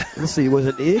 let's see, was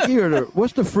it Icky or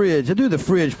what's the fridge? I do the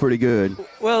fridge pretty good.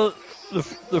 Well,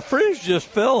 the fridge just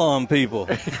fell on people.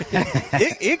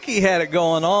 Icky had it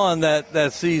going on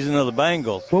that season of the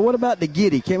Bengals. Well, what about the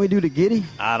giddy? Can't we do the giddy?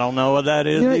 I don't know what that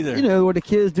is either. You know where the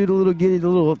kids do the little giddy, the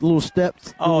little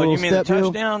steps. Oh, you mean the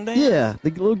hill? touchdown dance? Yeah,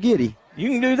 the little giddy. You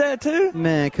can do that too?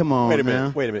 Man, come on. Wait a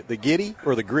minute. The giddy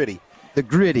or the gritty? The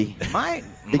gritty.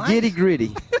 The giddy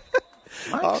gritty.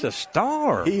 Mike's a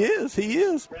star. He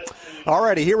is. All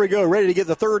righty, here we go. Ready to get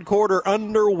the third quarter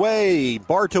underway.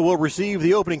 Bartow will receive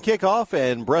the opening kickoff,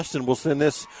 and Breston will send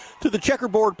this to the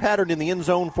checkerboard pattern in the end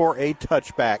zone for a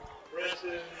touchback.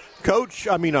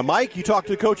 Mike, you talked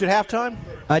to the coach at halftime?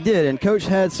 I did, and Coach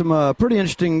had some pretty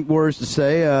interesting words to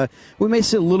say. We may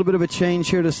see a little bit of a change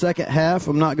here the second half.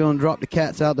 I'm not going to drop the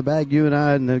cats out the bag. You and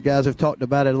I and the guys have talked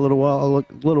about it a little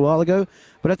while ago.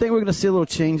 But I think we're going to see a little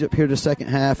change up here the second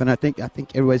half, and I think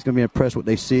everybody's going to be impressed what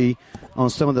they see on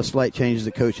some of the slight changes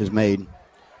the coach has made.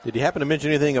 Did you happen to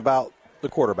mention anything about the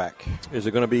quarterback? Is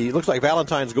it going to be – looks like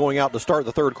Valentine's going out to start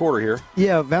the third quarter here.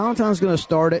 Yeah, Valentine's going to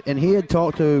start it, and he had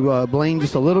talked to Blaine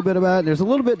just a little bit about it. There's a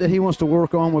little bit that he wants to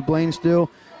work on with Blaine still,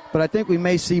 but I think we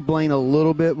may see Blaine a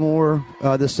little bit more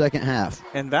the second half.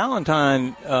 And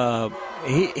Valentine,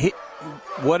 he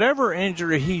whatever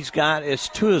injury he's got is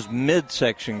to his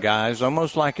midsection, guys.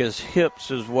 Almost like his hips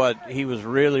is what he was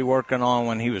really working on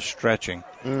when he was stretching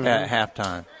at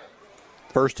halftime.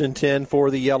 1st and 10 for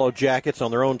the Yellow Jackets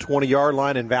on their own 20-yard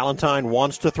line, and Valentine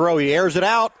wants to throw. He airs it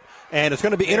out, and it's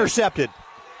going to be intercepted.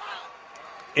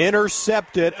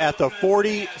 Intercepted at the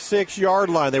 46-yard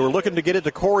line. They were looking to get it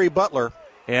to Corey Butler.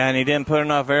 Yeah, and he didn't put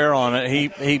enough air on it.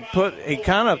 He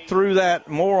kind of threw that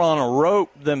more on a rope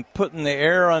than putting the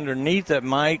air underneath it,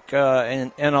 Mike.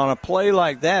 And on a play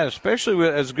like that, especially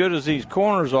with as good as these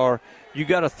corners are, you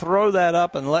got to throw that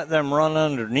up and let them run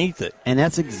underneath it. And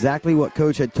that's exactly what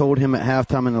Coach had told him at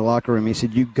halftime in the locker room. He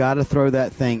said, you got to throw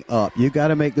that thing up. You got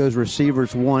to make those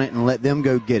receivers want it and let them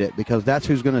go get it, because that's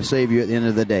who's going to save you at the end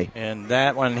of the day. And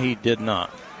that one he did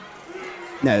not.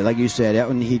 No, like you said, that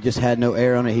one he just had no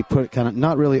air on it. He put it kind of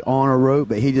not really on a rope,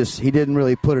 but he didn't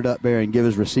really put it up there and give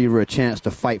his receiver a chance to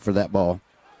fight for that ball.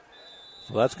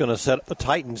 So that's going to set up the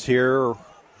Titans here.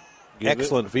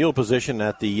 Excellent field position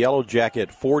at the Yellow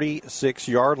Jacket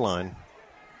 46-yard line.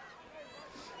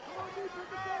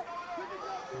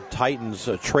 Titans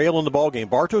trailing the ball game.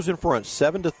 Bartow's in front,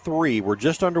 7-3. We're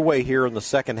just underway here in the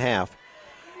second half.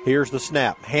 Here's the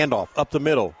snap, handoff up the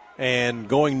middle, and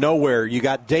going nowhere. You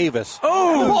got Davis.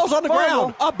 Oh, the ball's on the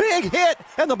ground. A big hit,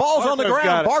 and the ball's on the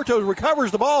ground. Bartow recovers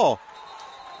the ball.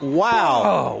 Wow.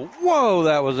 Oh, whoa,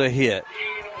 that was a hit.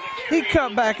 He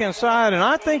cut back inside, and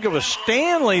I think it was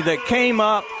Stanley that came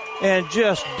up and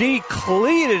just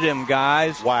decleated him,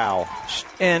 guys. Wow.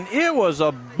 And it was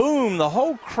a boom. The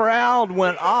whole crowd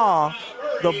went off.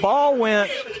 The ball went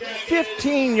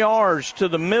 15 yards to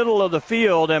the middle of the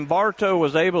field, and Bartow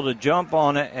was able to jump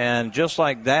on it, and just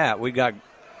like that, we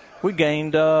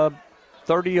gained 30 yards.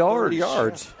 30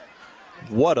 yards.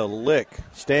 What a lick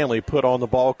Stanley put on the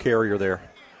ball carrier there.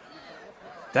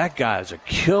 That guy's a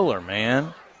killer,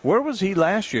 man. Where was he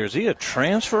last year? Is he a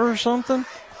transfer or something?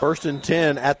 1st and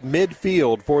 10 at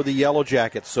midfield for the Yellow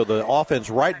Jackets. So the offense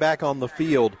right back on the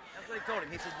field.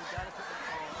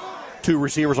 2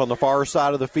 receivers on the far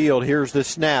side of the field. Here's the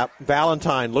snap.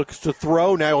 Valentine looks to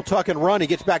throw. Now he'll tuck and run. He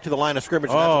gets back to the line of scrimmage,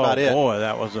 and that's about it. Oh, boy,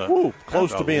 that was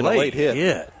close to being a late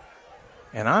hit.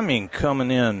 And I mean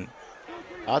coming in.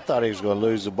 I thought he was going to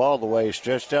lose the ball the way he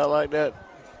stretched out like that.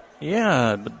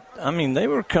 Yeah, but, I mean, they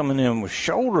were coming in with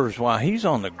shoulders while he's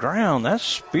on the ground. That's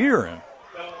spearing.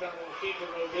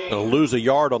 They'll lose a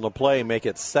yard on the play, make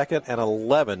it 2nd and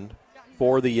 11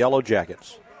 for the Yellow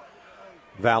Jackets.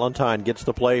 Valentine gets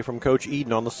the play from Coach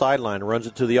Eden on the sideline, runs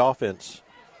it to the offense.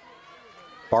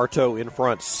 Bartow in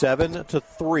front,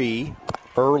 7-3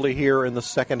 early here in the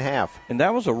second half. And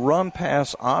that was a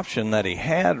run-pass option that he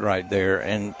had right there,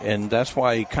 and that's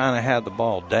why he kind of had the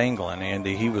ball dangling,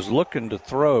 Andy. He was looking to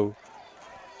throw.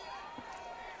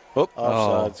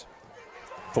 Offsides.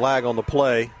 Flag on the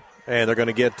play, and they're going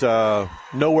to get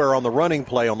nowhere on the running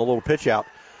play on the little pitch out.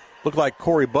 Looked like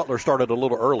Corey Butler started a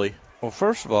little early. Well,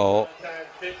 first of all,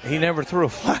 he never threw a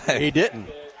flag. He didn't.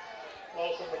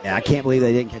 Yeah, I can't believe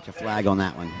they didn't catch a flag on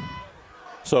that one.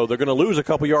 So they're going to lose a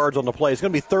couple yards on the play. It's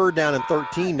going to be 3rd down and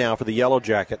 13 now for the Yellow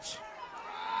Jackets.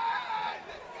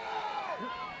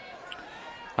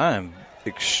 I am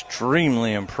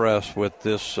extremely impressed with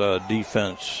this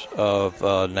defense of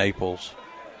Naples,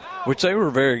 which they were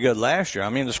very good last year. I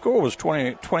mean, the score was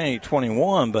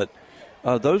 28-21, but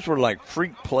those were like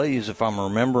freak plays, if I'm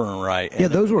remembering right. Yeah,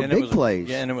 those were big plays.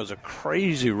 Yeah, and it was a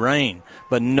crazy rain,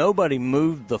 but nobody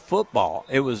moved the football.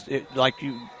 It was like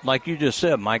you just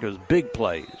said, Mike. It was big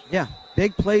plays. Yeah,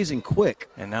 big plays and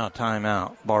quick. And now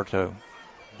timeout, Bartow.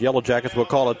 Yellow Jackets will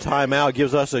call a timeout.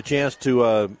 Gives us a chance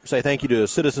to say thank you to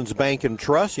Citizens Bank and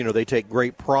Trust. You know, they take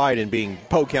great pride in being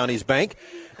Polk County's bank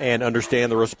and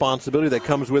understand the responsibility that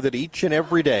comes with it each and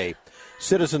every day.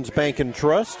 Citizens Bank and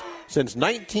Trust, since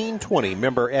 1920,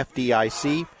 member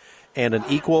FDIC, and an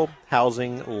equal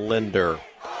housing lender.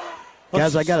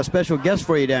 Guys, I got a special guest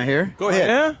for you down here. Go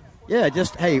ahead. Yeah,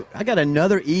 hey, I got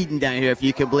another Eden down here, if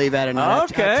you can believe that or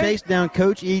not. Okay. I chased down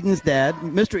Coach Eden's dad,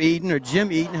 Mr. Eden, or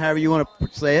Jim Eden, however you want to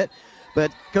say it.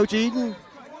 But Coach Eden,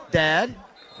 Dad,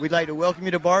 we'd like to welcome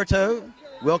you to Bartow,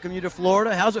 welcome you to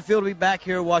Florida. How's it feel to be back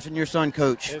here watching your son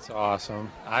coach? It's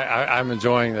awesome. I'm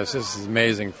enjoying this. This is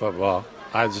amazing football.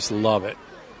 I just love it.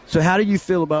 So how do you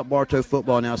feel about Bartow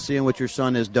football now, seeing what your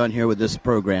son has done here with this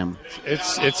program?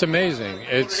 It's amazing.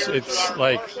 It's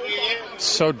like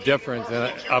so different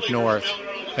than up north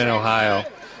in Ohio.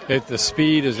 The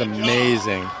speed is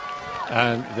amazing,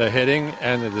 and the hitting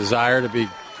and the desire to be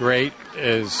great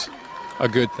is a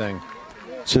good thing.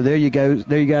 So there you go.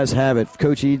 There you guys have it.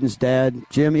 Coach Eden's dad,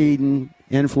 Jim Eden,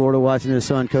 in Florida watching his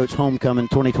son coach homecoming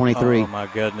 2023. Oh, my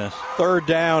goodness. 3rd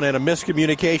down and a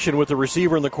miscommunication with the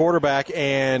receiver and the quarterback,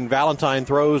 and Valentine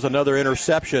throws another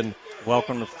interception.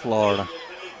 Welcome to Florida.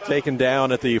 Taken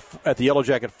down at the Yellow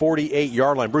Jacket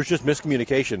 48-yard line. Bruce, just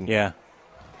miscommunication. Yeah.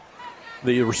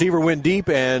 The receiver went deep,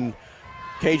 and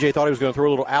KJ thought he was going to throw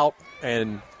a little out,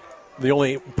 and the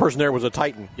only person there was a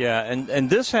Titan. Yeah, and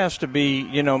this has to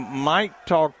be, Mike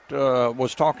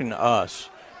was talking to us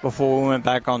before we went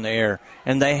back on the air,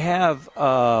 and they have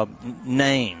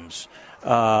names,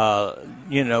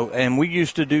 and we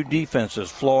used to do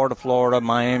defenses, Florida,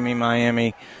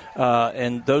 Miami,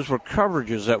 and those were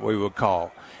coverages that we would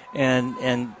call.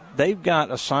 And they've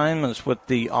got assignments with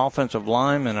the offensive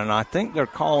linemen, and I think they're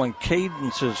calling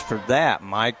cadences for that,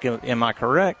 Mike. Am I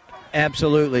correct?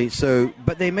 Absolutely.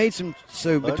 But they made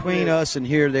between us and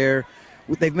there,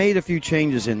 they've made a few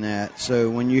changes in that. So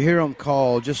when you hear them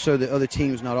call, just so the other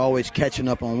team's not always catching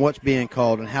up on what's being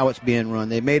called and how it's being run,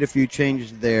 they made a few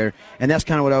changes there. And that's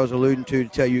kind of what I was alluding to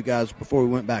tell you guys before we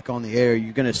went back on the air.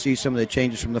 You're going to see some of the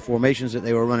changes from the formations that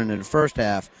they were running in the first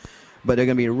half. but they're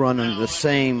going to be run under the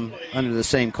same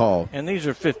call. And these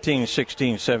are 15,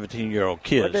 16, 17-year-old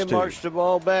kids. What they marched the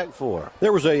ball back for?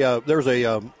 There was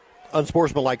a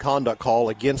unsportsmanlike conduct call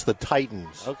against the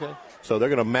Titans. Okay. So they're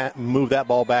going to move that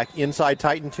ball back inside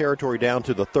Titan territory down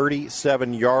to the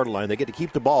 37-yard line. They get to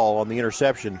keep the ball on the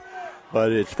interception,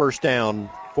 but it's first down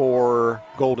for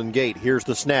Golden Gate. Here's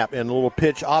the snap, and a little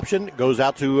pitch option goes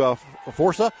out to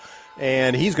Forza,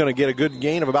 and he's going to get a good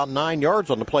gain of about 9 yards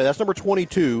on the play. That's number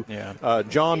 22,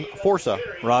 John Forza.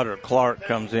 Roderick Clark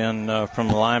comes in from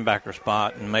the linebacker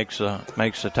spot and makes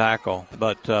a tackle,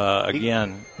 but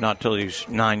again, not till he's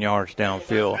 9 yards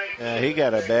downfield. He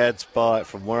got a bad spot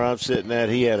from where I'm sitting at.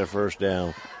 He had a first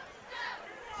down.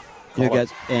 You know,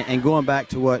 guys, and going back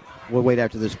to what we'll wait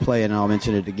after this play, and I'll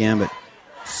mention it again, but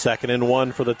 2nd and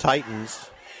 1 for the Titans.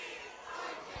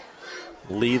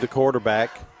 Lee, the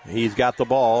quarterback. He's got the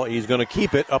ball. He's going to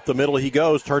keep it. Up the middle he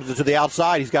goes. Turns it to the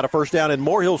outside. He's got a first down and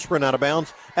more. He'll sprint out of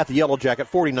bounds at the Yellow Jacket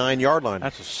 49-yard line.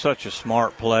 That's such a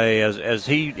smart play. As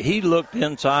he looked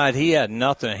inside, he had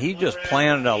nothing. He just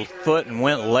planted a foot and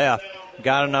went left.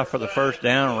 Got enough for the first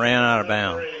down and ran out of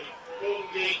bounds.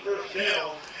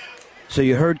 So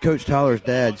you heard Coach Tyler's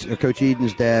dad, or Coach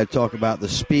Eden's dad, talk about the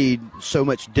speed so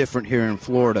much different here in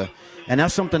Florida. And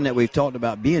that's something that we've talked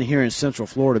about, being here in Central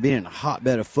Florida, being in a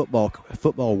hotbed of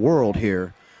football world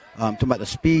here. Talking about the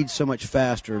speed so much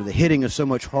faster, the hitting is so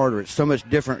much harder. It's so much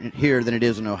different here than it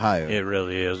is in Ohio. It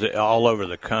really is. All over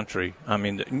the country. I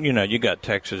mean, you got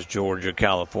Texas, Georgia,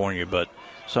 California, but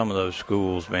some of those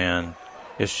schools, man,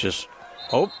 it's just,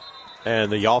 and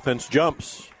the offense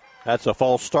jumps. That's a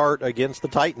false start against the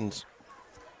Titans.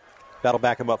 That'll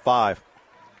back him up 5.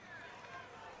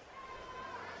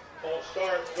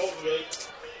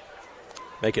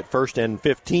 Make it 1st and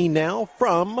 15 now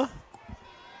from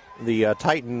the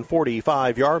Titan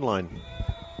 45-yard line.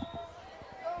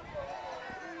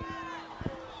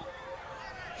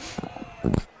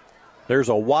 There's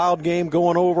a wild game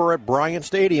going over at Bryant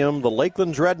Stadium. The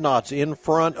Lakeland Dreadnoughts in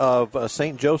front of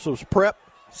St. Joseph's Prep,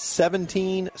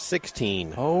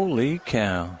 17-16. Holy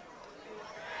cow.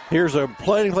 Here's a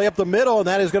play up the middle, and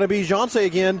that is going to be John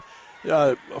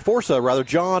Forza,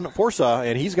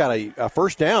 and he's got a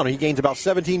first down. He gains about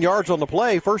 17 yards on the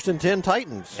play. 1st and 10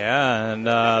 Titans. Yeah, and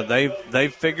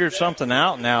they've figured something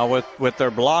out now with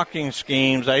their blocking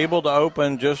schemes, able to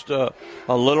open just a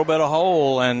little bit of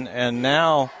hole, and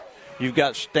now you've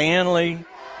got Stanley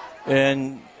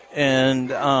and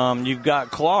you've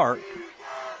got Clark,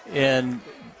 and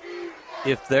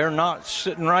if they're not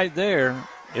sitting right there,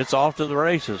 it's off to the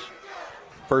races.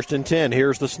 1st and 10.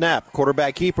 Here's the snap.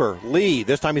 Quarterback keeper, Lee.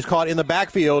 This time he's caught in the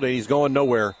backfield, and he's going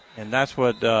nowhere. And that's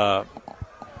what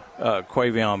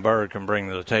Quavion Bird can bring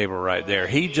to the table right there.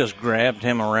 He just grabbed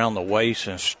him around the waist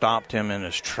and stopped him in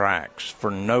his tracks for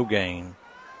no gain.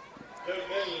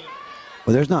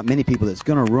 Well, there's not many people that's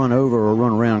going to run over or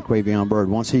run around Quavion Bird.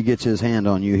 Once he gets his hand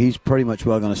on you, he's pretty much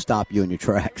well going to stop you in your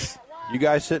tracks. You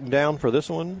guys sitting down for this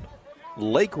one?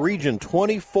 Lake Region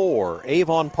 24,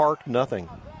 Avon Park, nothing.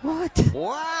 What?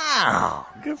 Wow.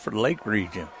 Good for Lake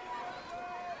Region.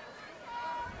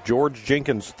 George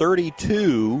Jenkins,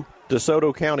 32,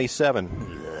 DeSoto County, 7.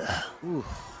 You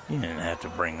didn't have to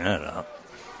bring that up.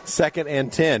 2nd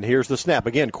and 10. Here's the snap.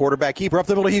 Again, quarterback keeper. Up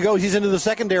the middle he goes. He's into the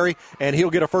secondary, and he'll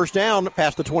get a first down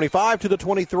past the 25 to the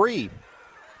 23.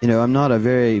 You know, I'm not a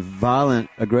very violent,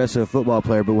 aggressive football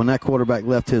player, but when that quarterback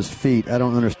left his feet, I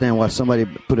don't understand why somebody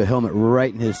put a helmet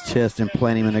right in his chest and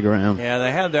plant him in the ground. Yeah,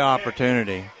 they had the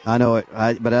opportunity. I know it,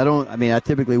 but I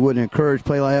typically wouldn't encourage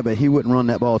play like that, but he wouldn't run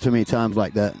that ball too many times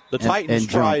like that. The Titans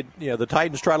tried a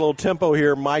little tempo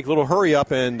here, Mike, a little hurry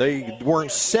up, and they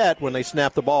weren't set when they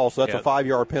snapped the ball, so that's a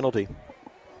 5-yard penalty.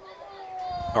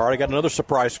 All right, I got another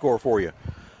surprise score for you.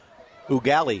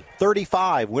 Ugali,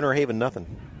 35, Winter Haven, nothing.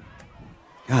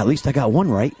 God, at least I got one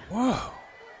right. Whoa.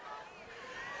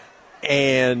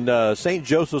 And St.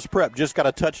 Joseph's Prep just got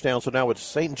a touchdown, so now it's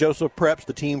St. Joseph Preps,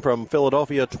 the team from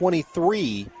Philadelphia,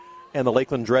 23, and the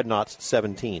Lakeland Dreadnoughts,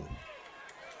 17.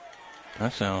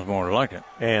 That sounds more like it.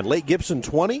 And Lake Gibson,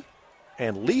 20,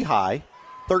 and Lehigh,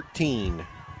 13.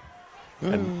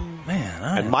 And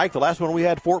Mike, the last one we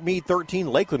had, Fort Meade, 13,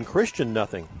 Lakeland Christian,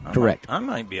 nothing. Correct. I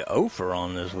might be an offer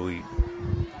on this week.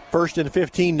 1st and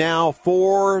 15 now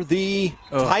for the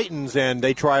Titans, and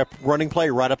they try a running play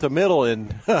right up the middle,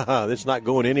 and it's not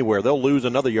going anywhere. They'll lose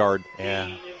another yard.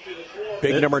 Yeah.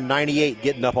 Big number 98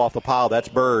 getting up off the pile. That's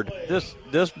Bird.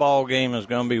 This ball game is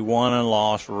going to be won and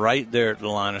lost right there at the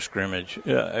line of scrimmage.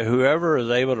 Whoever is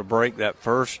able to break that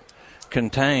first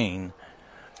contain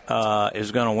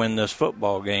is going to win this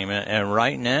football game. And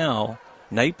right now,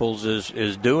 Naples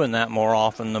is doing that more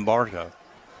often than Bartow.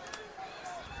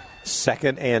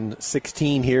 2nd and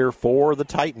 16 here for the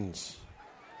Titans.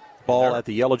 Ball at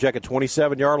the Yellow Jacket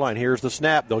 27-yard line. Here's the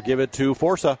snap. They'll give it to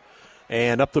Forza.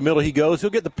 And up the middle he goes. He'll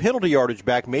get the penalty yardage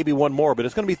back, maybe one more, but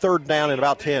it's going to be 3rd down and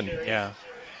about 10. Yeah.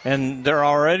 And they're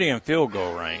already in field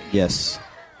goal range. Yes.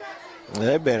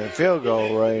 They've been in field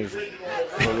goal range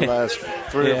for the last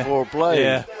 3 or 4 plays.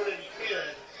 Yeah.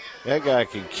 That guy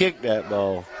can kick that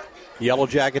ball. Yellow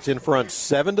Jackets in front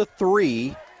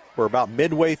 7-3. We're about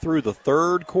midway through the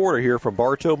 3rd quarter here from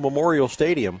Bartow Memorial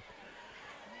Stadium.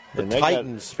 The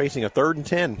Titans facing a 3rd and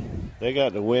 10. They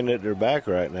got the wind at their back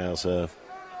right now, so.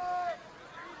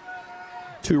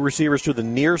 2 receivers to the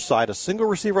near side, a single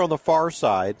receiver on the far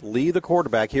side. Lee, the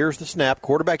quarterback. Here's the snap.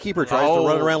 Quarterback keeper tries to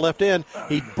run around left end.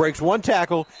 He breaks one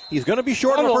tackle. He's going to be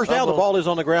short on the first down. The ball is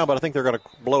on the ground, but I think they're going to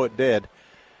blow it dead.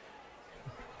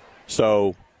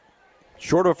 So,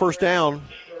 short of a first down.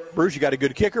 Bruce, you got a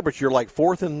good kicker, but you're like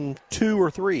 4th and 2 or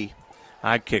 3.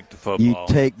 I'd kick the football. You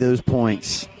take those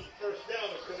points.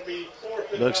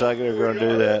 Looks like they're going to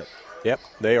do that. Yep,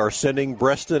 they are sending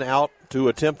Breston out to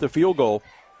attempt the field goal.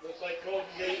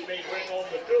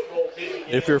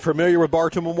 If you're familiar with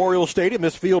Bartow Memorial Stadium,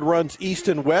 this field runs east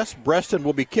and west. Breston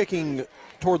will be kicking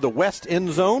toward the west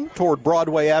end zone, toward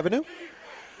Broadway Avenue.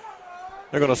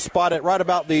 They're going to spot it right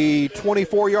about the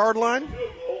 24-yard line.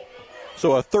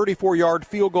 So a 34-yard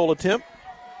field goal attempt.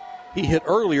 He hit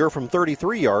earlier from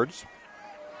 33 yards.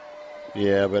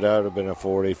 Yeah, but that would have been a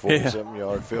 40-something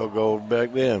yard field goal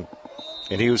back then.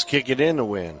 And he was kicking in the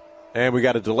wind. And we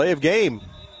got a delay of game.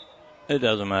 It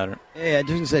doesn't matter. Yeah, I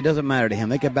just say it doesn't matter to him.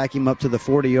 They could back him up to the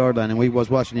 40-yard line, and we was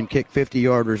watching him kick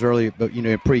 50-yarders earlier, but in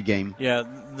pregame. Yeah,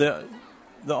 the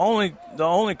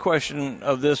only question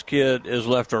of this kid is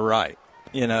left or right.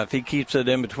 If he keeps it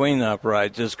in between the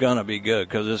uprights, it's going to be good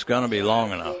because it's going to be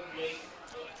long enough.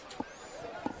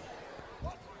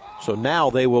 So now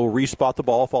they will respot the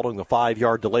ball following the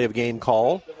 5-yard delay of game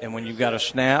call. And when you've got a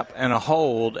snap and a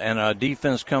hold and a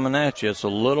defense coming at you, it's a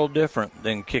little different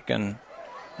than kicking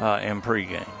in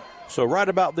pregame. So right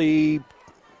about the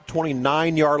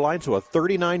 29-yard line, so a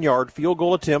 39-yard field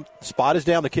goal attempt. Spot is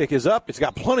down, the kick is up. It's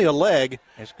got plenty of leg,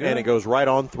 it's good. And it goes right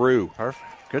on through. Perfect.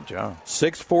 Good job.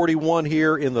 6:41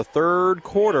 here in the 3rd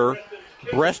quarter.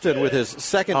 Breston with his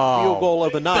second field goal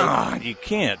of the night. God, you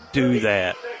can't do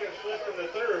that.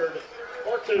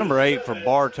 Number 8 for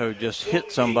Bartow just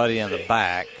hit somebody in the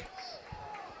back.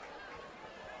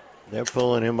 They're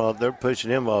pulling him off. They're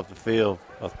pushing him off the field.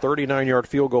 A 39-yard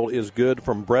field goal is good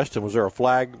from Breston. Was there a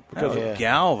flag? Because of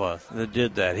Galva that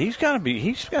did that. He's got to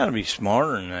be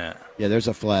smarter than that. Yeah, there's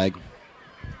a flag.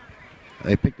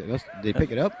 They picked it up. Did they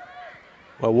pick it up?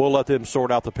 Well, we'll let them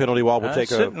sort out the penalty while we'll take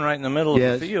sitting right in the middle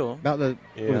of the field.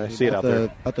 I see it out there.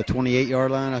 About the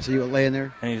 28-yard line. I see it laying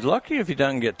there. And he's lucky if he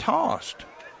doesn't get tossed.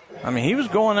 I mean, he was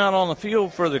going out on the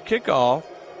field for the kickoff.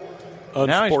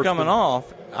 Now he's coming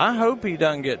off. I hope he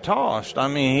doesn't get tossed. I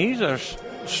mean, he's a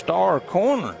star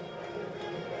corner.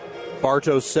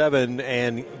 Bartow 7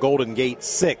 and Golden Gate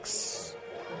 6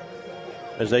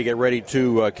 as they get ready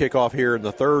to kick off here in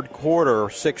the 3rd quarter.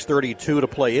 6:32 to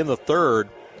play in the 3rd.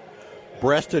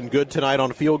 Breston good tonight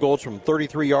on field goals from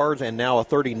 33 yards and now a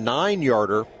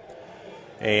 39-yarder.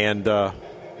 And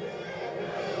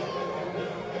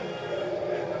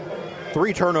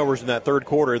 3 turnovers in that 3rd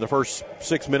quarter. In the first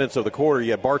 6 minutes of the quarter,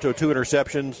 you had Bartow 2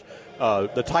 interceptions.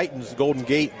 The Titans, Golden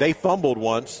Gate, they fumbled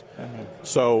once.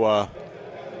 So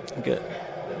good.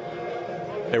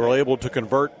 They were able to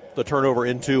convert the turnover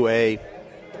into a...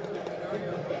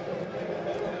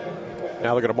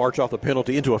 Now they're going to march off the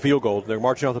penalty into a field goal. They're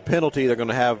marching off the penalty. They're going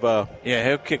to have...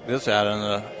 he'll kick this out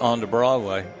onto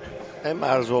Broadway. They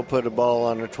might as well put the ball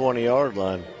on the 20-yard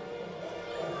line.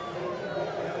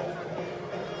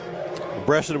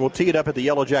 Breston will tee it up at the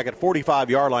Yellow Jacket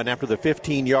 45-yard line after the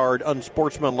 15-yard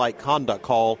unsportsmanlike conduct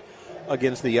call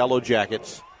against the Yellow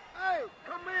Jackets.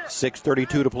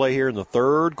 6:32 to play here in the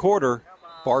 3rd quarter.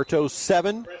 Bartow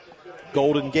 7,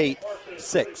 Golden Gate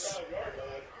 6.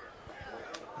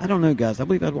 I don't know, guys. I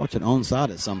believe I'd watch it onside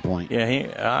at some point.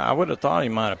 Yeah, I would have thought he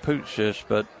might have pooched this,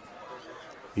 but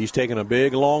he's taking a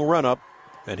big, long run up,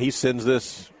 and he sends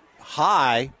this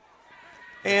high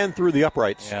and through the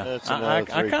uprights. Yeah, I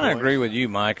kind of agree with you,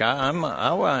 Mike. I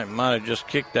might have just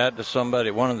kicked that to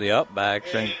somebody, one of the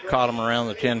upbacks, and caught him around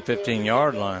the 10,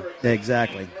 15-yard line.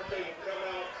 Exactly.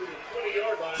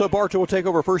 So Bartow will take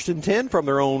over 1st and 10 from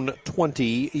their own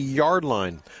 20-yard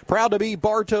line. Proud to be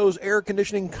Bartow's air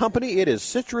conditioning company. It is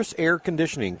Citrus Air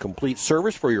Conditioning. Complete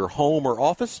service for your home or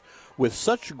office. With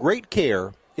such great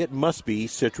care, it must be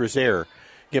Citrus Air.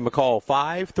 Give them a call,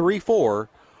 534-1171.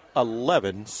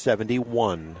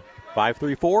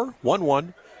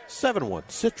 534-1171. 7-1.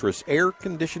 Citrus Air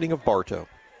Conditioning of Bartow.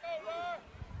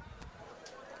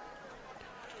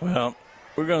 Well,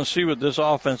 we're going to see what this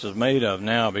offense is made of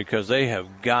now, because they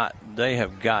have got to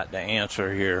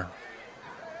answer here.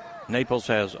 Naples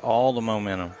has all the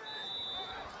momentum.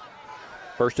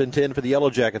 1st and 10 for the Yellow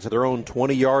Jackets at their own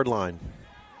 20-yard line.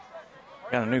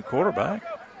 Got a new quarterback.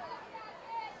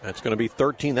 That's going to be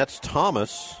 13. That's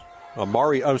Thomas. Turner.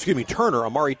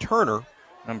 Amari Turner.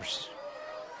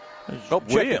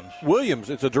 Williams. Williams.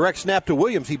 It's a direct snap to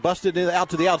Williams. He busted it out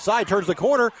to the outside, turns the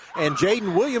corner, and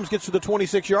Jaden Williams gets to the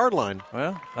 26-yard line.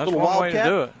 Well, that's one way to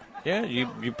do it. Yeah,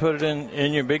 you put it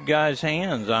in your big guy's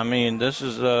hands. I mean, this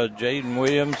is Jaden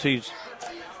Williams.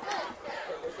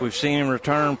 We've seen him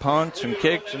return punts and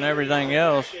kicks and everything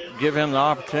else. Give him the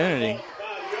opportunity,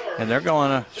 and they're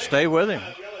going to stay with him.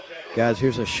 Guys,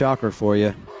 here's a shocker for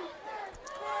you.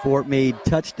 Fort Meade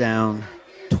touchdown,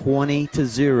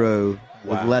 20-0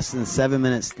 with less than 7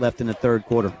 minutes left in the third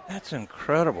quarter. That's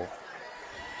incredible.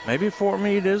 Maybe Fort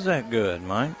Meade is that good,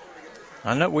 Mike.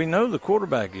 We know the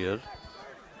quarterback is.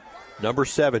 Number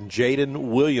 7,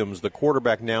 Jaden Williams, the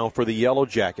quarterback now for the Yellow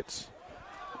Jackets.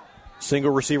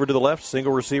 Single receiver to the left,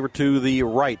 single receiver to the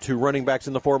right. 2 running backs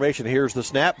in the formation. Here's the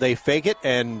snap. They fake it,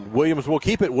 and Williams will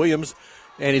keep it. Williams,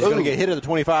 and he's going to get hit at the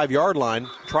 25-yard line,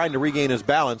 trying to regain his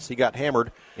balance. He got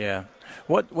hammered. Yeah.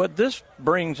 What this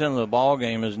brings into the ball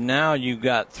game is now you've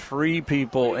got 3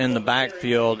 people in the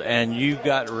backfield, and you've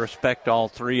got to respect all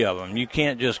 3 of them. You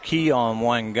can't just key on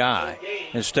one guy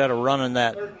instead of running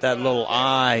that little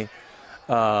eye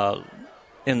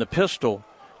in the pistol.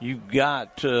 You've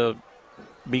got to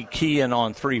be keying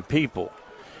on 3 people.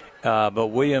 But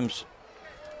Williams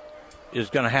is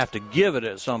going to have to give it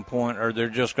at some point, or they're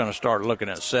just going to start looking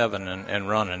at 7 and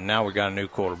running. Now we got a new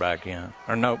quarterback in.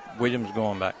 Or no, Williams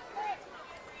going back.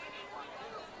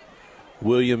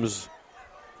 Williams.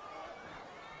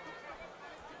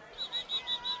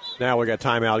 Now we got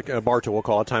timeout. Bartow will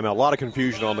call a timeout. A lot of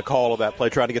confusion on the call of that play,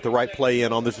 trying to get the right play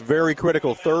in on this very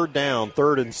critical 3rd down,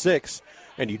 3rd and 6,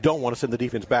 and you don't want to send the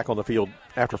defense back on the field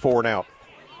after 4 and out.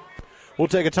 We'll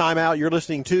take a timeout. You're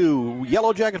listening to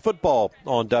Yellow Jacket Football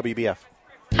on WBF.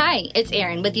 Hi, it's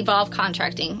Erin with Evolve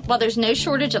Contracting. While there's no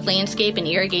shortage of landscape and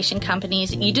irrigation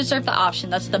companies, you deserve the option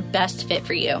that's the best fit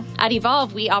for you. At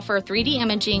Evolve, we offer 3D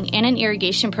imaging and an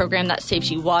irrigation program that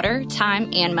saves you water, time,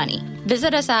 and money.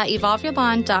 Visit us at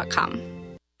evolveyourlawn.com.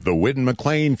 The Whitten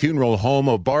McLean Funeral Home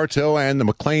of Bartow and the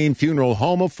McLean Funeral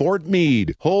Home of Fort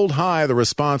Meade hold high the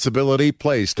responsibility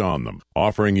placed on them,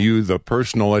 offering you the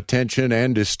personal attention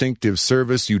and distinctive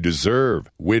service you deserve.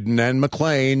 Whitten and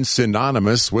McLean,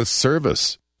 synonymous with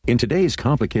service. In today's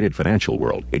complicated financial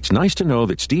world, it's nice to know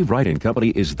that Steve Wright & Company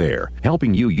is there,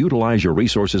 helping you utilize your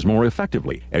resources more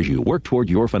effectively as you work toward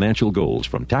your financial goals,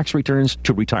 from tax returns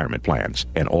to retirement plans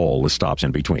and all the stops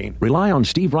in between. Rely on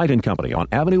Steve Wright & Company on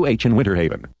Avenue H in Winter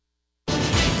Haven.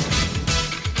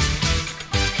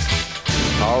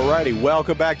 All righty,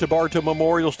 welcome back to Bartow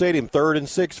Memorial Stadium. 3rd and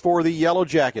 6 for the Yellow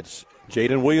Jackets.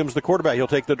 Jaden Williams, the quarterback. He'll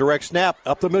take the direct snap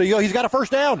up the middle. He's got a 1st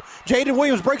down. Jaden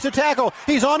Williams breaks a tackle.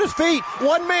 He's on his feet.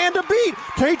 1 man to beat.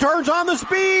 He turns on the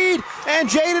speed. And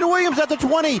Jaden Williams at the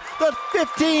 20, the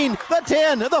 15, the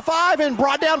 10, the 5, and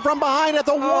brought down from behind at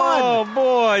the 1. Oh,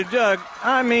 boy, Doug.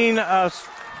 I mean,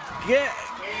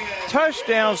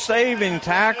 touchdown saving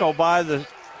tackle by the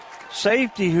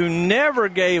safety who never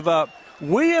gave up.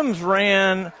 Williams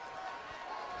ran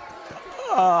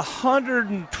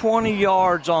 120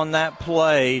 yards on that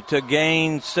play to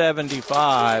gain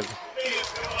 75.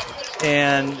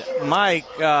 And, Mike,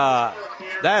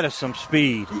 that is some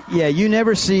speed. Yeah, you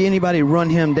never see anybody run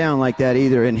him down like that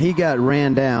either, and he got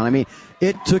ran down. I mean,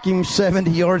 it took him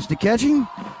 70 yards to catch him,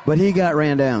 but he got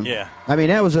ran down. Yeah. I mean,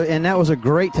 that was a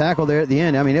great tackle there at the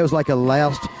end. I mean, it was like that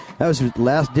was his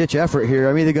last-ditch effort here.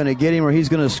 I'm either going to get him or he's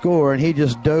going to score, and he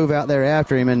just dove out there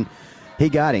after him, and he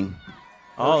got him.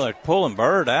 Oh, they're pulling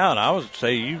Bird out. I would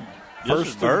say this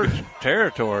is Bird's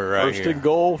territory right here. 1st and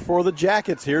goal for the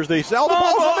Jackets. Here's the ball's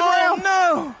on the ground.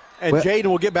 No. And Jaden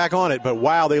will get back on it, but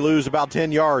wow, they lose about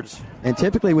 10 yards. And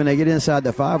typically when they get inside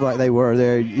the 5 like they were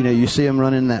there, you see them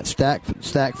running that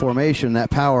stack formation, that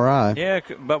power eye. Yeah,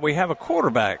 but we have a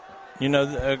quarterback.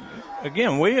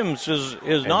 Again, Williams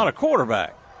is not a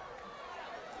quarterback.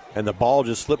 And the ball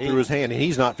just slipped through his hand, and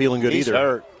he's not feeling good either.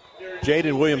 Hurt.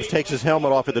 Jaden Williams takes his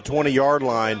helmet off at the 20-yard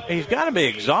line. He's got to be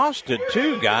exhausted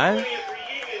too, guys.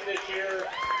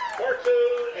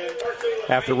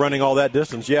 After running all that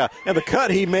distance, yeah. And the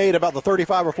cut he made about the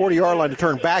 35 or 40-yard line to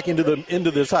turn back into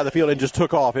the side of the field and just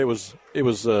took off. It was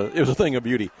a thing of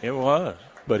beauty. It was.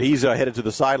 But he's headed to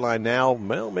the sideline now.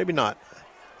 Well, maybe not.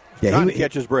 Trying to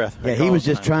catch his breath. Yeah, he was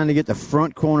just trying to get the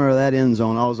front corner of that end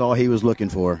zone. That was all he was looking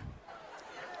for.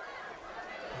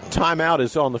 Timeout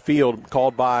is on the field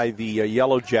called by the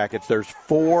Yellow Jackets. There's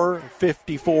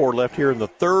 4:54 left here in the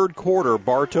third quarter.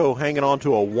 Bartow hanging on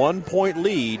to a 1-point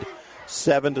lead,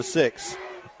 7-6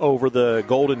 over the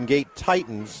Golden Gate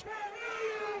Titans.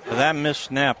 That missed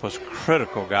snap was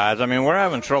critical, guys. I mean, we're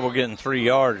having trouble getting 3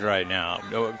 yards right now.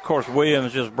 Of course,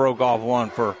 Williams just broke off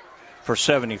one for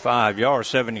 75 yards,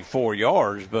 74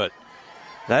 yards, but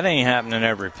that ain't happening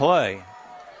every play.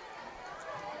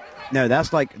 No,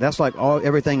 that's like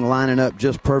everything lining up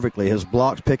just perfectly. His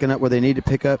blocks picking up where they need to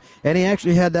pick up, and he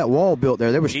actually had that wall built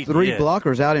there. There was three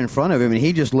blockers out in front of him, and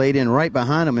he just laid in right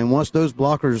behind them. And once those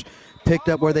blockers picked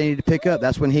up where they needed to pick up,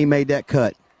 that's when he made that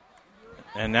cut.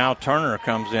 And now Turner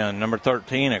comes in, number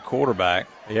 13 at quarterback.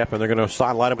 Yep, and they're going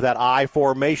to line up with that I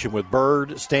formation with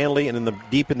Bird, Stanley, and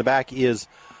deep in the back is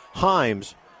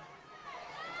Himes.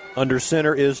 Under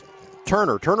center is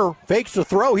Turner. Turner fakes the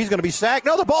throw. He's going to be sacked.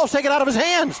 No, the ball's taken out of his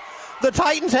hands. The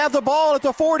Titans have the ball at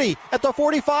the 40, at the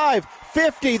 45,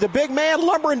 50. The big man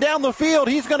lumbering down the field.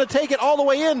 He's going to take it all the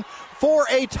way in for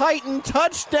a Titan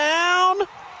touchdown.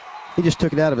 He just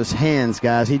took it out of his hands,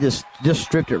 guys. He just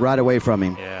stripped it right away from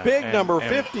him. Yeah. Big number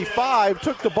 55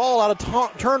 took the ball out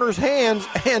of Turner's hands.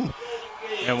 And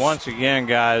once again,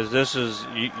 guys, this is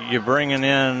you're bringing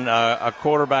in a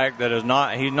quarterback that is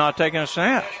he's not taking a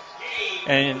snap.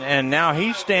 And now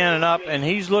he's standing up and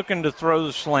he's looking to throw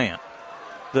the slant.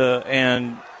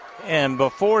 And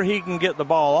before he can get the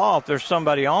ball off, there's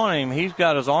somebody on him. He's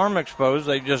got his arm exposed.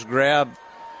 They just grab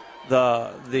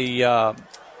the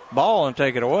ball and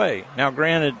take it away. Now,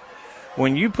 granted,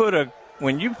 when you put a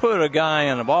guy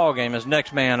in a ball game, it's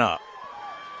next man up.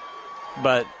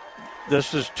 But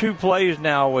this is 2 plays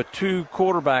now with 2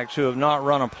 quarterbacks who have not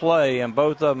run a play, and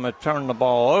both of them have turned the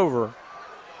ball over.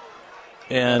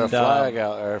 And a flag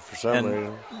out there for some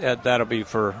reason. That'll be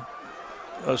for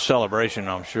a celebration,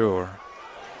 I'm sure.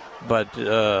 But,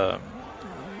 that's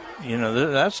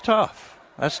tough.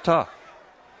 That's tough.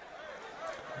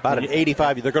 About an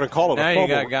 85, they're going to call it a fumble.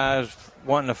 Now you got guys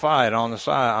wanting to fight on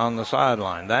the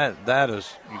sideline. That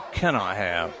is, you cannot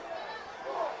have.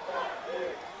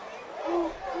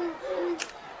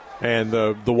 And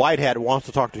the white hat wants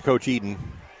to talk to Coach Eden.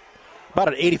 About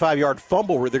an 85-yard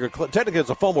fumble. Technically,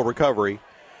 it's a fumble recovery.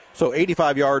 So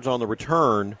 85 yards on the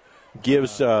return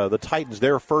gives the Titans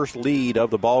their first lead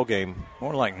of the ball game.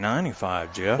 More like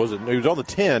 95, Jeff. It was on the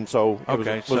 10, so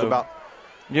it was about.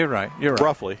 You're right.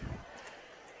 Roughly.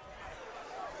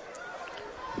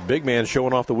 The big man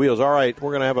showing off the wheels. All right,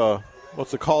 we're going to have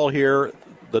what's the call here?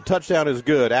 The touchdown is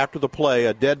good. After the play,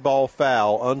 a dead ball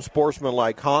foul,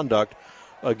 unsportsmanlike conduct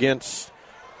against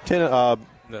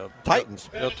Titans.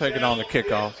 They'll take it on the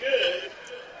kickoff.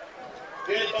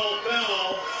 Dead ball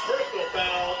foul, personal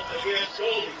foul against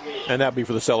Golden Gate. And that'd be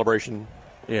for the celebration.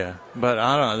 Yeah, but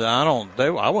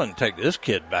I wouldn't take this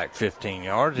kid back 15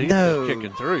 yards. He's just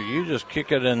kicking through. You just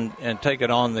kick it and take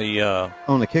it on the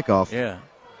kickoff. Yeah.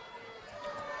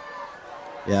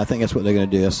 Yeah, I think that's what they're going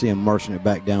to do. I see them marching it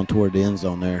back down toward the end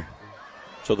zone there.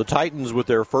 So the Titans with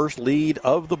their first lead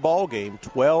of the ball game,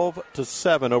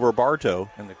 12-7 over Bartow.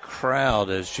 And the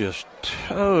crowd is just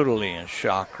totally in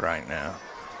shock right now.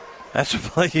 That's a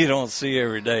play you don't see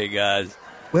every day, guys.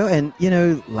 Well, and,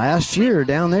 last year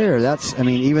down there,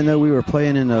 even though we were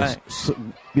playing in a,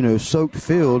 soaked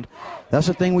field, that's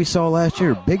the thing we saw last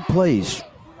year, big plays.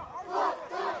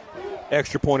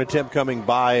 Extra point attempt coming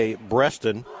by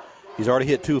Breston. He's already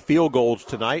hit 2 field goals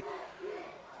tonight.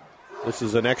 This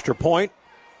is an extra point.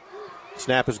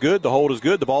 Snap is good. The hold is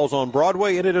good. The ball's on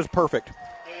Broadway, and it is perfect.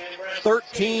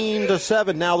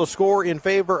 13-7 now the score in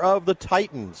favor of the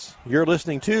Titans. You're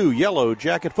listening to Yellow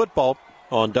Jacket Football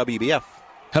on WBF.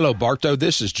 Hello, Bartow.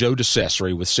 This is Joe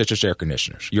DeCesare with Citrus Air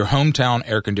Conditioners, your hometown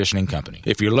air conditioning company.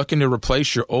 If you're looking to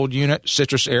replace your old unit,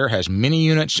 Citrus Air has many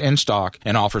units in stock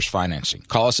and offers financing.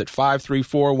 Call us at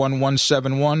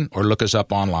 534-1171 or look us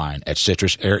up online at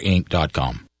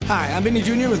citrusairinc.com. Hi, I'm Benny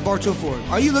Jr. with Bartow Ford.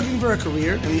 Are you looking for a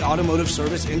career in the automotive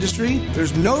service industry?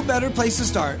 There's no better place to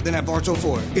start than at Bartow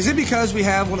Ford. Is it because we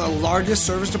have one of the largest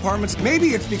service departments? Maybe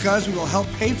it's because we will help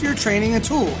pay for your training and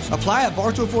tools. Apply at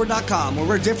BartowFord.com, where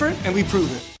we're different and we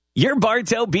prove it. Your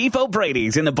Bartow Beef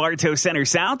O'Brady's in the Bartow Center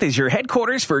South is your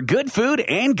headquarters for good food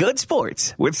and good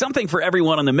sports. With something for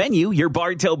everyone on the menu, your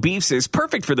Bartow Beefs is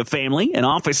perfect for the family, an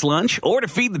office lunch, or to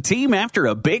feed the team after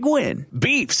a big win.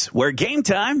 Beefs, where game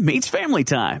time meets family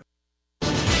time.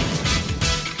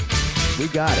 We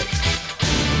got it.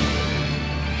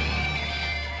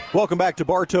 Welcome back to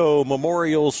Bartow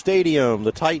Memorial Stadium.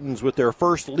 The Titans with their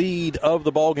first lead of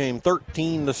the ballgame,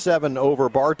 13-7 over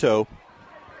Bartow.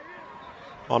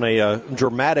 on a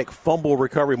dramatic fumble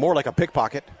recovery, more like a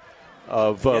pickpocket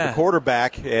of the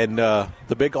quarterback, and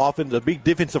the big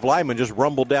defensive lineman just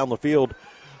rumbled down the field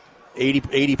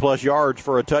 80 plus yards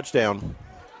for a touchdown.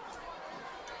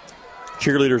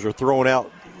 Cheerleaders are throwing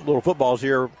out little footballs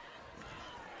here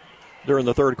during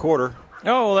the third quarter.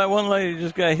 Oh, that one lady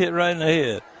just got hit right in the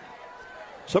head.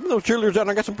 Some of those cheerleaders out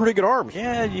there got some pretty good arms.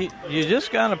 Yeah, you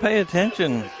just got to pay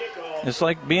attention. It's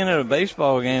like being at a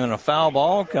baseball game and a foul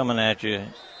ball coming at you.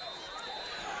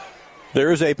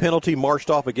 There is a penalty marched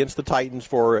off against the Titans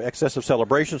for excessive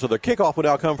celebration, so the kickoff will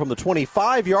now come from the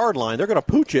 25-yard line. They're going to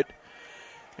pooch it,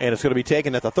 and it's going to be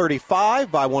taken at the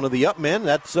 35 by one of the up men.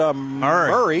 That's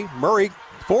Murray. Murray,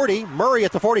 40. Murray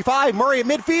at the 45. Murray at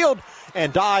midfield,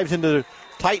 and dives into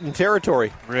Titan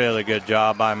territory. Really good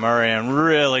job by Murray, and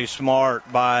really smart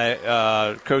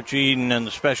by Coach Eden and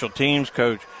the special teams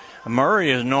coach. Murray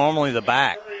is normally the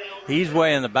back. He's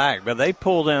way in the back, but they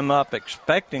pulled him up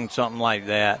expecting something like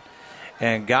that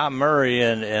and got Murray.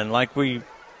 And like we've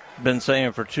been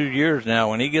saying for 2 years now,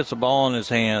 when he gets the ball in his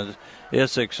hands,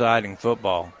 it's exciting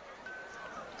football.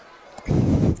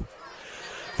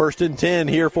 1st and 10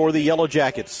 here for the Yellow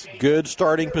Jackets. Good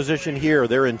starting position here.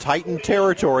 They're in Titan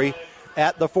territory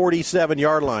at the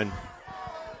 47-yard line.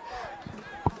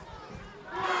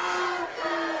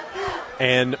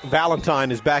 And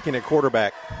Valentine is back in at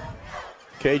quarterback.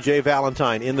 KJ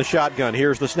Valentine in the shotgun.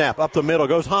 Here's the snap. Up the middle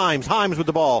goes Himes. Himes with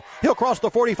the ball. He'll cross the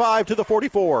 45 to the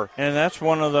 44. And that's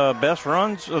one of the best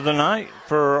runs of the night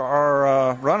for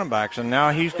our running backs. And now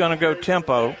he's going to go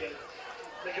tempo.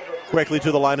 Quickly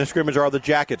to the line of scrimmage are the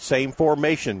Jackets. Same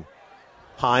formation.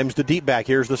 Himes the deep back.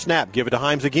 Here's the snap. Give it to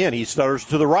Himes again. He stutters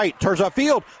to the right. Turns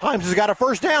upfield. Himes has got a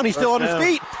first down. He's still on his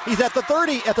feet. He's at the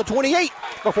 30, at the 28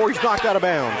 before he's knocked out of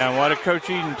bounds. And what did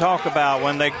Coach Eden talk about?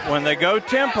 When they go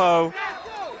tempo,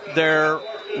 their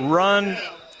run.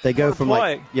 They go from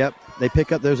play. They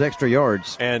pick up those extra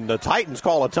yards. And the Titans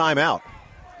call a timeout.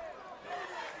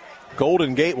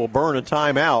 Golden Gate will burn a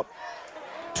timeout.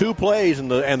 2 plays, and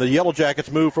the Yellow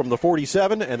Jackets move from the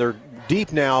 47, and they're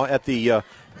deep now at the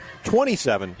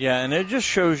 27. Yeah, and it just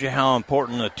shows you how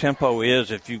important the tempo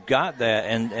is if you've got that.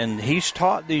 And he's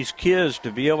taught these kids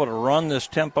to be able to run this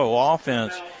tempo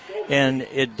offense. And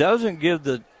it doesn't give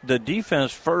the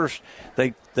defense, first,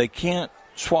 they can't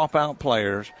swap out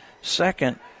players.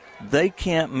 Second, they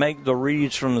can't make the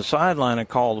reads from the sideline and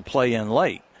call the play in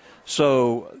late.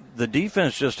 So the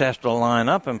defense just has to line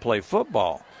up and play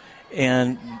football.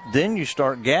 And then you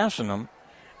start gassing them,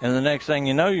 and the next thing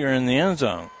you know, you're in the end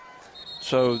zone.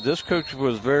 So this coach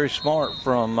was very smart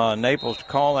from Naples to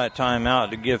call that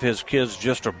timeout to give his kids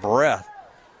just a breath.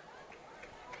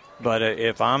 But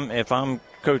if I'm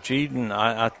Coach Eden,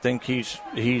 I think he's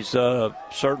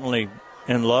certainly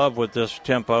in love with this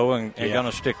tempo and going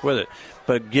to stick with it.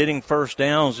 But getting first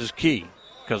downs is key,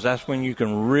 because that's when you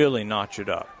can really notch it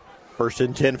up. 1st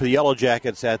and 10 for the Yellow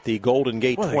Jackets at the Golden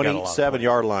Gate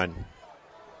 27-yard line.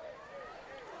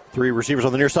 3 receivers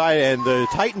on the near side, and the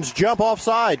Titans jump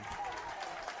offside.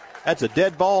 That's a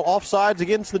dead ball, offsides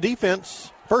against the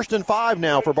defense. 1st and 5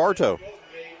 now for Bartow.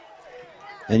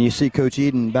 And you see Coach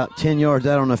Eden about 10 yards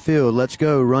out on the field. Let's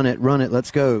go, run it, let's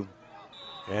go.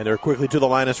 And they're quickly to the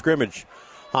line of scrimmage.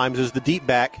 Himes is the deep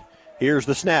back. Here's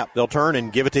the snap. They'll turn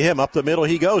and give it to him. Up the middle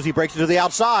he goes. He breaks it to the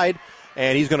outside,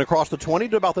 and he's going to cross the 20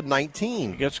 to about the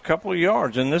 19. He gets a couple of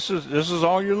yards, and this is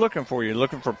all you're looking for. You're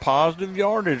looking for positive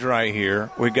yardage right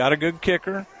here. We got a good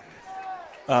kicker.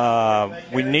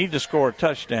 We need to score a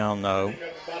touchdown, though.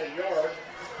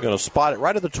 Going to spot it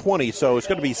right at the 20, so it's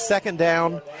going to be 2nd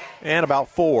down and about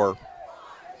 4.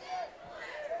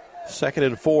 2nd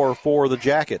and 4 for the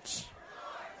Jackets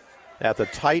at the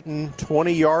Titan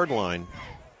 20-yard line.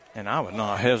 And I would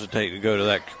not hesitate to go to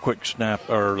that quick snap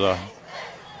or the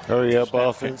hurry up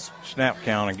offense snap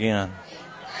count again.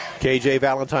 KJ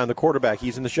Valentine, the quarterback,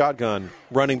 he's in the shotgun.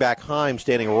 Running back Himes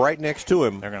standing right next to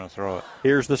him. They're going to throw it.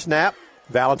 Here's the snap.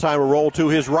 Valentine will roll to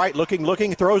his right, looking,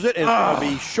 throws it, and it's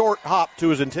going to be short hop to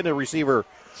his intended receiver.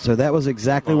 So that was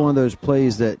exactly one of those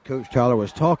plays that Coach Tyler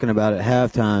was talking about at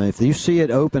halftime. If you see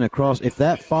it open across, if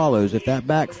that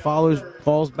back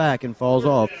falls back and falls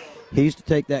off, he's to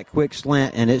take that quick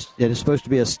slant, and it is supposed to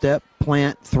be a step,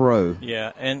 plant, throw.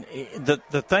 Yeah, and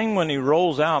the thing when he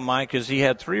rolls out, Mike, is he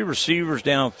had 3 receivers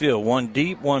downfield, one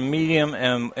deep, one medium,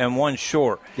 and one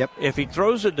short. Yep. If he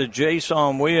throws it to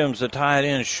Jason Williams to tie it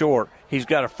in short, he's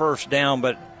got a first down,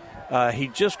 but he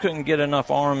just couldn't get enough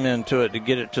arm into it to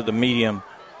get it to the medium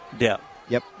depth.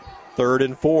 Yep. 3rd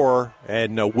and 4,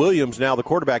 and Williams now the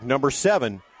quarterback, number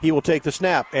 7. He will take the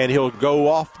snap, and he'll go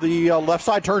off the left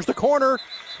side, turns the corner.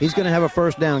 He's going to have a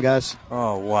first down, guys.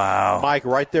 Oh, wow. Mike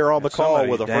right there on the call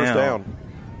with a first down.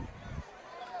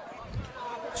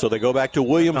 So they go back to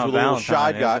Williams with a little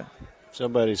shy guy.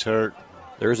 Somebody's hurt.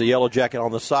 There's a yellow jacket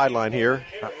on the sideline here.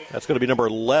 That's going to be number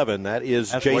 11. That's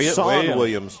Jason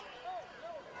Williams.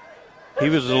 He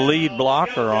was the lead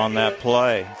blocker on that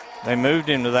play. They moved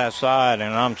him to that side,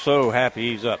 and I'm so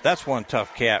happy he's up. That's one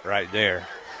tough cat right there.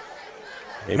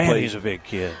 He's a big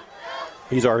kid.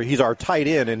 He's our tight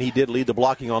end, and he did lead the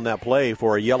blocking on that play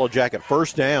for a yellow jacket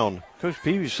first down. Coach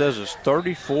Peavy says it's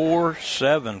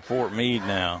 34-7 Fort Meade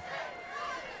now.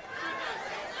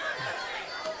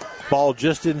 Ball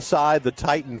just inside the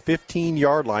Titan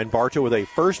 15-yard line. Bartow with a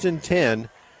 1st and 10.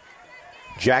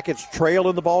 Jackets trail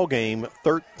in the ball game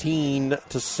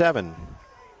 13-7.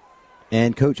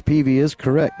 And Coach Peavy is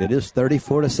correct. It is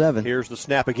 34-7. Here's the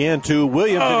snap again to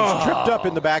Williams, and he's tripped up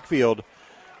in the backfield,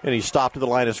 and he stopped at the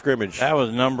line of scrimmage. That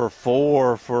was number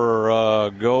 4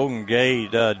 for Golden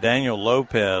Gate, Daniel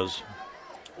Lopez.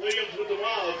 Williams with the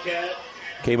Wildcat.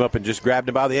 Came up and just grabbed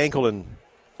him by the ankle, and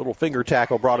little finger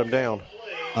tackle brought him down.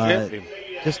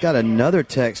 Just got another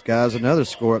text, guys, another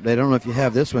score update. I don't know if you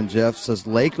have this one, Jeff. It says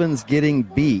Lakeland's getting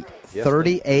beat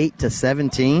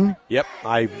 38-17. Yep.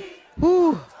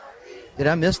 Did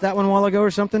I miss that one a while ago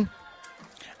or something?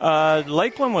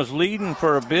 Lakeland was leading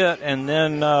for a bit, and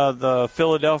then the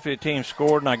Philadelphia team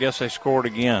scored, and I guess they scored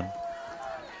again.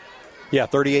 Yeah,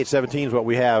 38-17 is what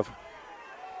we have.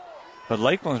 But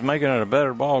Lakeland's making it a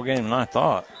better ball game than I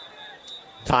thought.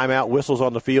 Timeout whistles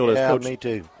on the field. Yeah, as me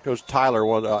too. Coach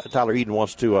Tyler Eden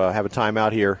wants to have a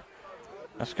timeout here.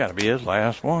 That's got to be his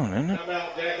last one, isn't it?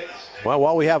 Well,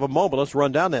 while we have a moment, let's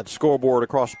run down that scoreboard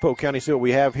across Polk County, see what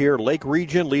we have here. Lake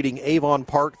Region leading Avon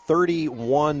Park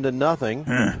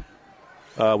 31-0.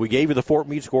 We gave you the Fort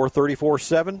Meade score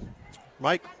 34-7.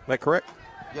 Mike, is that correct?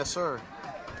 Yes, sir.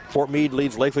 Fort Meade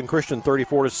leads Lakeland Christian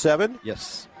 34-7.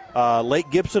 Yes.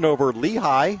 Lake Gibson over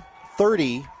Lehigh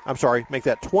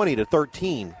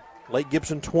 20-13. Lake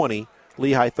Gibson 20,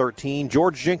 Lehigh 13.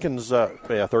 George Jenkins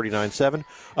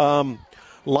 39-7.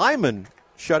 Lyman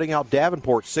shutting out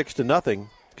Davenport 6-0.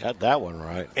 Got that one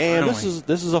right. And this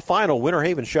is a final. Winter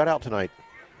Haven shutout tonight,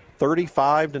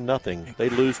 35-0. They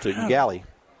lose to Ugali,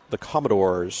 the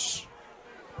Commodores.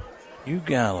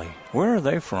 Ugali, where are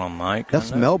they from, Mike?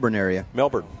 That's Melbourne area.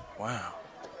 Melbourne. Wow.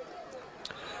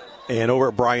 And over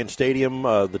at Bryan Stadium,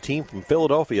 the team from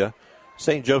Philadelphia,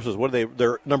 St. Joseph's. What are they?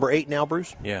 They're number 8 now,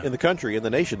 Bruce. Yeah. In the country, in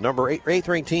the nation, number 8th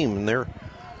ranked team, and they're.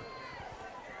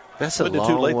 That's a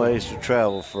long ways to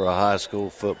travel for a high school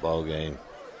football game.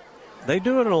 They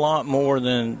do it a lot more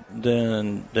than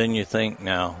you think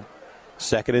now.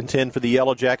 2nd and 10 for the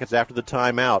Yellow Jackets after the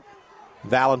timeout.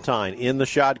 Valentine in the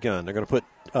shotgun. They're going to put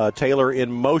Taylor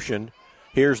in motion.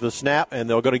 Here's the snap, and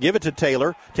they're going to give it to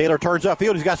Taylor. Taylor turns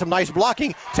upfield. He's got some nice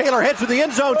blocking. Taylor heads to the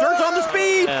end zone, turns on the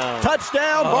speed.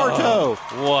 Touchdown, Bartow.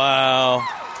 Wow.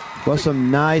 Well,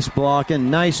 some nice blocking,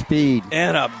 nice speed.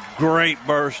 And a great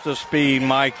burst of speed,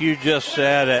 Mike. You just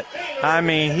said it. I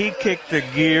mean, he kicked the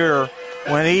gear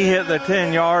when he hit the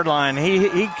 10-yard line.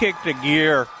 He kicked the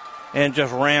gear and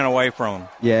just ran away from him.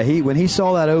 Yeah, when he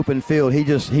saw that open field, he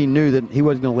knew that he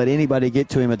wasn't going to let anybody get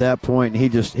to him at that point.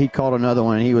 And he caught another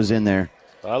one, and he was in there.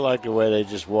 I like the way they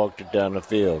just walked it down the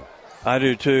field. I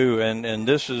do too, and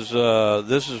this is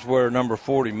where number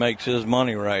 40 makes his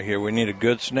money right here. We need a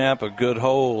good snap, a good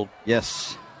hold.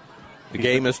 Yes. The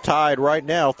game is tied right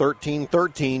now,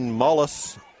 13-13.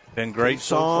 Mullis. Been great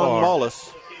so far.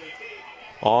 Mullis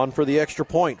on for the extra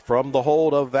point from the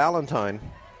hold of Valentine.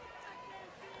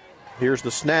 Here's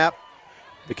the snap.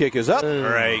 The kick is up.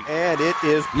 Great. And it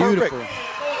is beautiful. Perfect.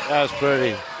 That's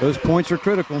pretty. Those points are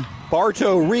critical.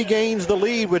 Bartow regains the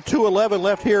lead with 2:11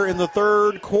 left here in the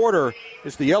third quarter.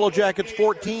 It's the Yellow Jackets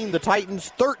 14, the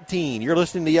Titans 13. You're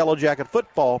listening to Yellow Jacket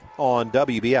Football on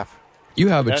WBF. You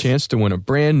have a chance to win a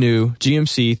brand new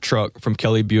GMC truck from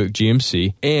Kelly Buick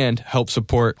GMC and help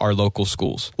support our local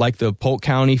schools, like the Polk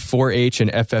County 4-H and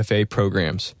FFA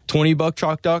programs.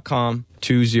 20bucktruck.com,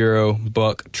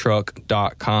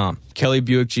 20bucktruck.com. Kelly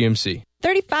Buick GMC.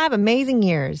 35 amazing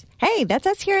years. Hey, that's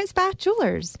us here at Spath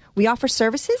Jewelers. We offer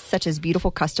services such as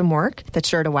beautiful custom work that's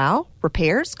sure to wow,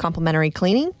 repairs, complimentary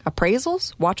cleaning,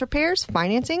 appraisals, watch repairs,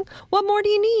 financing. What more do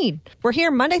you need? We're here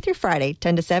Monday through Friday,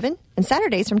 10 to 7, and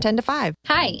Saturdays from 10 to 5.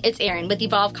 Hi, it's Erin with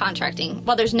Evolve Contracting.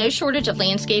 While there's no shortage of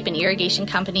landscape and irrigation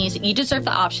companies, you deserve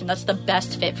the option that's the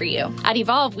best fit for you. At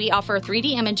Evolve, we offer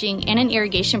 3D imaging and an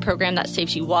irrigation program that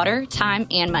saves you water, time,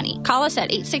 and money. Call us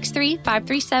at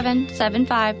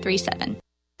 863-537-7537.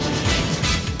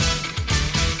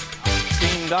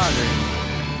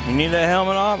 You need that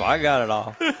helmet off? I got it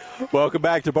off. Welcome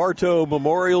back to Bartow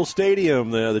Memorial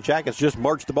Stadium. The Jackets just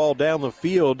marched the ball down the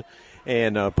field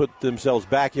and put themselves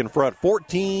back in front.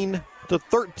 14-0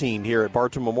 13 here at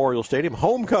Bartow Memorial Stadium.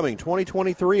 Homecoming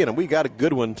 2023, and we got a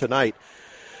good one tonight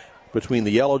between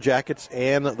the Yellow Jackets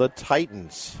and the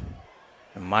Titans.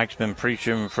 And Mike's been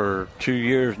preaching for 2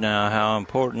 years now how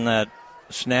important that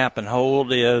snap and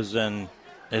hold is, and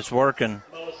it's working.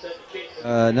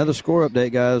 Another score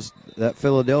update, guys. That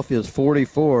Philadelphia is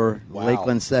 44,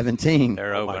 Lakeland 17.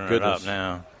 They're opening it up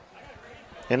now.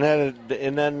 Isn't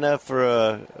that enough for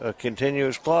a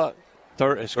continuous clock?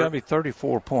 It's got to be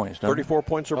 34 points. 34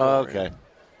 points or more. Okay.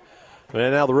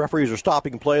 And now the referees are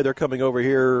stopping play. They're coming over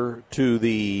here to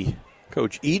the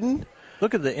Coach Eden.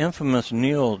 Look at the infamous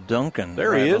Neil Duncan.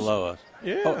 There right he is. Below us.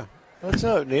 Yeah. Oh, what's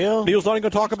up, Neil? Neil's not even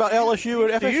going to talk about LSU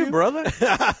and FSU? You, brother.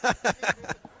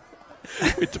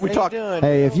 we talked.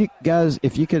 Hey,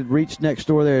 if you could reach next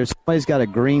door there, somebody's got a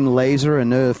green laser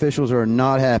and the officials are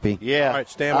not happy. Yeah. All right,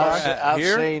 stand by. I've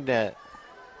seen that.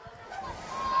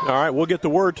 All right, we'll get the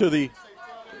word to the.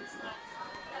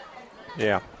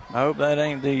 Yeah. I hope that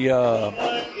ain't the. All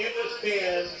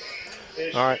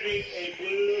right.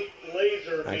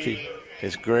 Actually,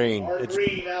 it's green.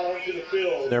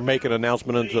 They're making an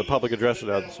announcement into the public address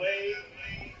announcement.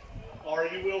 Or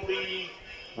you will be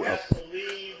asked to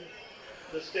leave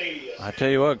the stadium. I tell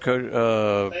you what,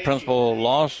 Coach, Principal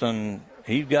Lawson,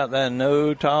 he's got that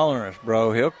no tolerance,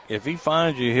 bro. If he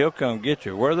finds you, he'll come get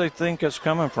you. Where do they think it's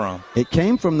coming from? It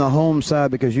came from the home side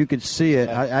because you could see it.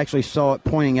 I actually saw it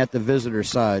pointing at the visitor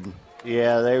side.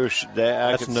 Yeah,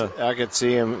 I could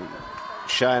see him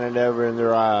shining over in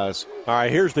their eyes. All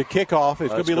right, here's the kickoff.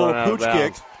 It's going to be a little pooch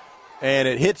kick, and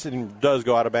it hits and does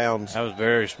go out of bounds. That was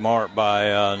very smart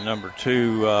by number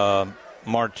 2,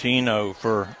 Martino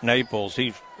for Naples.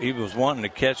 He was wanting to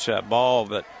catch that ball,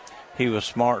 but he was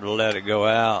smart to let it go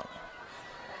out.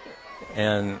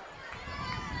 And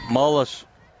Mullis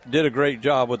did a great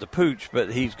job with the pooch,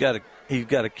 but he's got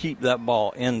to keep that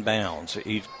ball in bounds.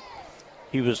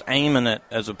 He was aiming it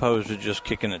as opposed to just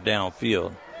kicking it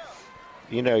downfield.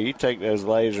 You know, you take those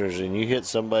lasers and you hit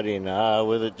somebody in the eye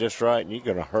with it just right, and you're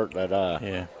going to hurt that eye.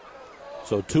 Yeah.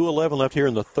 So 2:11 left here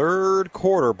in the third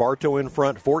quarter. Bartow in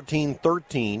front,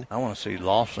 14-13. I want to see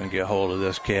Lawson get hold of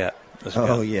this cat.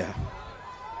 Yeah.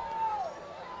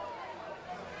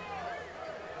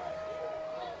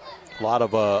 A lot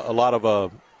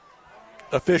of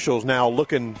officials now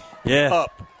looking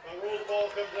up.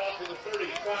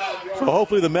 So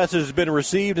hopefully the message has been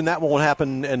received and that won't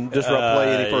happen and disrupt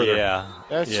play any further.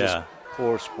 That's just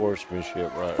poor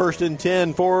sportsmanship, right? First and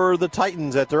 10 for the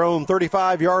Titans at their own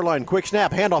 35-yard line. Quick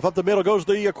snap, handoff up the middle, goes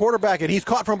the quarterback, and he's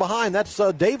caught from behind. That's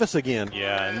Davis again.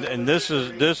 Yeah, and this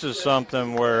is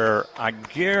something where I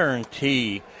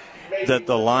guarantee that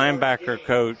the linebacker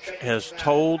coach has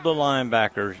told the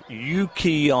linebackers, you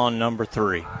key on number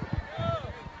 3.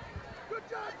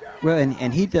 Well,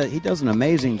 and he does an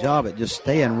amazing job at just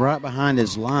staying right behind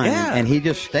his line, and he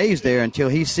just stays there until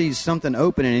he sees something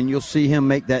opening, and you'll see him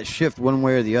make that shift one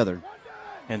way or the other.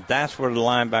 And that's where the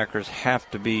linebackers have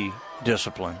to be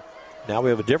disciplined. Now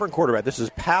we have a different quarterback. This is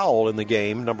Powell in the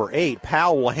game, number 8.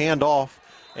 Powell will hand off,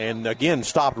 and again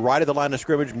stopped right at the line of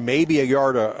scrimmage, maybe a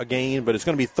yard a gain, but it's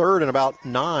going to be 3rd and about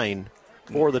 9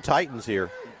 for the Titans here.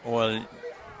 Well,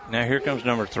 now here comes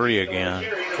number 3 again.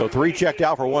 So 3 checked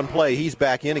out for one play. He's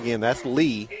back in again. That's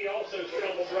Lee. He also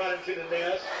stumbled right into the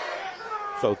nest.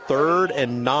 So 3rd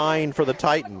and 9 for the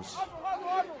Titans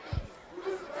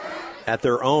at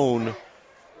their own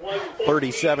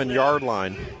 37-yard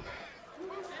line.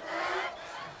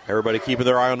 Everybody keeping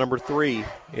their eye on number 3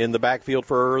 in the backfield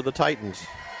for the Titans.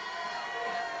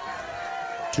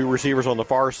 2 receivers on the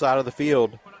far side of the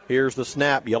field. Here's the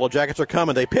snap. Yellow Jackets are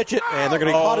coming. They pitch it, and they're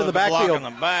going to get caught in the backfield. In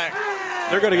the back.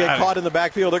 They're going to get caught in the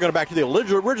backfield. They're going back to the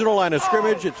original line of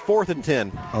scrimmage. It's 4th and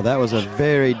 10. Oh, that was a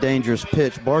very dangerous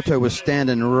pitch. Bartow was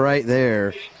standing right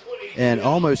there and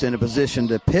almost in a position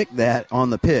to pick that on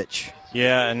the pitch.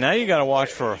 Yeah, and now you got to watch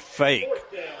for a fake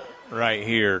right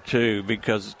here, too,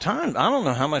 because I don't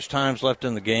know how much time's left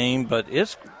in the game, but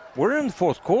we're in the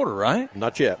 4th quarter, right?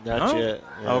 Not yet. Not yet.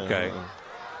 Okay.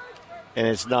 And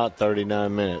it's not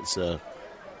 39 minutes, so.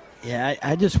 Yeah,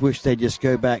 I just wish they'd just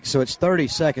go back. So it's 30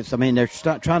 seconds. I mean, they're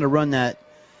trying to run that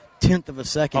 10th of a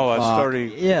second clock. It's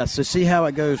 30. Yeah, so see how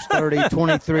it goes, 30,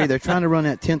 23. They're trying to run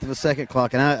that 10th of a second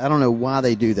clock, and I don't know why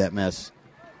they do that mess.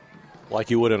 Like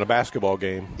you would in a basketball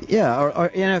game. Yeah, or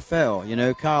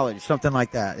NFL, college, something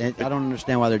like that. I don't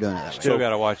understand why they're doing it that way. Still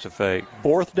got to watch the fake.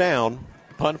 4th down,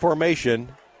 punt formation.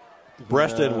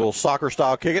 Breaston will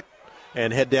soccer-style kick it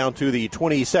and head down to the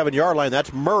 27-yard line.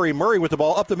 That's Murray. Murray with the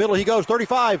ball up the middle. He goes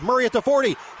 35. Murray at the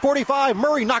 40. 45.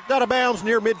 Murray knocked out of bounds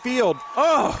near midfield.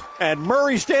 Oh! And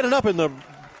Murray standing up in the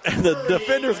And the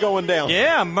defender's going down.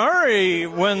 Yeah, Murray,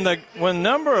 when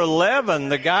number 11,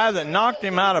 the guy that knocked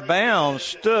him out of bounds,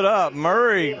 stood up,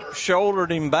 Murray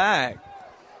shouldered him back.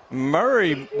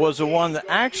 Murray was the one that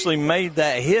actually made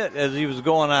that hit as he was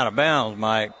going out of bounds,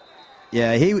 Mike.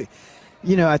 Yeah,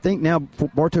 I think now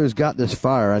Bartow's got this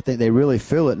fire. I think they really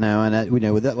feel it now. And,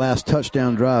 with that last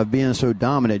touchdown drive being so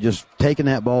dominant, just taking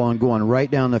that ball and going right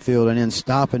down the field and then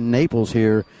stopping Naples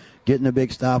here, getting a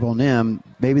big stop on them,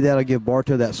 maybe that'll give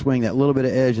Bartow that swing, that little bit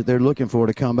of edge that they're looking for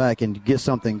to come back and get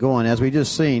something going. As we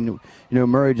just seen,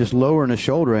 Murray just lowering his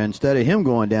shoulder, and instead of him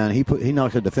going down, he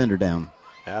knocked the defender down.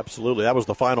 Absolutely. That was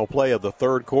the final play of the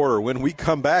third quarter. When we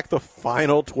come back, the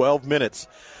final 12 minutes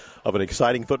of an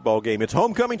exciting football game. It's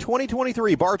Homecoming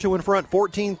 2023. Bartow in front,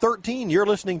 14-13. You're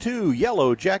listening to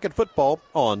Yellow Jacket Football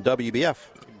on WBF.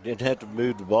 Didn't have to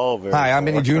move the ball very Hi, I'm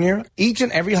far. Benny Jr. Each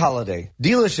and every holiday,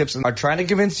 dealerships are trying to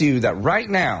convince you that right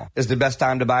now is the best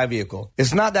time to buy a vehicle.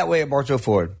 It's not that way at Bartow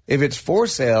Ford. If it's for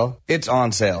sale, it's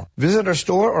on sale. Visit our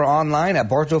store or online at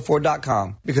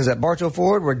bartowford.com, because at Bartow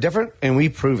Ford, we're different and we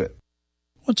prove it.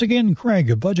 Once again, Craig,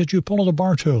 a budget you pull at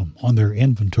Bartow on their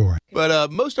inventory.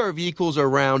 But most of our vehicles are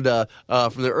around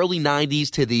from the early 90s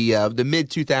to the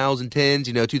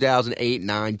mid-2010s, 2008,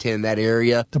 9, 10, that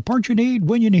area. The part you need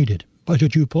when you need it.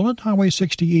 Budget you pull at Highway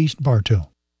 60 East, Bartow.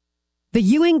 The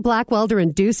Ewing, Blackwelder,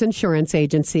 and Deuce Insurance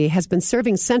Agency has been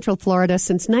serving Central Florida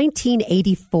since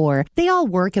 1984. They all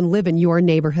work and live in your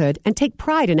neighborhood and take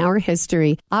pride in our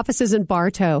history. Offices in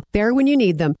Bartow, there when you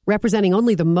need them, representing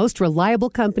only the most reliable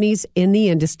companies in the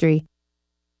industry.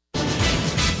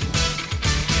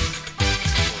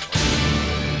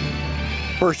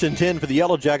 First and 10 for the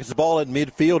Yellow Jackets. The ball at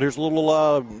midfield. Here's a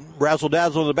little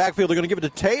razzle-dazzle in the backfield. They're going to give it to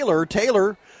Taylor.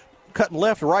 Taylor cutting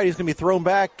left to right. He's going to be thrown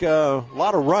back. A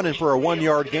lot of running for a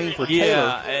 1-yard gain for Taylor.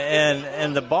 Yeah,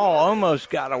 and the ball almost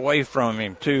got away from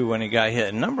him, too, when he got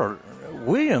hit. Number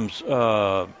 11,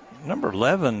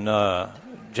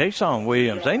 Jason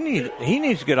Williams, he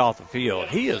needs to get off the field.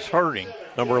 He is hurting.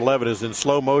 Number 11 is in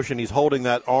slow motion. He's holding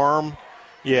that arm.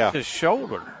 Yeah. His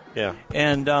shoulder. Yeah.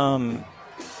 And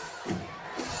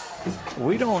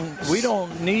we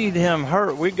don't need him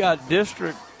hurt. We got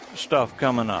district stuff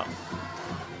coming up.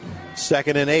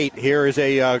 2nd and 8. Here is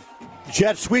a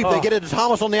jet sweep. They get it to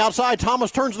Thomas on the outside.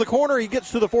 Thomas turns the corner. He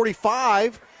gets to the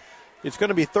 45. It's going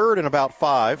to be 3rd and about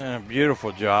 5. And a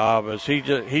beautiful job as he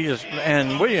just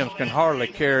and Williams can hardly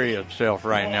carry himself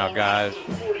right now, guys.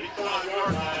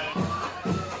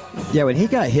 Yeah, when he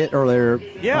got hit earlier.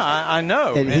 Yeah, I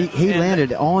know. And he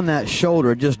landed on that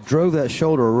shoulder, just drove that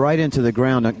shoulder right into the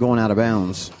ground going out of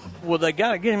bounds. Well, they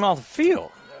got to get him off the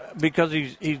field because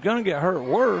he's going to get hurt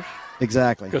worse.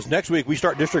 Exactly. Because next week we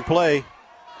start district play.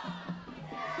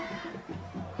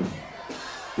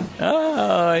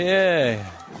 Oh, yeah.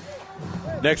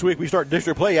 Next week we start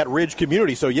district play at Ridge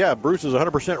Community. So, yeah, Bruce is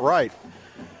 100% right.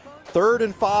 3rd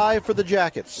and 5 for the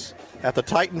Jackets at the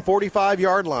Titan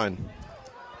 45-yard line.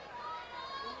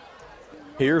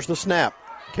 Here's the snap.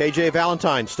 KJ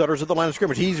Valentine stutters at the line of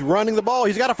scrimmage. He's running the ball.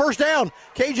 He's got a first down.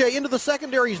 KJ into the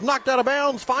secondary. He's knocked out of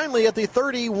bounds finally at the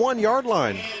 31-yard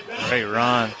line. Great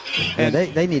run. And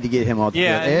they need to get him off the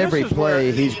field. Every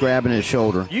play, he's grabbing his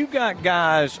shoulder. You got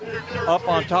guys up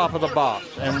on top of the box,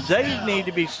 and they need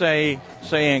to be saying,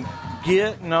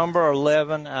 get number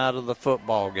 11 out of the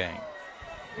football game.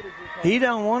 He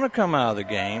don't want to come out of the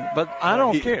game, but I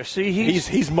don't care. See,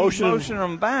 he's motioning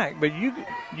them back, but you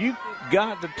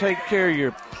got to take care of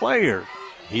your players.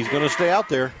 He's going to stay out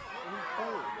there.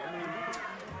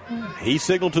 He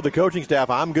signaled to the coaching staff,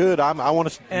 I'm good. I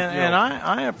want to. And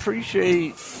I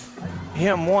appreciate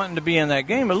him wanting to be in that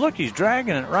game, but look, he's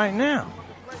dragging it right now.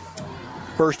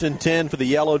 1st and 10 for the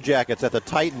Yellow Jackets at the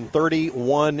Titan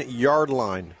 31-yard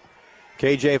line.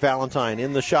 KJ Valentine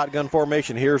in the shotgun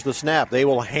formation. Here's the snap. They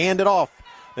will hand it off.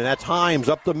 And that's Himes.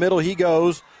 Up the middle he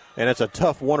goes. And it's a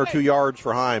tough 1 or 2 yards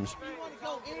for Himes.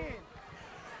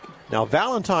 Now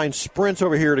Valentine sprints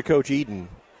over here to Coach Eden.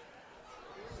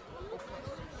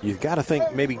 You've got to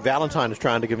think maybe Valentine is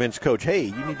trying to convince Coach, hey,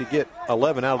 you need to get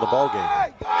 11 out of the ball game.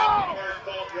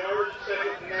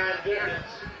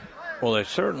 Well, they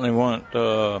certainly want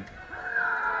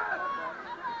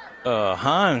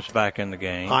Himes back in the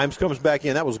game. Himes comes back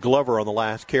in. That was Glover on the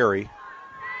last carry.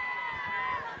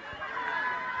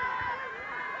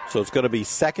 So it's going to be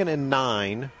 2nd and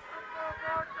 9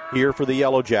 here for the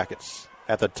Yellow Jackets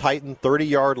at the Titan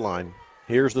 30-yard line.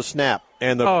 Here's the snap.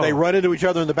 And they run into each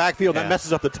other in the backfield. That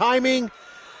messes up the timing.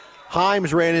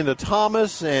 Himes ran into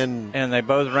Thomas. And they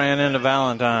both ran into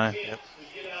Valentine. Yep.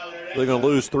 They're going to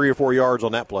lose 3 or 4 yards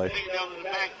on that play.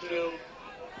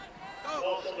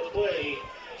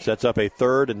 Sets up a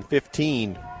 3rd and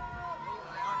 15.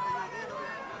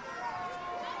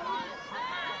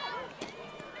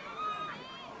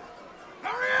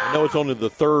 I know it's only the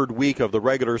third week of the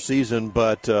regular season,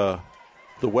 but the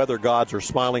weather gods are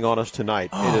smiling on us tonight.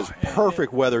 It is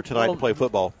perfect weather tonight to play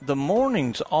football. The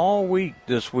mornings all week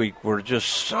this week were just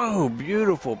so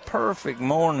beautiful, perfect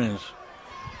mornings.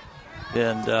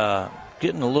 And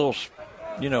getting a little,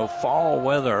 fall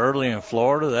weather early in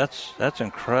Florida, that's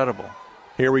incredible.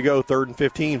 Here we go, 3rd and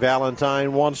 15.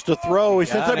 Valentine wants to throw. He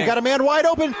sets up. He got a man wide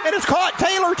open, and it's caught.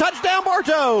 Taylor, touchdown,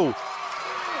 Bartow.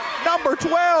 Number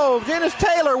 12, Janice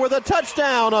Taylor with a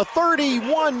touchdown, a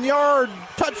 31-yard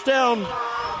touchdown.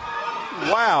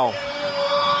 Wow.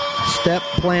 Step,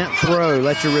 plant, throw.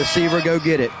 Let your receiver go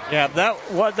get it. Yeah,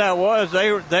 what that was,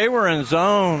 they were in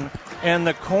zone, and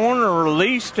the corner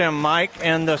released him, Mike,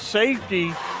 and the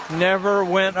safety never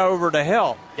went over to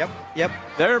help. Yep.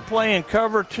 They're playing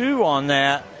cover 2 on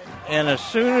that, and as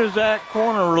soon as that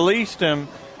corner released him,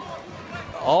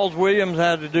 all Williams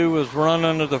had to do was run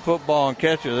under the football and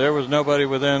catch it. There was nobody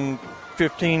within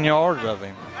 15 yards of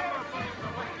him.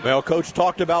 Well, Coach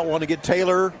talked about wanting to get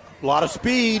Taylor, a lot of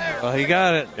speed. Well, he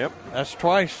got it. Yep. That's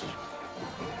twice.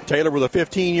 Taylor with a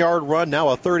 15-yard run, now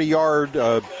a 30-yard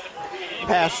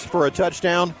pass for a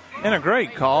touchdown. And a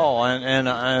great call,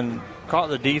 and caught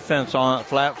the defense on it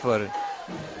flat-footed.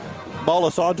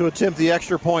 Mullis on to attempt the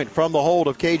extra point from the hold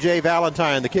of K.J.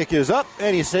 Valentine. The kick is up,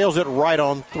 and he sails it right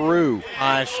on through.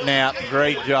 High snap.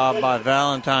 Great job by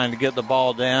Valentine to get the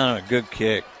ball down, and a good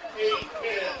kick.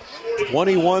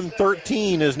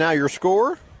 21-13 is now your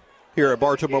score here at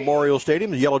Bartow Memorial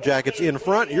Stadium. The Yellow Jackets in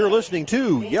front. You're listening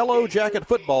to Yellow Jacket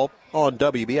Football on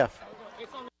WBF.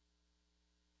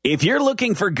 If you're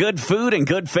looking for good food and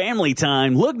good family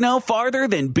time, look no farther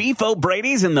than Beef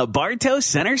O'Brady's in the Bartow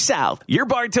Center South. Your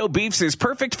Bartow Beefs is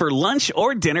perfect for lunch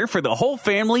or dinner for the whole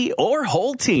family or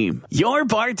whole team. Your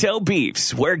Bartow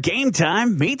Beefs, where game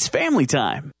time meets family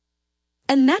time.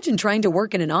 Imagine trying to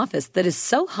work in an office that is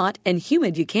so hot and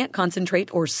humid you can't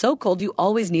concentrate or so cold you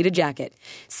always need a jacket.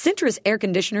 Citrus Air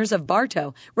Conditioners of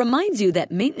Bartow reminds you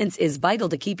that maintenance is vital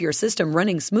to keep your system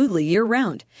running smoothly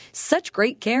year-round. Such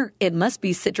great care, it must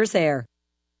be Citrus Air.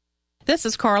 This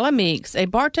is Carla Meeks, a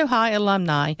Bartow High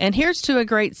alumni, and here's to a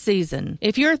great season.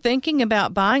 If you're thinking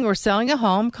about buying or selling a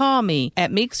home, call me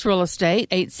at Meeks Real Estate,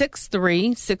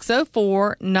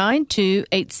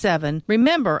 863-604-9287.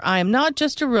 Remember, I am not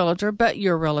just a realtor, but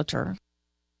your realtor.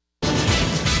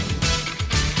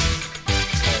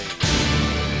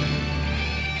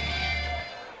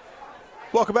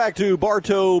 Welcome back to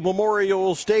Bartow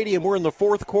Memorial Stadium. We're in the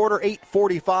fourth quarter,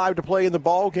 8:45 to play in the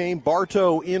ball game.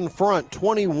 Bartow in front,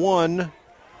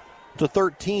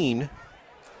 21-13,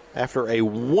 after a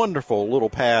wonderful little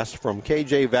pass from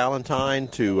K.J. Valentine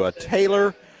to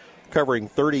Taylor, covering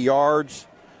 30 yards.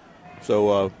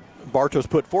 So Bartow's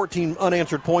put 14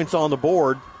 unanswered points on the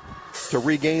board to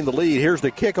regain the lead. Here's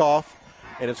the kickoff,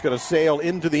 and it's going to sail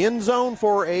into the end zone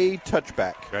for a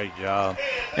touchback. Great job.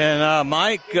 And,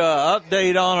 Mike,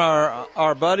 update on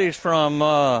our buddies from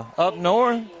up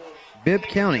north? Bibb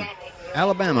County,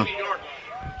 Alabama.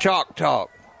 Choctaws,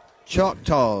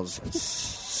 7-0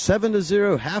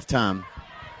 halftime.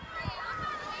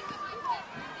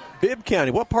 Bibb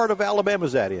County, what part of Alabama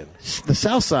is that in? The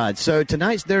south side. So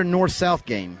tonight's their north-south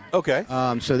game. Okay.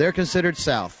 So they're considered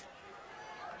south.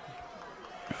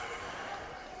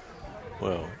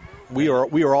 Well, we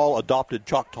are all adopted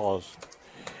Choctaws.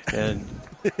 And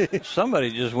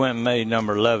somebody just went and made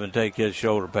number 11 take his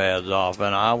shoulder pads off,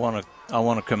 and I want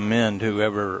to commend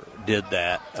whoever did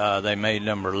that. They made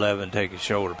number 11 take his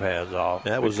shoulder pads off.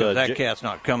 That was that cat's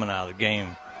not coming out of the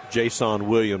game. Jason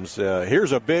Williams.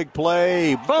 Here's a big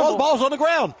play. Ball's on the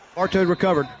ground. Bartow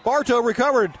recovered.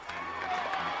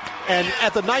 And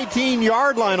at the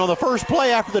 19-yard line on the first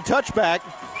play after the touchback.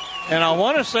 And I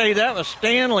want to say that was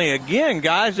Stanley again,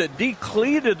 guys, that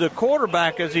decleated the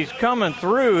quarterback as he's coming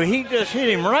through. He just hit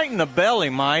him right in the belly,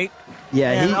 Mike.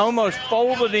 Yeah, and almost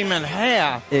folded him in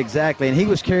half. Exactly, and he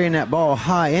was carrying that ball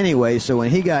high anyway, so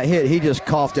when he got hit, he just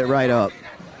coughed it right up.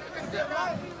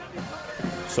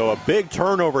 So a big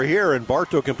turnover here, and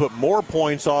Bartow can put more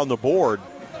points on the board.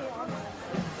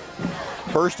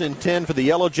 1st and 10 for the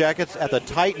Yellow Jackets at the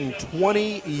Titan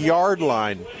 20-yard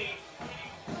line.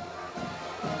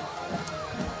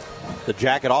 The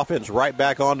Jacket offense right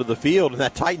back onto the field, and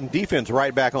that Titan defense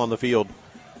right back on the field.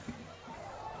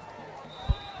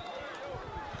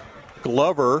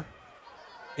 Glover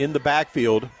in the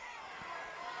backfield.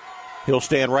 He'll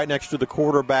stand right next to the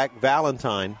quarterback,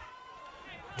 Valentine.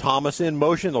 Thomas in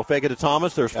motion. They'll fake it to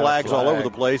Thomas. There's flags all over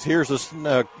the place. Here's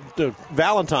the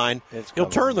Valentine. He'll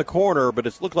turn the corner, but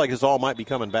it looks like his all might be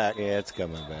coming back. Yeah, it's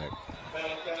coming back.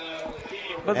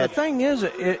 But the thing is,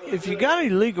 if you got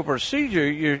illegal procedure,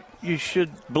 you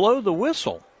should blow the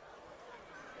whistle.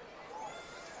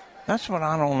 That's what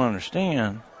I don't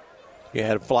understand. You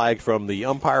had a flag from the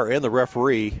umpire and the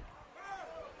referee.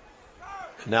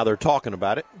 Now they're talking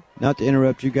about it. Not to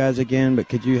interrupt you guys again, but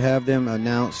could you have them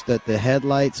announce that the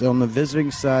headlights on the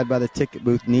visiting side by the ticket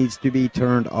booth needs to be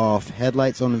turned off?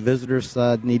 Headlights on the visitor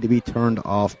side need to be turned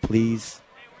off, please.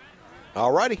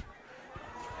 All righty.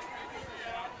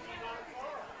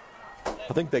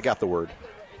 I think they got the word.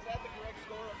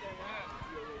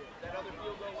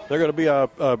 They're going to be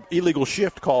a illegal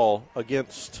shift call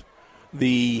against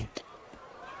the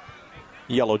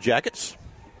Yellow Jackets.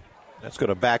 That's going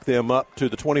to back them up to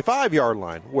the 25-yard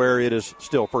line, where it is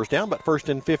still first down, but first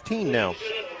and 15 now.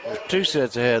 There's two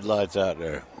sets of headlights out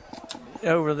there.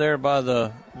 Over there by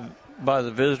the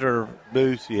visitor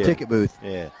booth, yeah. Ticket booth.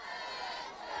 Yeah.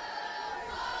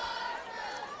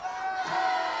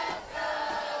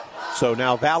 So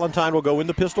now Valentine will go in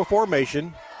the pistol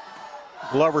formation.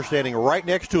 Glover standing right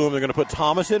next to him. They're going to put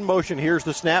Thomas in motion. Here's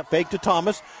the snap, fake to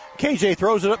Thomas. KJ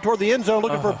throws it up toward the end zone,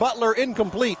 looking for Butler,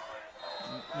 incomplete.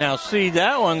 Now, see,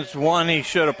 that one's one he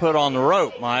should have put on the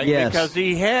rope, Mike, because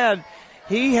he had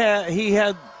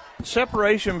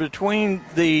separation between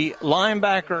the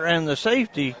linebacker and the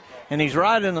safety, and he's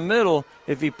right in the middle.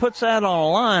 If he puts that on a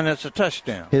line, it's a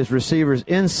touchdown. His receiver's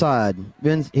inside.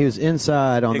 He was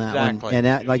inside on that one, and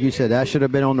that, like you said, that should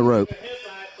have been on the rope.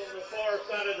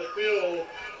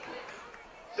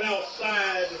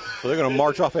 So they're going to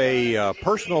march off a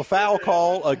personal foul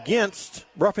call against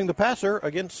roughing the passer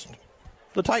against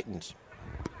the Titans.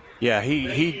 Yeah,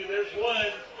 he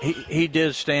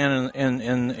did stand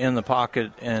in the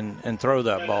pocket and throw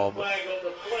that ball.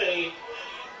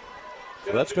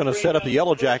 So that's going to set up the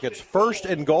Yellow Jackets first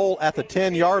and goal at the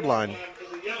 10-yard line.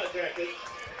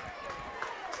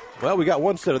 Well, we got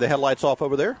one set of the headlights off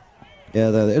over there. Yeah,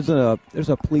 there's a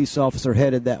police officer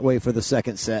headed that way for the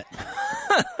second set.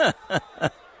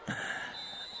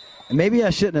 Maybe I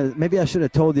shouldn't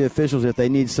have told the officials if they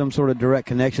need some sort of direct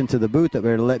connection to the booth up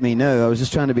there to let me know. I was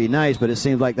just trying to be nice, but it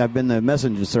seems like I've been the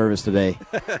messenger service today.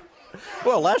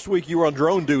 Well, last week you were on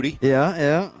drone duty.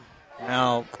 Yeah.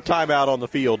 Now, timeout on the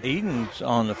field. Eden's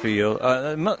on the field.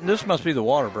 This must be the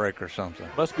water break or something.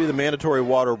 Must be the mandatory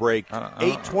water break.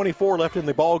 8:24 left in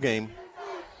the ball game.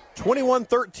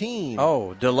 21-13.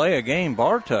 Oh, delay a game,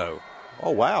 Bartow.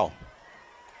 Oh, wow.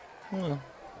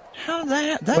 How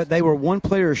that? But they were one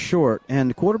player short, and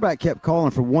the quarterback kept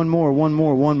calling for one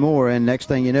more, and next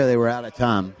thing you know, they were out of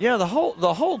time. Yeah, the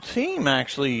whole team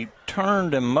actually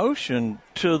turned in motion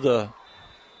to the.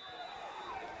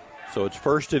 So it's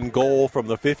first and goal from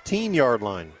the 15-yard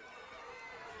line.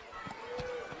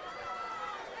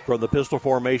 From the pistol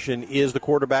formation is the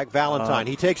quarterback, Valentine.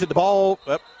 He takes it, the ball.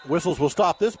 Whistles will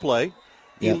stop this play.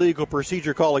 Yep. Illegal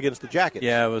procedure call against the Jackets.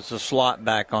 Yeah, it was a slot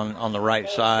back on the right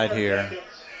side here.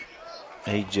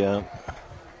 He jumped.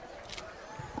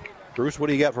 Bruce, what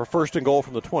do you got for first and goal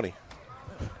from the 20?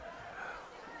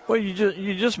 Well,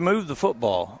 you just move the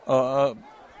football. A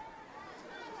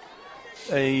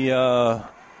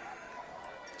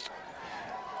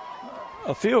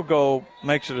field goal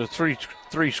makes it a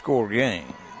three-score game,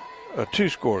 a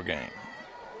two-score game.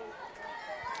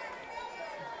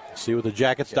 See what the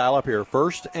Jackets dial up here.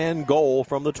 First and goal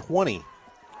from the 20.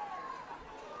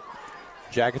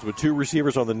 Jackets with two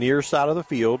receivers on the near side of the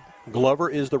field. Glover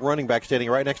is the running back standing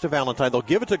right next to Valentine. They'll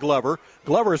give it to Glover.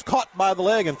 Glover is caught by the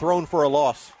leg and thrown for a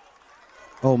loss.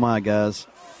 Oh, my, guys.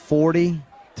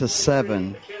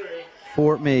 40-7.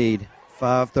 Fort Meade,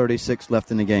 5:36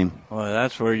 left in the game. Well,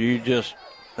 that's where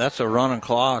that's a running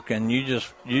clock, and you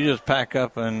just pack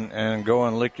up and go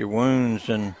and lick your wounds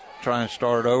and try and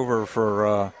start over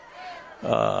for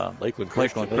Lakeland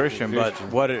Christian. But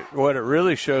what it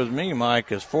really shows me,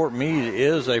 Mike, is Fort Meade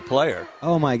is a player.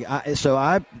 Oh my!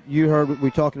 You heard what we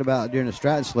were talking about during the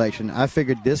Stratton selection. I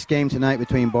figured this game tonight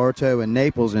between Bartow and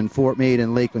Naples and Fort Meade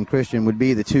and Lakeland Christian would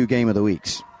be the two game of the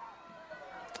weeks.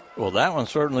 Well, that one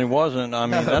certainly wasn't. I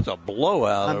mean, that's a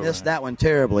blowout. I missed that one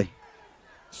terribly.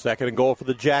 Second and goal for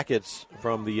the Jackets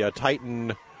from the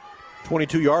Titan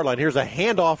 22-yard line. Here's a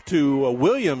handoff to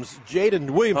Williams. Jaden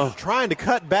Williams is trying to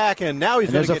cut back, and now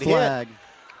he's going to get flag. hit.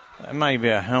 That might be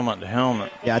a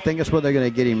helmet-to-helmet. Yeah, I think that's what they're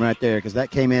going to get him right there because that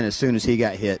came in as soon as he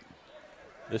got hit.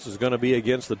 This is going to be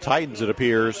against the Titans, it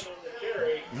appears.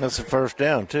 That's a first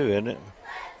down, too, isn't it?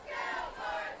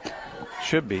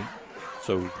 Should be.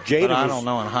 So Jaden, I don't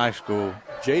know in high school.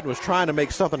 Jaden was trying to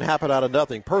make something happen out of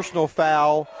nothing. Personal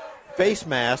foul, face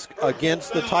mask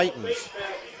against the Titans.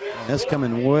 That's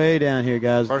coming way down here,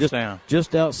 guys. First down.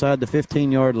 Just outside the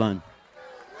 15-yard line.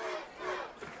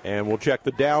 And we'll check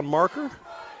the down marker.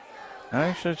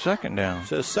 I said second down. It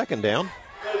says second down.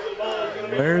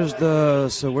 Where's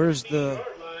the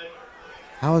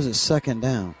How is it second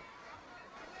down?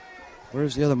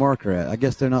 Where's the other marker at? I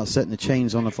guess they're not setting the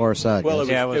chains on the far side. Well,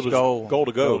 it was goal to go.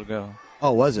 Goal to go.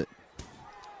 Oh, was it?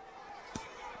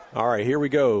 All right, here we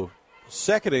go.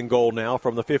 Second and goal now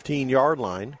from the 15-yard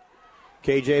line.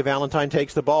 KJ Valentine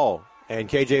takes the ball, and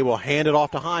KJ will hand it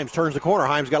off to Himes. Turns the corner.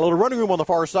 Himes got a little running room on the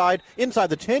far side, inside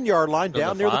the 10-yard line,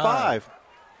 down near the 5.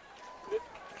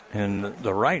 And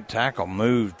the right tackle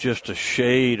moved just a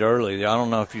shade early. I don't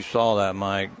know if you saw that,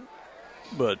 Mike,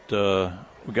 but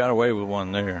we got away with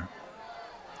one there.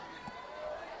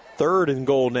 Third and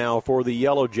goal now for the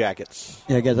Yellow Jackets.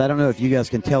 Yeah, guys, I don't know if you guys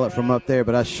can tell it from up there,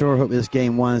 but I sure hope this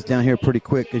game winds down here pretty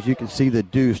quick because you can see the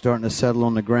dew starting to settle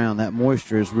on the ground. That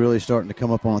moisture is really starting to come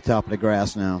up on the top of the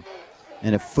grass now,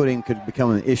 and if footing could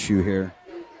become an issue here.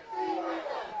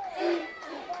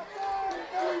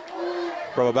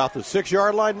 From about the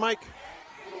 6-yard line, Mike?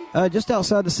 Just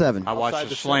outside the 7. I watched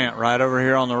the slant right over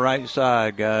here on the right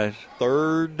side, guys.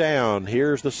 Third down.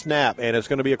 Here's the snap, and it's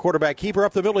going to be a quarterback keeper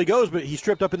up the middle. He goes, but he's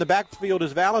stripped up in the backfield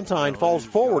as Valentine falls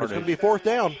forward. It's going to be fourth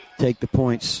down. Take the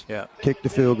points. Yeah. Kick the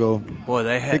field goal. Boy,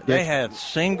 they had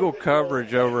single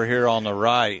coverage over here on the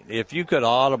right. If you could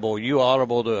audible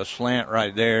to a slant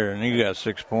right there, and you got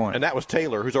 6 points. And that was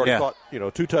Taylor, who's already caught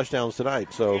 2 touchdowns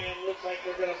tonight. So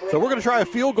we're going to try a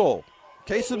field goal.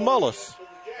 Kason Mullis,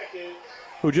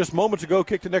 who just moments ago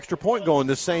kicked an extra point going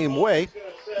the same way.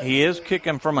 He is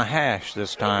kicking from a hash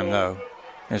this time, though,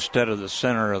 instead of the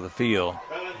center of the field.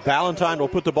 Valentine will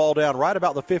put the ball down right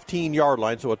about the 15-yard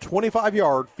line, so a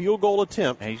 25-yard field goal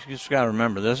attempt. He's just got to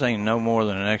remember, this ain't no more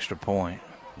than an extra point.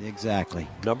 Exactly.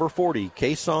 Number 40,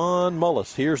 Kason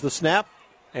Mullis. Here's the snap,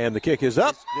 and the kick is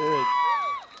up. Good.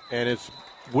 And its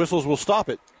whistles will stop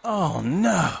it. Oh,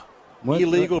 no.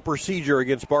 Illegal procedure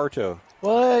against Bartow.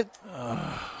 What?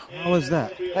 How was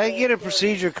that? How you get a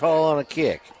procedure call on a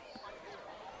kick?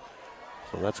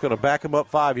 So that's going to back him up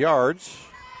 5 yards.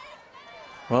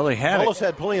 Well, they had Mullis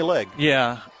had plenty of leg.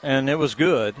 Yeah, and it was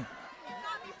good.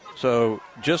 So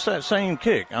just that same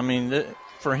kick. I mean,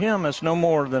 for him, it's no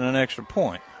more than an extra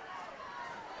point.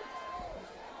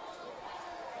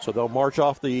 So they'll march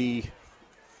off the...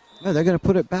 No, they're going to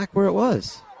put it back where it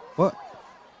was. What?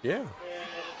 Yeah.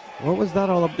 What was that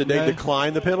all about? Did they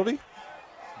decline the penalty?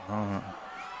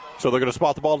 So they're going to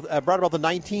spot the ball right about the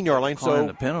 19-yard line. So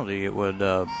the penalty, it would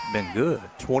have been good.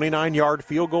 29-yard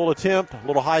field goal attempt. A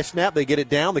little high snap. They get it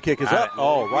down. The kick is up.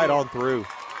 Right on through.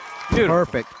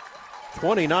 Perfect.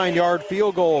 29-yard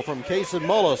field goal from Kason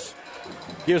Mullis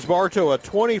gives Bartow a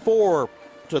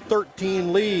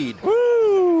 24-13 lead.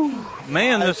 Woo!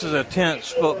 Man, this is a tense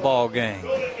football game.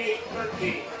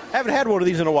 Haven't had one of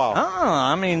these in a while.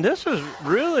 I mean, this is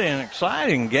really an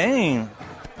exciting game.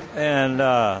 And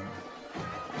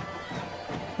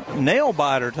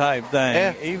nail-biter type thing.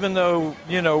 Yeah. Even though,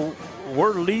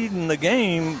 we're leading the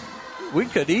game, we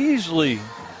could easily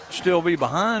still be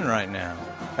behind right now.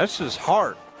 That's his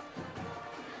heart.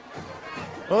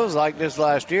 Well, it was like this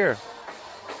last year.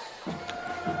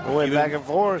 We went back and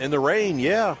forth. In the rain,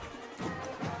 yeah.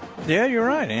 Yeah, you're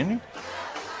right, Andy.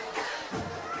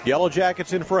 Yellow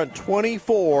Jackets in front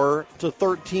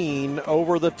 24-13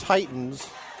 over the Titans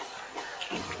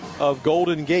of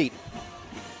Golden Gate.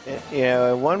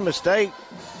 One mistake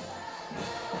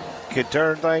could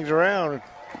turn things around.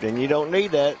 Then you don't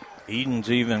need that.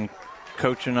 Eden's even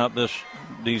coaching up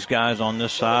these guys on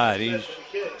this side. He's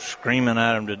screaming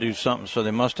at them to do something, so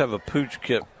they must have a pooch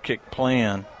kick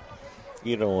plan.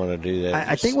 You don't want to do that.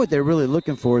 I think what they're really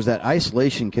looking for is that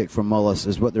isolation kick from Mullis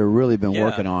is what they've really been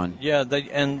working on. Yeah,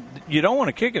 and you don't want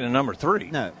to kick it in number 3.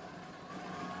 No.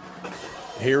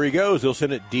 Here he goes. He'll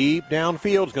send it deep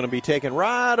downfield. It's going to be taken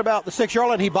right about the 6-yard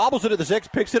line. He bobbles it at the 6,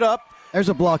 picks it up. There's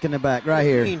a block in the back right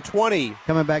here. 15-20.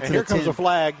 Coming back to the 10. Here comes a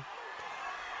flag.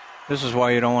 This is why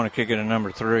you don't want to kick it in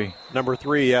number 3. Number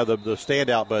 3, the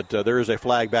standout, but there is a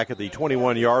flag back at the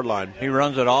 21-yard line. He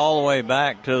runs it all the way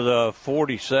back to the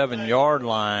 47-yard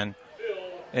line.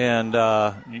 And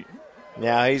now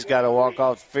he's got to walk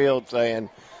off the field saying,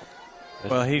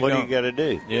 well, what do you got to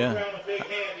do? Yeah.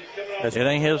 It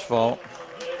ain't his fault.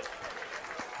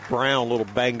 Brown a little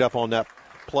banged up on that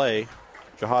play.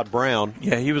 Jahad Brown.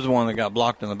 Yeah, he was the one that got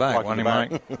blocked in the back, wasn't he,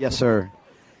 Mike? Yes, sir.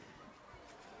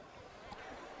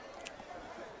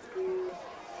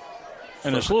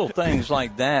 And it's little things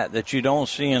like that you don't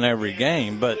see in every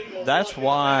game, but that's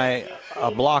why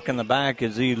a block in the back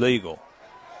is illegal.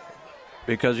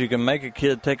 Because you can make a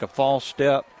kid take a false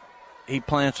step, he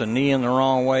plants a knee in the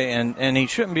wrong way, and he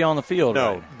shouldn't be on the field.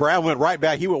 No, right. Brown went right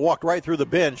back. He walked right through the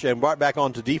bench and right back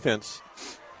onto defense.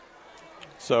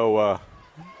 So,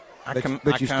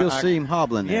 but you still see him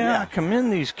hobbling there. Yeah, I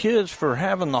commend these kids for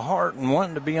having the heart and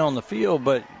wanting to be on the field,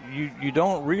 but you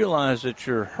don't realize that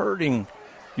you're hurting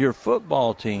your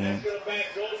football team.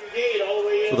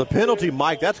 So the penalty,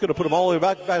 Mike, that's going to put him all the way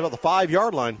back about the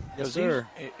 5-yard line. Yes, sir.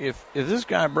 If this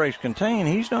guy breaks contain,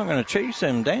 he's not going to chase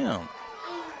him down.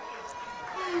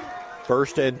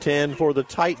 1st and 10 for the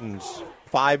Titans.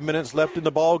 5 minutes left in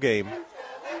the ball game.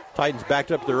 Titans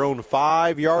backed up to their own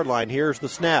 5-yard line. Here's the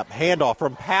snap. Handoff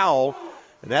from Powell,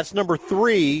 and that's number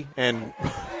 3, and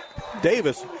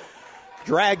Davis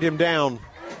dragged him down.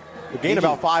 They gained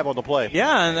about 5 on the play.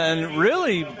 Yeah, and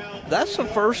really, that's the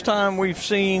first time we've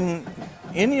seen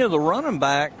any of the running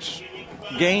backs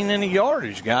gain any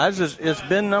yardage, guys. It's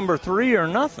been number 3 or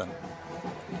nothing.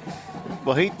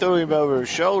 Well, he threw him over his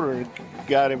shoulder and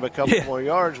got him a couple more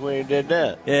yards when he did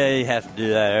that. Yeah, you have to do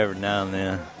that every now and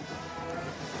then.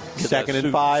 Get 2nd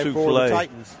and 5 for the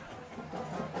Titans.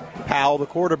 Powell, the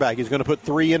quarterback, he's going to put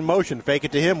 3 in motion. Fake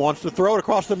it to him, wants to throw it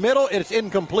across the middle, and it's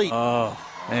incomplete. Oh,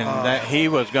 and that he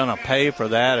was going to pay for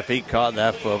that if he caught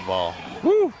that football.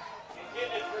 Woo!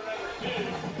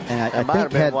 And that might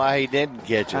have been why he didn't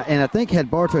catch it. And I think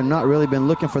had Bartow not really been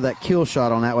looking for that kill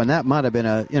shot on that one, that might have been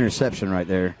an interception right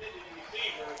there.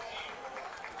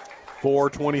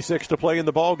 4:26 to play in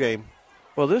the ball game.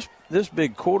 Well, this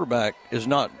big quarterback is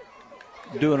not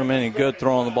doing him any good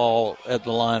throwing the ball at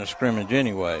the line of scrimmage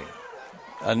anyway.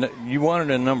 You want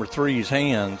it in number 3's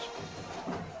hands.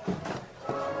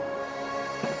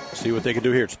 See what they can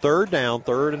do here. It's 3rd down,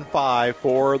 3rd and 5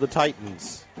 for the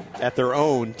Titans at their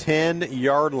own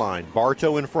 10-yard line.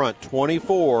 Bartow in front,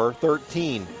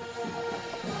 24-13.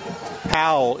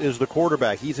 Powell is the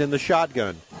quarterback. He's in the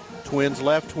shotgun. Twins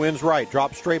left, twins right.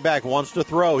 Drops straight back, wants to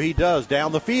throw. He does.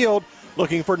 Down the field,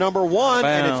 looking for number 1,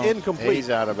 and it's incomplete. He's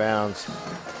out of bounds.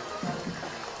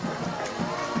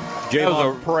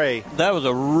 That was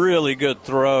a really good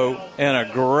throw and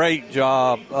a great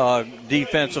job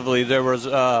defensively. There was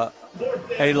a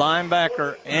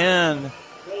linebacker and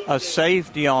a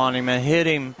safety on him and hit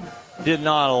him, did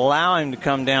not allow him to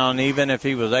come down even if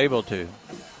he was able to.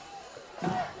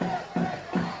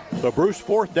 So, Bruce,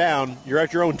 4th down. You're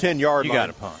at your own 10-yard line. You got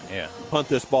to punt, yeah. Punt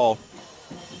this ball.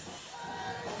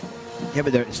 Yeah,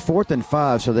 but it's 4th and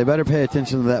 5, so they better pay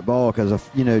attention to that ball because,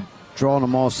 drawing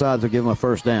them all sides will give them a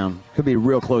first down. Could be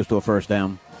real close to a first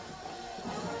down.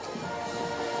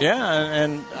 Yeah,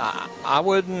 and I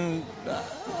wouldn't.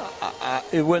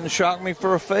 It wouldn't shock me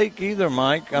for a fake either,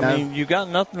 Mike. I mean, you got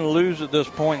nothing to lose at this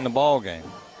point in the ball game.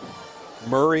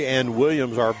 Murray and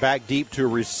Williams are back deep to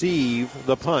receive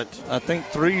the punt. I think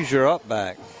 3's your up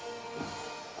back.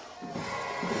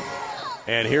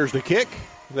 And here's the kick.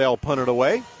 They'll punt it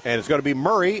away, and it's going to be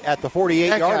Murray at the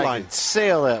 48-yard line.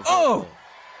 Sail that. Oh!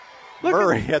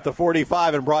 Murray at the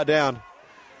 45 and brought down.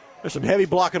 There's some heavy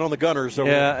blocking on the Gunners.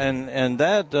 Yeah, and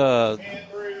that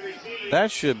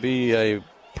should be a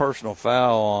personal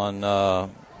foul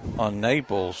on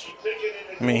Naples.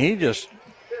 I mean, he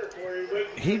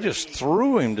just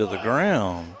threw him to the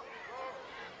ground.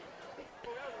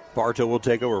 Bartow will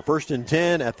take over 1st and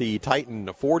 10 at the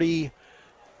Titan 40.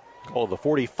 Call the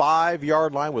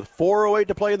 45-yard line with 4:08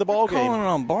 to play in the ball game. Calling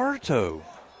on Bartow.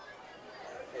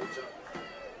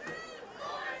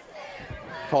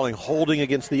 Calling holding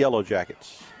against the Yellow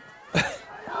Jackets. I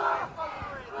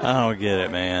don't get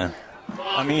it, man.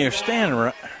 I mean, you're standing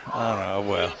right. I don't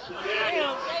know. Well.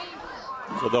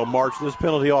 So they'll march this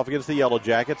penalty off against the Yellow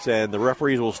Jackets, and the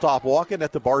referees will stop walking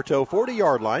at the Bartow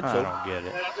 40-yard line. I don't get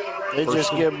it. They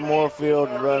just give more field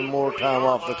and run more time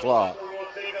off the clock.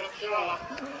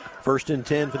 1st and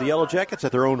 10 for the Yellow Jackets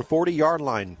at their own 40-yard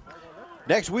line.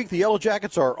 Next week, the Yellow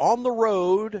Jackets are on the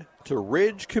road to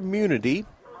Ridge Community.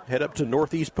 Head up to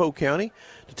northeast Polk County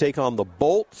to take on the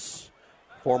Bolts,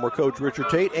 former coach Richard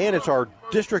Tate, and it's our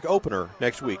district opener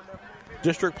next week.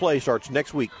 District play starts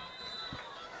next week.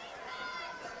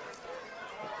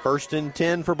 1st and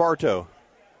 10 for Bartow.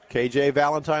 KJ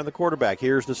Valentine, the quarterback.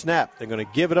 Here's the snap. They're going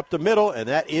to give it up the middle, and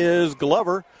that is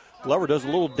Glover. Glover does a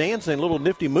little dancing, little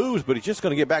nifty moves, but he's just going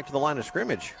to get back to the line of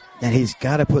scrimmage. And he's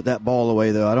got to put that ball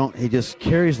away, though. He just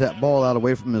carries that ball out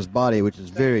away from his body, which is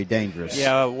very dangerous.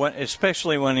 Yeah,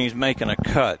 especially when he's making a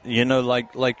cut.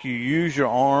 Like you use your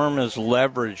arm as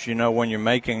leverage. When you're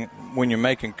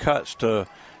making cuts to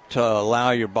allow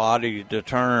your body to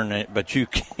turn it, but you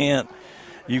can't.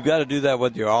 You've got to do that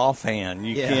with your offhand.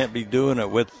 You can't be doing it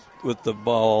with the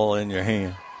ball in your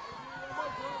hand.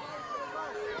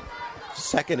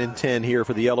 2nd and 10 here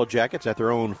for the Yellow Jackets at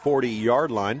their own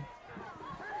 40-yard line.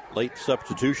 Late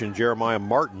substitution, Jeremiah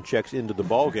Martin checks into the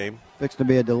ball game. Fixing to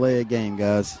be a delay of game,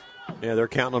 guys. Yeah, they're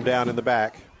counting them down in the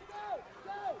back.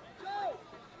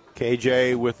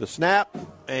 KJ with the snap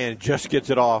and just gets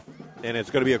it off. And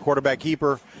it's going to be a quarterback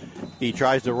keeper. He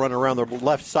tries to run around the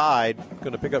left side,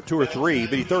 going to pick up 2 or 3,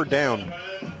 but he third down.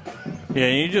 Yeah,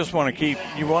 you just want to keep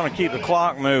the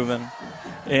clock moving,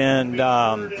 and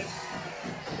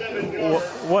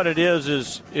what it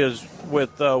is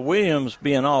with Williams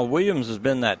being all. Williams has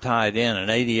been that tight end,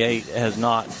 and 88 has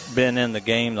not been in the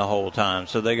game the whole time,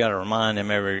 so they got to remind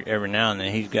him every now and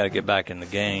then he's got to get back in the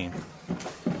game.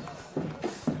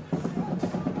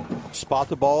 Spot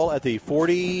the ball at the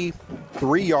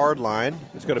 43-yard line.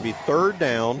 It's going to be third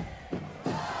down.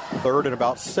 Third and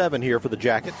about 7 here for the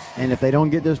Jackets. And if they don't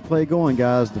get this play going,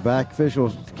 guys, the back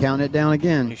officials count it down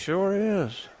again. He sure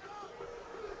is.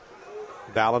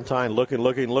 Valentine looking.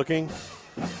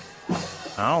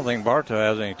 I don't think Bartow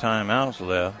has any timeouts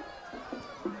left.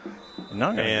 He's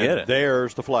not going to get it.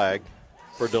 There's the flag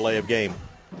for delay of game.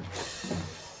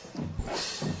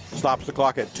 Stops the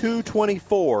clock at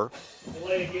 2:24.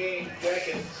 Delay of game,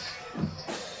 Jackets.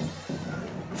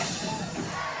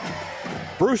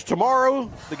 Bruce, tomorrow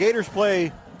the Gators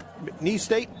play Knee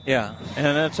State. Yeah,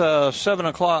 and it's a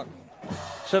 7:30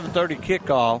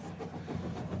 kickoff.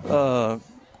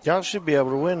 Y'all should be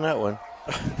able to win that one.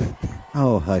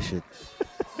 Oh, hush it.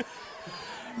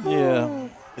 Yeah.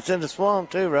 It's in the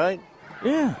swamp, too, right?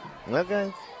 Yeah.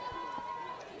 Okay.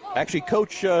 Actually,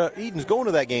 Coach Eden's going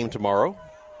to that game tomorrow.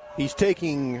 He's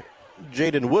taking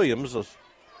Jaden Williams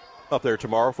up there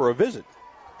tomorrow for a visit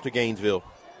to Gainesville.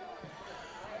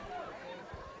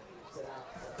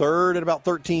 Third and about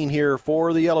 13 here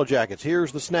for the Yellow Jackets.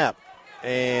 Here's the snap,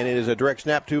 and it is a direct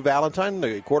snap to Valentine,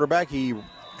 the quarterback. He's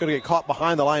going to get caught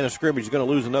behind the line of scrimmage. He's going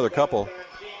to lose another couple.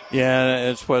 Yeah,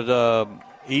 it's what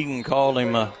Eden called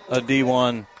him a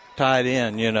D1 tight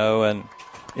end, and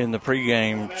in the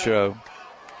pregame show.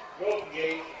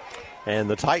 And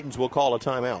the Titans will call a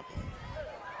timeout,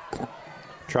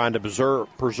 trying to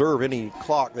preserve any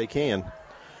clock they can.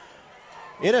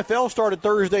 NFL started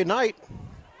Thursday night.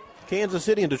 Kansas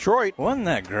City and Detroit. Wasn't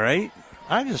that great?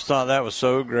 I just thought that was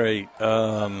so great.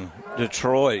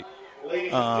 Detroit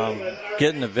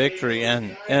getting the victory,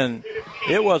 and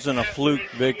it wasn't a fluke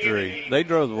victory. They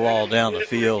drove the ball down the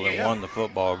field and won the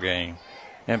football game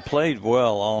and played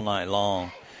well all night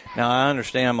long. Now, I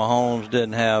understand Mahomes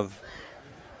didn't have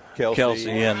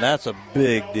Kelsey, and that's a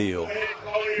big deal.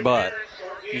 But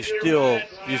you still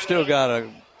got to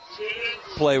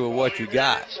play with what you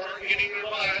got.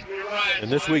 And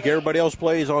this week, everybody else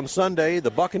plays on Sunday. The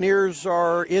Buccaneers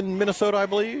are in Minnesota, I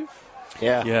believe.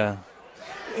 Yeah.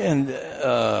 And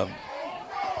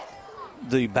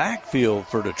the backfield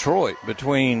for Detroit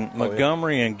between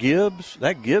Montgomery and Gibbs,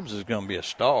 that Gibbs is going to be a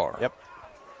star. Yep.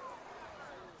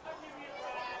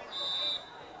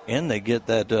 And they get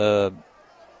that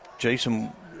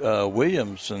Jason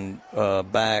Williamson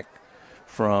back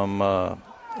from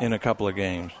in a couple of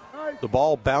games. The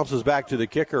ball bounces back to the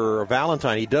kicker,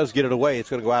 Valentine. He does get it away. It's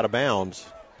going to go out of bounds.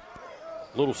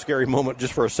 A little scary moment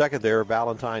just for a second there.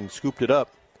 Valentine scooped it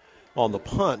up on the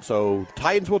punt. So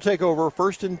Titans will take over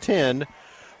 1st and 10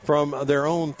 from their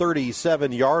own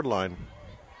 37-yard line.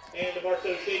 And the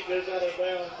Bartow State goes out of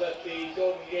bounds at the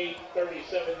Golden Gate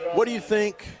 37-yard What do you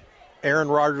think Aaron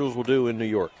Rodgers will do in New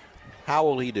York? How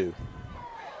will he do?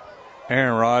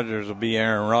 Aaron Rodgers will be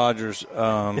Aaron Rodgers,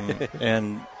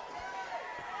 and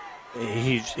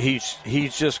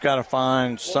he's just got to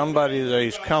find somebody that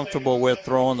he's comfortable with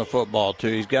throwing the football to.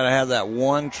 He's got to have that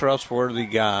one trustworthy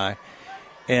guy.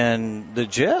 And the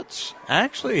Jets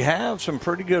actually have some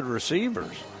pretty good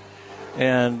receivers.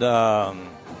 And,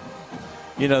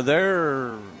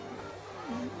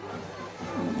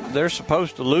 they're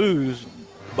supposed to lose,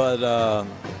 but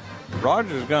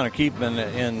Rodgers is going to keep them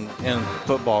in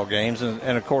football games.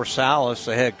 And, of course, Salas,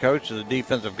 the head coach of the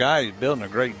defensive guy, he's building a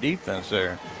great defense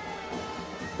there.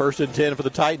 1st and 10 for the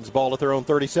Titans. Ball at their own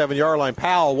 37-yard line.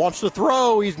 Powell wants to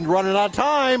throw. He's running out of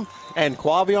time. And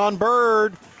Quavion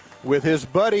Bird with his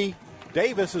buddy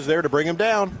Davis is there to bring him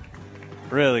down.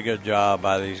 Really good job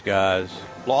by these guys.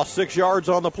 Lost 6 yards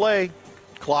on the play.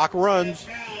 Clock runs.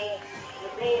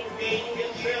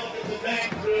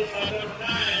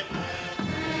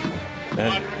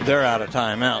 And they're out of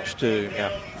timeouts, too. Yeah.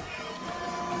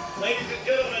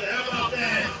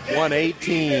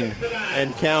 1:18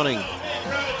 and counting.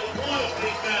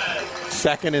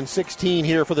 2nd and 16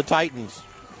 here for the Titans.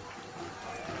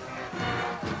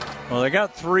 Well, they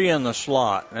got 3 in the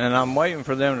slot, and I'm waiting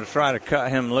for them to try to cut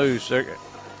him loose.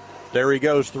 There he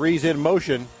goes. 3's in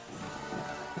motion.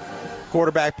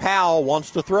 Quarterback Powell wants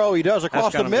to throw. He does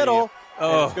across the middle.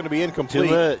 And it's going to be incomplete.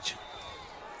 Too much.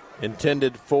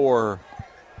 Intended for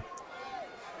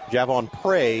Javon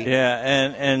Prey. Yeah,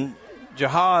 and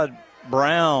Jihad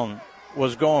Brown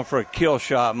was going for a kill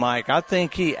shot, Mike. I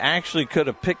think he actually could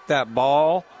have picked that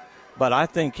ball, but I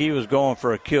think he was going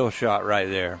for a kill shot right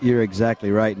there. You're exactly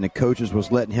right, and the coaches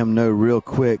was letting him know real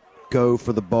quick, go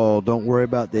for the ball. Don't worry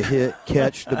about the hit.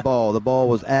 Catch the ball. The ball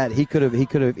was he could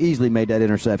have easily made that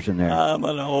interception there. I'm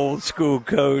an old school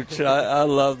coach. I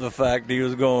love the fact he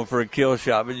was going for a kill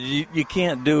shot, but you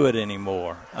can't do it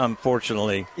anymore,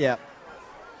 unfortunately. Yeah.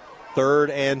 3rd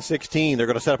and 16. They're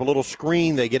going to set up a little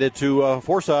screen. They get it to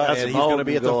Forsyth, and he's going to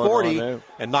be at the 40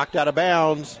 and knocked out of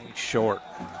bounds. He's short.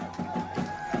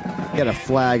 Got a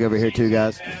flag over here, too,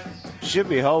 guys. Should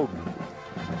be holding.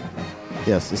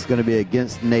 Yes, it's going to be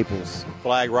against Naples.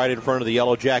 Flag right in front of the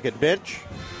Yellow Jacket bench.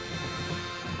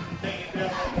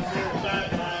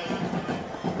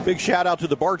 Big shout out to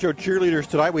the Bartow cheerleaders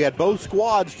tonight. We had both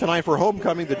squads tonight for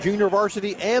homecoming, the junior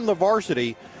varsity and the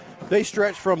varsity. They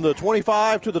stretch from the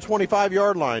 25 to the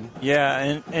 25-yard line.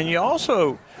 Yeah, and you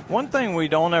also, one thing we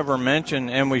don't ever mention,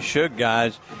 and we should,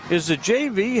 guys, is the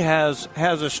JV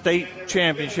has a state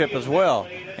championship as well.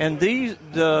 And the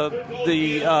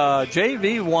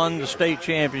JV won the state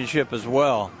championship as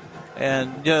well.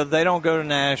 And they don't go to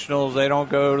nationals, they don't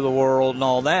go to the world and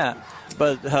all that.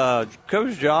 But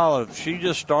Coach Jolliffe, she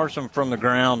just starts them from the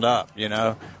ground up,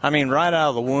 I mean, right out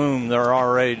of the womb, they're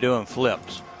already doing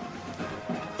flips.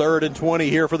 3rd and 20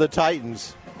 here for the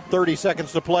Titans. 30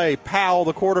 seconds to play. Powell,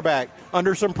 the quarterback,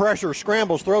 under some pressure,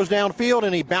 scrambles, throws downfield,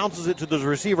 and he bounces it to the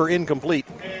receiver incomplete.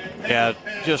 Yeah,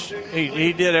 just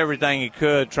he did everything he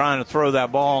could trying to throw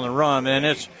that ball on the run, and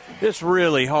it's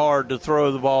really hard to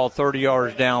throw the ball 30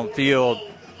 yards downfield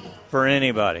for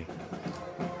anybody.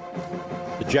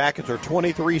 The Jackets are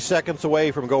 23 seconds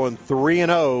away from going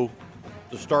 3-0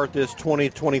 to start this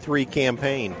 2023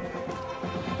 campaign.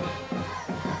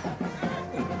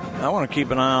 I want to keep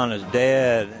an eye on his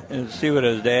dad and see what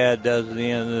his dad does at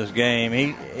the end of this game.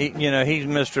 He's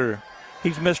Mr.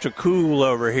 Cool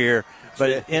over here,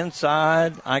 but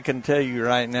inside, I can tell you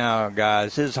right now,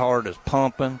 guys, his heart is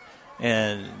pumping,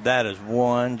 and that is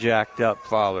one jacked up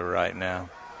father right now.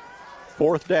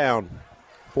 4th down.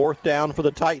 4th down for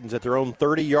the Titans at their own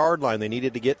 30-yard line. They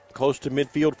needed to get close to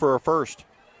midfield for a first.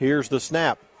 Here's the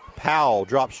snap. Powell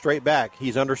drops straight back.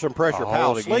 He's under some pressure.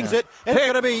 Powell slings it, and it's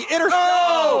going to be intercepted.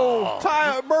 Oh!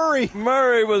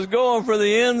 Murray was going for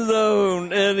the end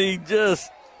zone, and he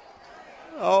just...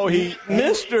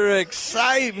 Mr.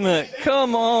 Excitement.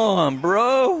 Come on,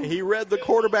 bro. He read the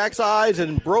quarterback's eyes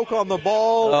and broke on the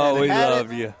ball. Oh, we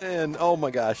love you. And, oh,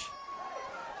 my gosh.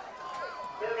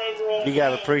 You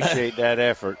got to appreciate that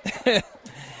effort.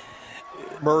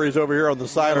 Murray's over here on the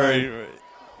sideline.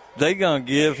 They're going to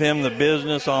give him the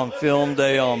business on film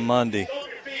day on Monday.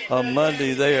 On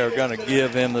Monday, they are going to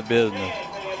give him the business.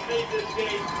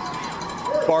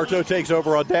 Bartow takes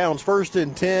over on downs. 1st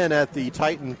and 10 at the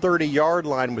Titan 30-yard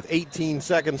line with 18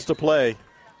 seconds to play.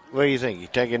 What do you think? You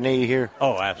take a knee here?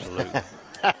 Oh, absolutely.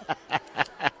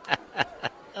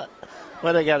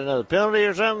 Well, they got another penalty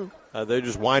or something? They're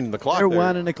just winding the clock. They're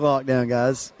winding the clock down,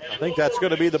 guys. I think that's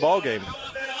going to be the ball game.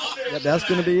 Yep, that's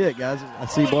going to be it, guys. I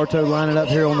see Bartow lining up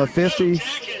here on the 50,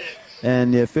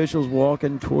 and the officials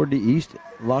walking toward the east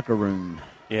locker room.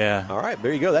 Yeah. All right,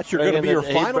 there you go. That's going to be your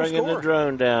final score. He's bringing the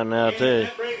drone down now, too.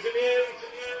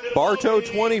 Bartow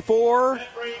 24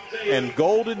 and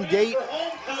Golden Gate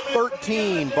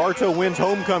 13. Bartow wins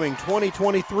homecoming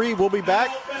 2023. We'll be back.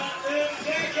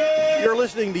 You're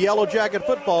listening to Yellow Jacket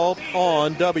Football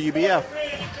on WBF.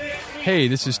 Hey,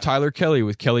 this is Tyler Kelly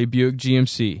with Kelly Buick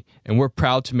GMC, and we're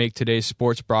proud to make today's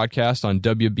sports broadcast on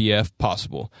WBF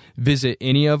possible. Visit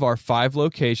any of our 5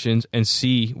 locations and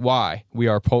see why we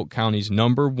are Polk County's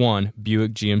 #1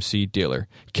 Buick GMC dealer,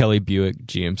 Kelly Buick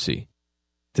GMC.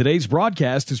 Today's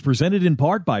broadcast is presented in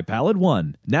part by Pallet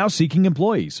One, now seeking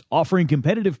employees, offering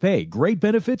competitive pay, great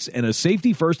benefits, and a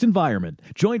safety-first environment.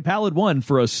 Join Pallet One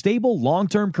for a stable,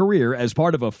 long-term career as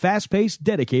part of a fast-paced,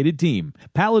 dedicated team.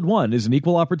 Pallet One is an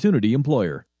equal opportunity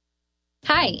employer.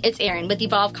 Hi, it's Erin with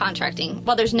Evolve Contracting.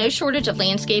 While there's no shortage of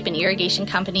landscape and irrigation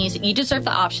companies, you deserve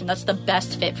the option that's the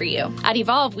best fit for you. At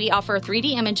Evolve, we offer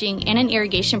 3D imaging and an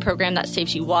irrigation program that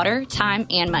saves you water, time,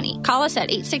 and money. Call us at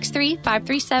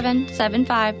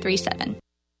 863-537-7537.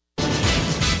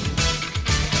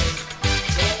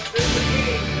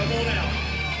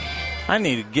 I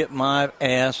need to get my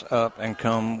ass up and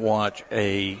come watch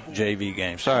a JV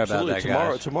game. Sorry about that,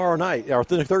 guys. Tomorrow night, or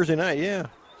Thursday night, yeah.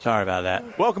 Sorry about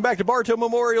that. Welcome back to Bartow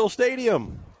Memorial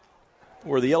Stadium,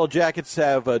 where the Yellow Jackets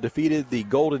have defeated the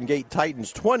Golden Gate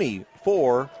Titans 24-13.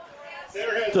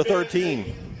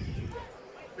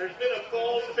 There's been a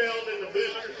fall found in the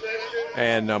booster section.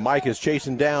 And Mike is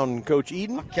chasing down Coach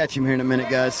Eden. I'll catch him here in a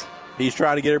minute, guys. He's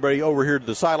trying to get everybody over here to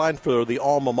the sideline for the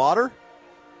alma mater.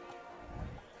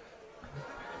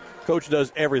 Coach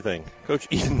does everything. Coach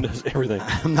Eden does everything.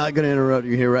 I'm not going to interrupt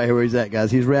you here, right here where he's at,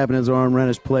 guys. He's wrapping his arm around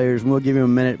his players, and we'll give him a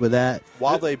minute with that.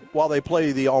 While they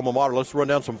play the alma mater, let's run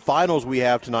down some finals we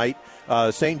have tonight.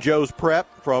 St. Joe's Prep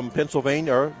from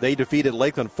Pennsylvania, they defeated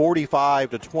Lakeland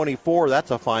 45-24.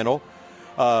 That's a final.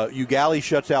 Ugali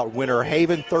shuts out Winter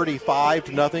Haven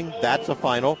 35-0. That's a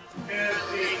final.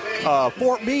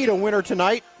 Fort Meade, a winner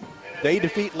tonight. They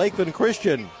defeat Lakeland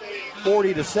Christian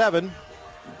 40-7.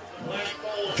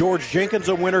 George Jenkins,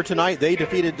 a winner tonight. They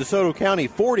defeated DeSoto County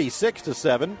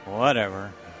 46-7.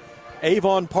 Whatever.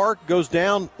 Avon Park goes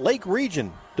down. Lake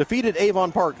Region defeated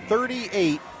Avon Park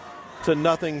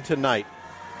 38-0 tonight.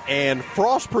 And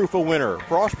Frostproof, a winner.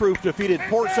 Frostproof defeated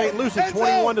Port St. Lucie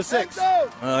 21-6.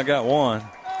 I got one.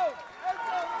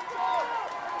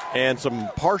 And some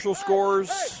partial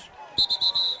scores.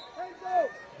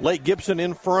 Lake Gibson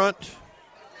in front,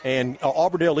 and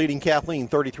Auburndale leading Kathleen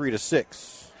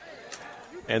 33-6.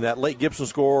 And that Lake Gibson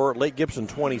score, Lake Gibson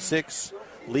 26,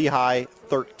 Lehigh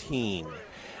 13.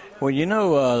 Well, you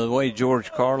know the way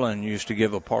George Carlin used to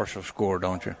give a partial score,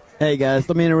 don't you? Hey, guys,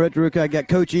 let me interrupt you. I got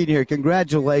Coach Eden here.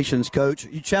 Congratulations, Coach.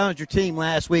 You challenged your team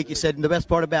last week. You said the best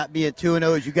part about being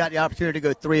 2-0 is you got the opportunity to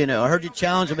go 3-0. I heard you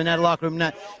challenge them in that locker room.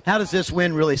 Now, how does this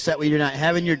win really set with you tonight?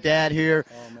 Having your dad here,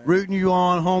 rooting you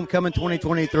on, homecoming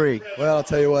 2023. Well, I'll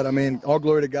tell you what. I mean, all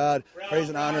glory to God. Praise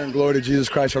and honor and glory to Jesus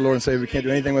Christ, our Lord and Savior. We can't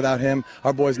do anything without him.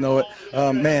 Our boys know it.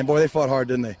 Man, boy, they fought hard,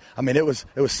 didn't they? I mean, it was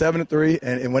 7-3,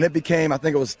 and when it became, I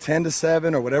think it was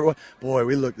 10-7 or whatever, boy,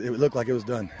 it looked like it was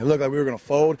done. It looked like we were going to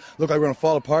fold, looked like we were going to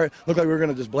fall apart, looked like we were going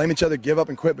to just blame each other, give up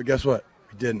and quit, but guess what?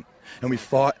 We didn't. And we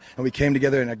fought, and we came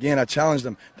together, and again, I challenged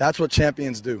them. That's what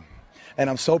champions do. And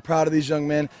I'm so proud of these young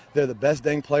men. They're the best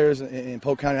dang players in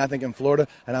Polk County, I think, in Florida,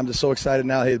 and I'm just so excited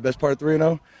now. Hey, the best part of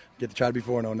 3-0, get to try to be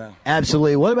 4-0 now.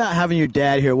 Absolutely. What about having your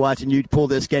dad here watching you pull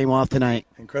this game off tonight?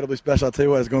 Incredibly special. I'll tell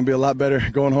you what, it's going to be a lot better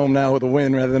going home now with a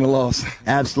win rather than a loss.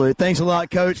 Absolutely. Thanks a lot,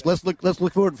 Coach. Let's look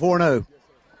forward to 4-0.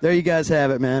 There you guys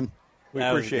have it, man.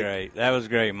 That was great. That was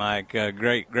great, Mike.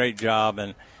 Great job,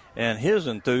 and his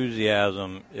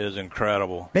enthusiasm is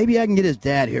incredible. Maybe I can get his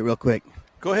dad here real quick.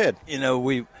 Go ahead. You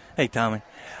know, hey Tommy,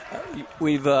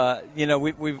 we've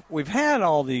had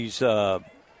all these. Go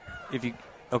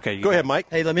ahead, Mike.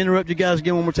 Hey, let me interrupt you guys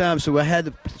again one more time. So I had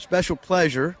the special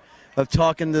pleasure of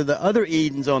talking to the other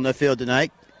Edens on the field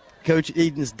tonight. Coach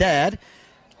Eden's dad,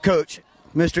 Coach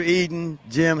Mr. Eden,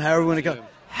 Jim, however you want to call.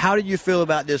 How do you feel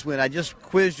about this win? I just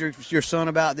quizzed your son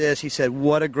about this. He said,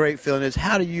 what a great feeling it is.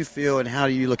 How do you feel, and how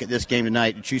do you look at this game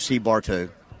tonight that you see Bartow?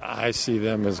 I see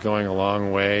them as going a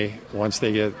long way. Once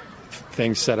they get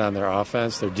things set on their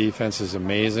offense, their defense is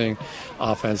amazing.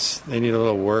 Offense, they need a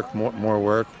little work, more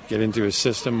work, get into his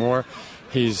system more.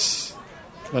 My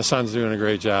son's doing a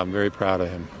great job. I'm very proud of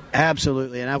him.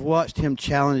 Absolutely, and I've watched him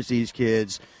challenge these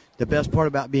kids. The best part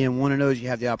about being 1-0 is you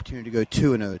have the opportunity to go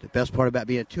 2-0. The best part about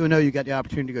being 2-0, you got the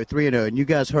opportunity to go 3-0. And you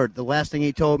guys heard the last thing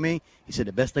he told me. He said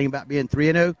the best thing about being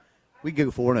 3-0, we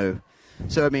go 4-0.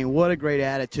 So, I mean, what a great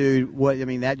attitude.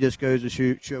 That just goes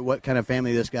to show what kind of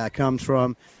family this guy comes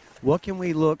from. What can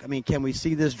we can we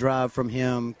see this drive from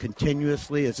him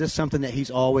continuously? Is this something that he's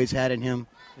always had in him?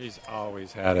 He's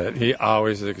always had it. He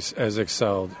always has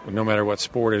excelled. No matter what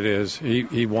sport it is,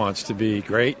 he wants to be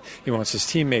great. He wants his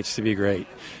teammates to be great.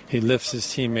 He lifts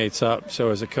his teammates up. So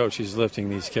as a coach, he's lifting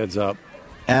these kids up.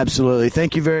 Absolutely.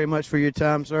 Thank you very much for your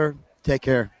time, sir. Take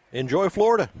care. Enjoy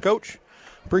Florida, Coach.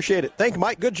 Appreciate it. Thank you,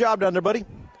 Mike. Good job down there, buddy.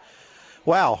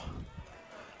 Wow.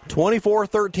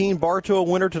 24-13 Bartow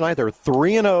winner tonight. They're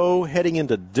 3-0 heading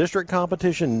into district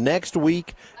competition next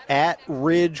week at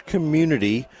Ridge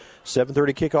Community.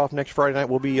 7:30 kickoff next Friday night.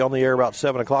 We'll be on the air about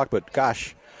 7 o'clock, but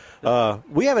gosh,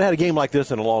 we haven't had a game like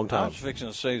this in a long time. I was fixing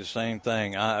to say the same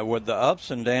thing. With the ups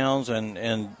and downs and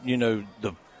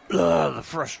the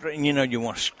frustration, you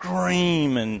want to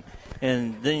scream and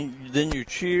then you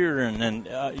cheer and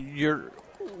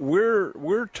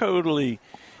we're totally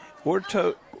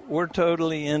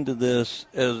into this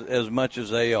as much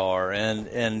as they are,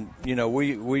 and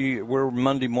we're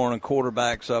Monday morning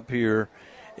quarterbacks up here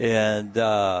and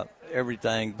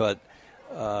everything, but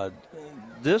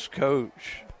this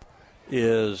coach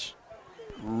is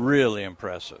really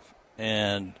impressive,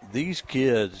 and these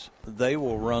kids, they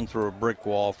will run through a brick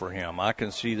wall for him. I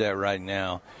can see that right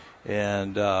now,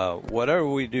 and whatever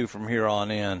we do from here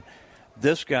on in,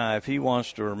 this guy, if he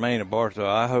wants to remain at Bartow,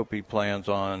 I hope he plans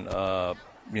on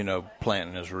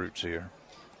planting his roots here.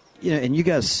 and you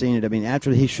guys seen it. I mean,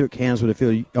 after he shook hands with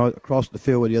the field, across the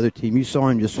field with the other team, you saw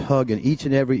him just hugging each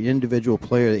and every individual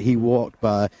player that he walked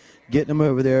by, getting them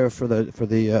over there for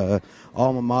the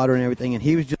alma mater and everything. And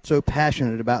he was just so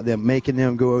passionate about them, making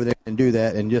them go over there and do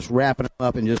that, and just wrapping them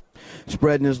up and just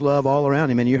spreading his love all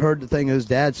around him. And you heard the thing his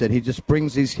dad said. He just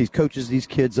he coaches these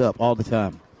kids up all the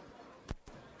time.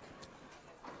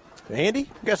 Andy,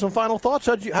 you got some final thoughts?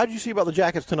 How'd you see about the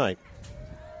Jackets tonight?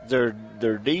 Their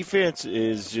defense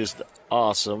is just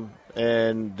awesome,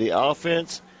 and the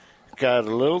offense got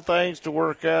little things to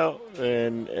work out.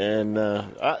 And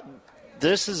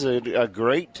this is a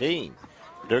great team.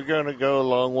 They're going to go a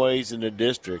long ways in the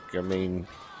district. I mean,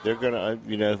 they're going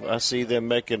to, I see them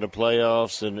making the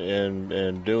playoffs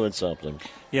and doing something.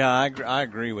 Yeah, I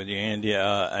agree with you, Andy.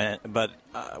 But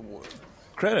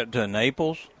credit to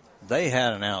Naples. They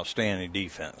had an outstanding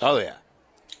defense. Oh, yeah.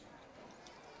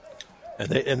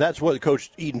 And that's what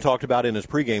Coach Eden talked about in his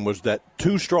pregame, was that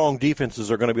two strong defenses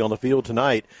are going to be on the field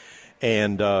tonight.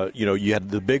 And, you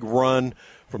had the big run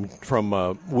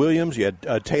from Williams. You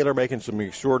had Taylor making some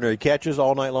extraordinary catches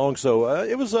all night long. So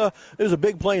it was a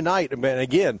big play night. And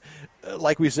again,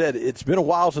 like we said, it's been a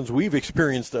while since we've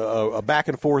experienced a back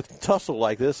and forth tussle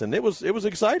like this, and it was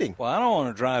exciting. Well, I don't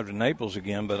want to drive to Naples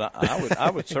again, but I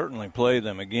would certainly play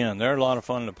them again. They're a lot of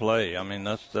fun to play. I mean,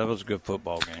 that was a good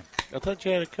football game. I thought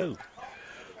you had a coach.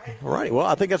 All right. Well,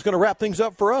 I think that's going to wrap things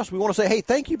up for us. We want to say, hey,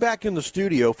 thank you back in the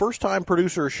studio. First-time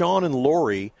producer Sean and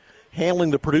Lori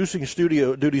handling the producing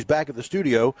studio duties back at the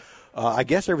studio. I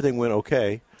guess everything went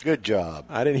okay. Good job.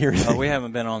 I didn't hear anything. We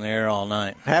haven't been on the air all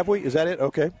night. Have we? Is that it?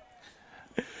 Okay.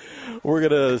 We're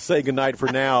going to say goodnight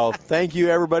for now. Thank you,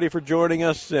 everybody, for joining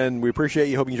us, and we appreciate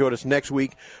you. Hope you join us next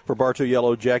week for Bartow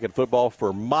Yellow Jacket Football.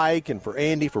 For Mike and for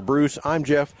Andy, for Bruce, I'm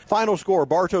Jeff. Final score,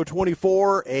 Bartow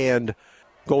 24 and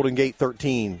Golden Gate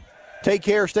 13. Take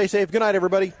care. Stay safe. Good night,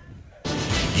 everybody.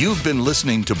 You've been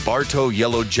listening to Bartow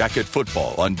Yellow Jacket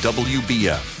Football on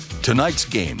WBF. Tonight's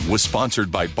game was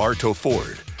sponsored by Bartow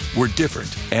Ford. We're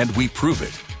different, and we prove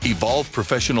it. Evolve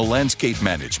Professional Landscape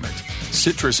Management.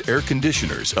 Citrus Air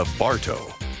Conditioners of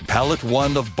Bartow. Pallet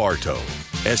One of Bartow.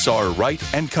 S.R. Wright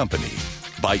and Company.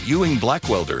 By Ewing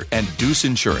Blackwelder and Deuce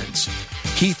Insurance.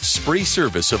 Keith's Spray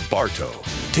Service of Bartow.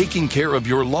 Taking care of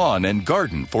your lawn and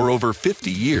garden for over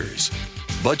 50 years.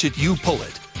 Budget You Pull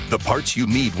It. The parts you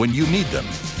need when you need them.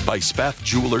 By Spaff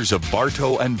Jewelers of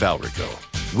Bartow and Valrico.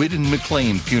 Whidden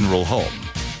McLean Funeral Home.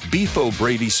 Beef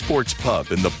O'Brady Sports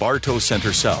Pub in the Bartow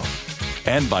Center South.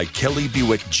 And by Kelly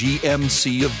Buick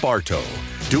GMC of Bartow.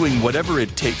 Doing whatever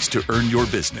it takes to earn your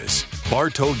business.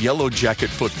 Bartow Yellow Jacket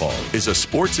Football is a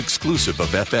sports exclusive of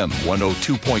FM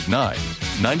 102.9,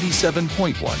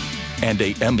 97.1, and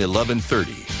AM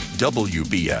 1130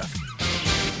 WBF.